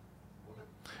McFly.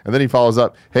 And then he follows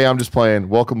up, hey, I'm just playing.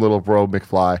 Welcome, little bro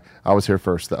McFly. I was here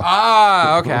first, though.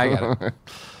 Ah, okay, I get it.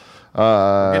 Get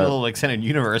a little extended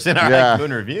universe in our yeah. haiku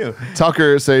and review.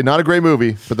 Tucker say, not a great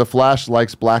movie, but The Flash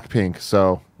likes Blackpink,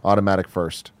 so automatic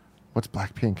first. What's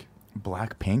Blackpink?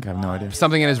 Blackpink? I have no idea.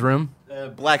 Something in his room.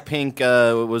 Blackpink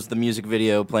was the music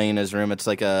video playing in his room. It's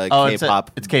like a Oh,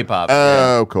 K-pop. It's K-pop.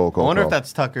 Oh, cool. I wonder cool. if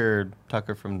that's Tucker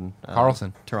from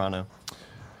Carlson. Toronto,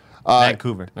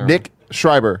 Vancouver. Never Nick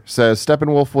Schreiber says,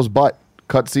 Steppenwolf was butt.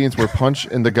 Cutscenes were punch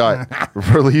in the gut.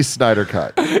 Release Snyder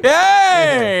cut.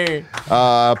 Yay!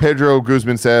 Pedro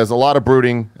Guzman says, a lot of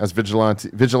brooding as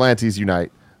vigilantes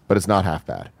unite, but it's not half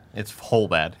bad. It's whole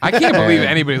bad. I can't believe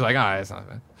anybody's like, it's not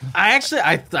bad. I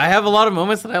have a lot of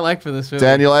moments that I like for this movie.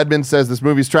 Daniel Edmonds says, this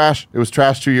movie's trash. It was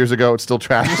trash 2 years ago. It's still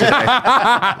trash today.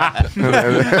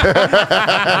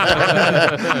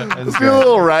 Let's do a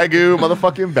little ragu,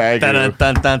 motherfucking bagu.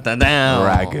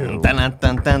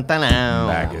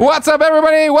 Ragu. What's up,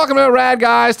 everybody? Welcome to Rad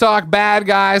Guys Talk Bad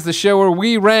Guys, the show where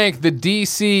we rank the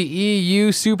DCEU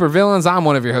supervillains. I'm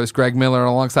one of your hosts, Greg Miller,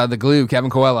 alongside the glue, Kevin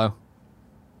Coelho.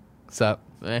 What's up?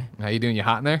 Hey. How you doing? You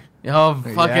hot in there? Oh,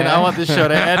 fucking, Yeah. I want this show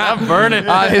to end. I'm burning.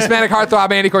 Hispanic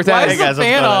heartthrob Andy Cortez. Why is Hey, guys, the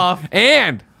what's fan going on? off?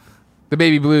 And the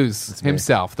Baby Blues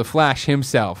himself, the Flash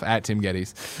himself, at Tim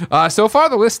Geddes. So far,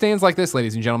 the list stands like this,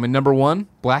 ladies and gentlemen. Number 1,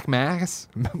 Black Mask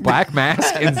and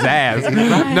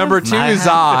Zaz. Number 2,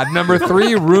 Zod. Number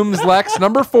 3, Rooms Lex.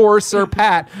 Number 4, Sir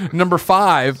Pat. Number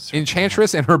 5,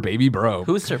 Enchantress and her baby bro.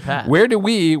 Who's Sir Pat? Where do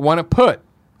we want to put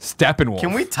Steppenwolf?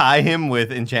 Can we tie him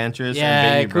with Enchantress Yeah,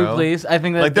 and Baby could Bro? please. I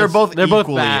think that Like, they're both they're equally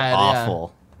both bad,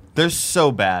 awful. They're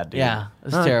so bad, dude. Yeah,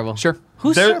 it's terrible. Sure.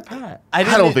 Who's They're- Sir Pat? I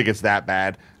don't think it's that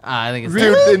bad. I think it's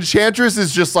Dude, Enchantress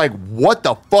is just like, what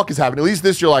the fuck is happening? At least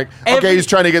this, you're like, okay, Every- he's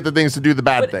trying to get the things to do the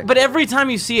bad thing. But every time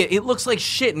you see it, it looks like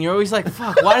shit, and you're always like,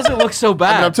 "Fuck! Why does it look so I mean,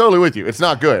 bad?" I'm totally with you. It's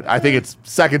not good. I think it's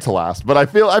second to last. But I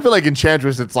feel like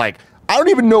Enchantress, it's like, I don't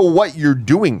even know what you're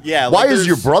doing. Yeah, Why like is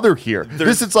your there's- brother here?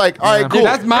 This, it's like, all right, cool. Dude,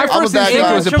 that's my I'm a first bad instinct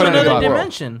guy. was to From put him in the another world.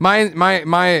 dimension. My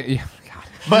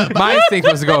My instinct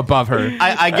was to go above her.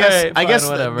 I guess. Alright, I fine, guess.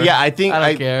 whatever. Yeah, I think. I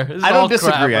don't care. It's I all don't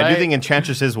disagree. crap, I do right? think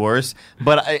Enchantress is worse,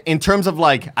 but in terms of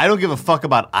like, I don't give a fuck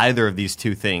about either of these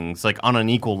two things. Like on an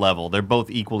equal level, they're both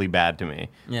equally bad to me.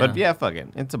 Yeah. But yeah, fuck it.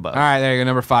 It's above. All right, there you go.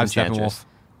 Number 5, Enchantress. Steppenwolf.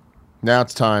 Now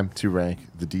it's time to rank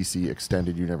the DC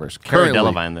Extended Universe. Cara Currently,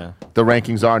 Delevingne though. the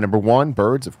rankings are number 1,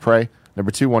 Birds of Prey.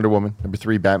 Number 2, Wonder Woman. Number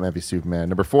 3, Batman v Superman.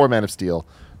 Number 4, Man of Steel.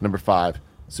 Number 5,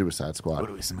 Suicide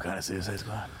Squad. Some kind of Suicide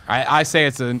Squad. I say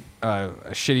it's a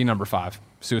shitty number 5.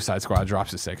 Suicide Squad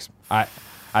drops to 6. I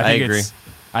agree.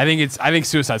 I think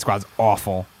Suicide Squad's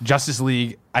awful. Justice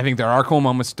League, I think there are cool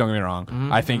moments, don't get me wrong.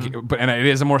 I think and it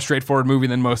is a more straightforward movie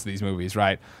than most of these movies,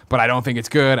 right? But I don't think it's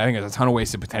good. I think there's a ton of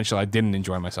wasted potential. I didn't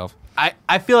enjoy myself.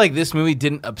 I feel like this movie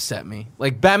didn't upset me.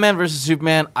 Like Batman versus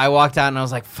Superman, I walked out and I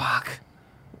was like, fuck.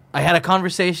 I had a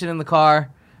conversation in the car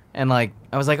and like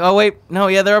I was like, oh wait, no,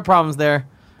 yeah, there are problems there.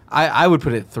 I would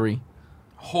put it 3.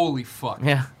 Holy fuck.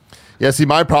 Yeah. Yeah, see,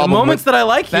 my The problem moments with, that I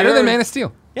like Better here, than Man of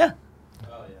Steel. Yeah.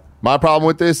 my problem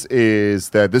with this is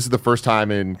that this is the first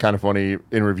time in Kind of Funny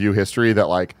in review history that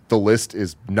like the list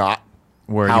is not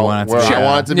Where how, you want it to where be. I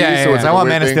want it to be. Yeah, so yeah, it's yeah. I like a want weird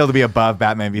Man of thing. Steel to be above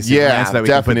Batman v Superman, Yeah, so that we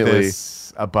definitely. can put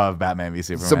this above Batman v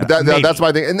Superman. So Maybe. that's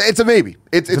my thing, and it's a maybe.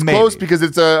 It's a close maybe. because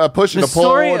it's a push and The a pull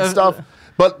story and of- stuff.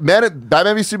 But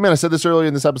Batman v Superman, I said this earlier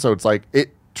in this episode. It's like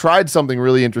it tried something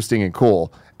really interesting and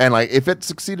cool, and like if it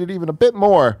succeeded even a bit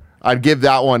more, I'd give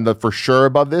that one the for sure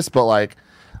above this. But like,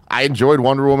 I enjoyed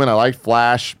Wonder Woman. I liked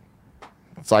Flash.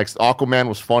 It's like Aquaman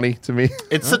was funny to me.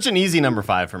 It's such an easy number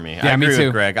 5 for me. I Yeah, me agree too.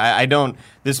 with Greg. I don't.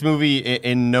 This movie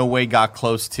in no way got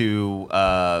close to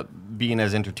being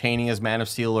as entertaining as Man of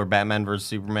Steel or Batman vs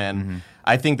Superman.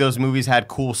 I think those movies had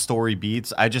cool story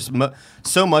beats. I just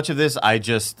so much of this I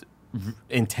just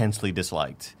intensely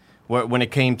disliked. When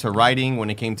it came to writing, when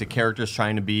it came to characters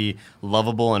trying to be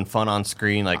lovable and fun on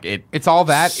screen, like It's all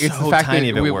that. It's so the fact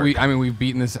tiny that of it worked. we've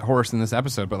beaten this horse in this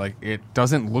episode, but like it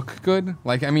doesn't look good.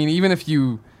 Like, I mean, even if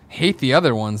you hate the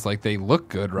other ones, like they look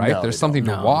good, right? No, There's they something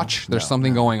don't. to No. watch. There's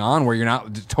something going on where you're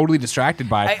not totally distracted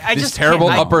by I this just terrible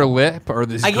can't- upper lip or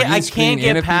this I green screen can't in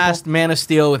get of past people. Man of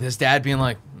Steel with his dad being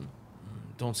like,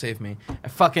 "Don't save me."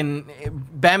 Fucking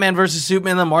Batman versus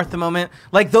Superman, the Martha moment.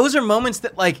 Like those are moments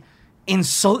that like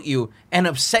insult you and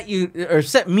upset you or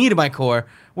upset me to my core.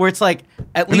 Where it's like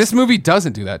at And this least movie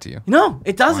doesn't do that to you. no,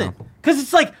 it doesn't. Because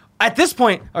it's like at this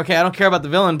point, okay, I don't care about the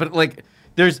villain, but like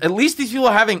there's at least these people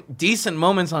are having decent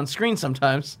moments on screen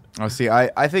sometimes. Oh, see,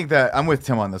 I think that I'm with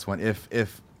Tim on this one.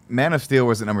 If Man of Steel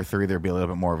was at number 3, there'd be a little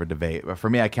bit more of a debate. But for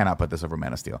me, I cannot put this over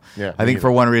Man of Steel. Yeah, I me think either.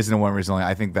 for one reason and one reason only,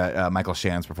 I think that Michael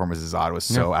Shannon's performance as Zod was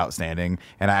so outstanding,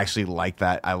 and I actually liked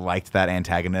that. I liked that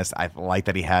antagonist. I liked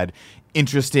that he had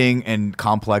interesting and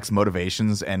complex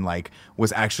motivations, and like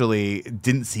was actually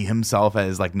didn't see himself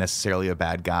as like necessarily a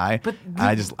bad guy. But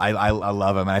I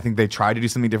love him, and I think they tried to do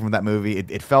something different with that movie.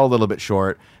 It fell a little bit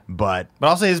short, but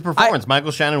also his performance.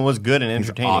 Michael Shannon was good and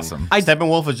entertaining. awesome.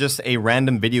 Steppenwolf was just a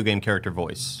random video game character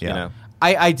voice. Yeah. You know.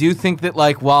 I do think that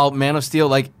like while Man of Steel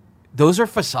like those are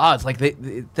facades like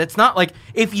that's not like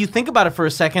if you think about it for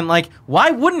a second like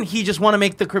why wouldn't he just want to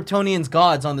make the Kryptonians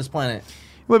gods on this planet?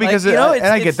 well, because Like, you know, and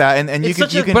I get it's- that, and you it's can,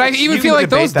 such you a- can, But I even you feel can like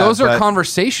debate those that, are but-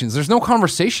 conversations. There's no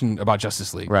conversation about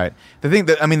Justice League. right. The thing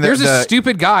that I mean, There's the a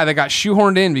stupid guy that got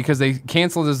shoehorned in because they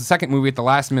canceled his second movie at the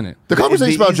last minute. The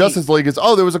conversation the about easy- Justice League is,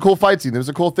 there was a cool fight scene. There was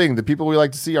a cool thing. The people we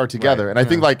like to see are together. And I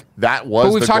think like that was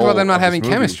But we've the talked about goal them not of this having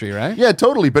movie. chemistry, right? Yeah,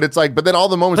 totally. But it's like, but then all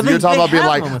the moments But that you're talking they about being have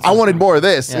like, moments I like wanted that. more of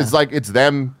this. Yeah. It's like, it's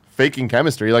them faking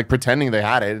chemistry, like pretending they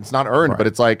had it. It's not earned, but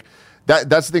it's like, that's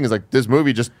the thing is like, this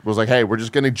movie just was like, hey, we're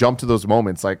just going to jump to those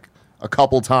moments like a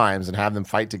couple times and have them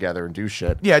fight together and do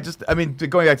shit. Yeah, just I mean,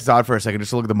 going back to Zod for a second,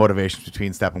 just to look at the motivations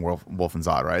between Steppenwolf and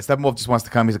Zod, right? Steppenwolf just wants to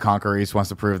come; he's a conqueror. He just wants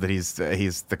to prove that he's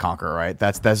the conqueror, right?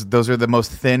 That's those are the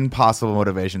most thin possible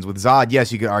motivations. With Zod,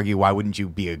 yes, you could argue why wouldn't you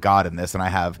be a god in this? And I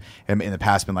have in the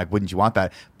past been like, wouldn't you want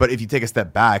that? But if you take a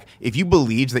step back, if you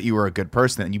believed that you were a good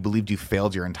person and you believed you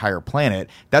failed your entire planet,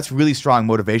 that's really strong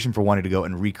motivation for wanting to go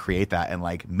and recreate that and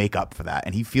like make up for that.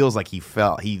 And he feels like he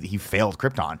failed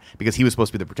Krypton because he was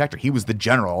supposed to be the protector. He was the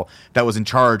general that was in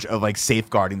charge of like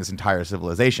safeguarding this entire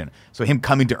civilization. So him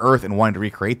coming to Earth and wanting to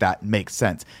recreate that makes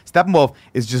sense. Steppenwolf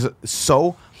is just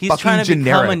so He's fucking trying to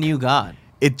generic. become a new god.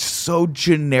 It's so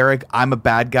generic. I'm a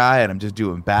bad guy and I'm just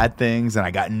doing bad things and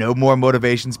I got no more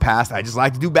motivations past. I just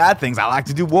like to do bad things. I like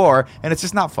to do war and it's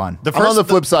just not fun. I'm on the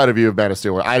flip side of you of Man of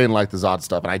Steel, where I didn't like the Zod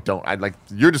stuff, and I like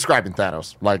you're describing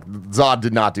Thanos. Like Zod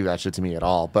did not do that shit to me at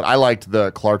all, but I liked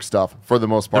the Clark stuff for the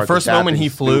most part. The first Cat moment he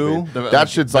thing's flew, stupid. That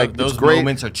shit's like those it's great.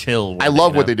 moments are chill. I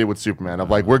love what they did with Superman.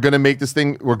 Of like, we're gonna make this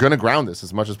thing, we're gonna ground this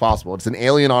as much as possible. It's an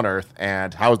alien on Earth,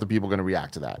 and how is the people gonna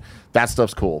react to that? That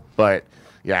stuff's cool, but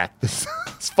Yeah, this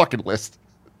fucking list.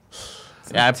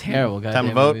 Yeah, Terrible Time goddamn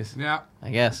to vote. movies. Yeah. I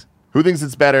guess. Who thinks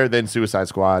it's better than Suicide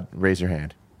Squad? Raise your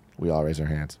hand. We all raise our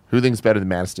hands. Who thinks it's better than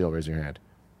Man of Steel? Raise your hand.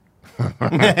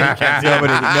 Nobody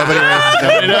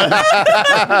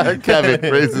does. Kevin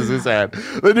raises his hand.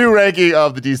 The new ranking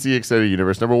of the DC Extended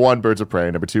Universe. Number 1, Birds of Prey.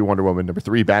 Number 2, Wonder Woman. Number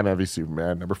 3, Batman v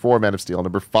Superman. Number 4, Man of Steel.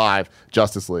 Number 5,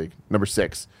 Justice League. Number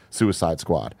 6, Suicide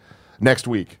Squad. Next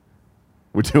week,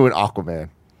 we're doing Aquaman.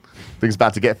 Things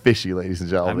about to get fishy, ladies and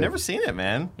gentlemen. I've never seen it,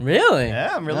 man. Really?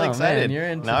 Yeah, I'm really Oh, excited. Man, you're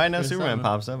into Now I know for Superman something.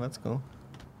 pops up. That's cool.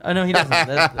 Oh no, he doesn't.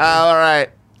 That's, All right.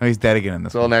 Oh, he's dead again in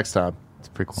this. Till next time. It's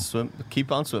pretty cool.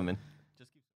 Keep on swimming.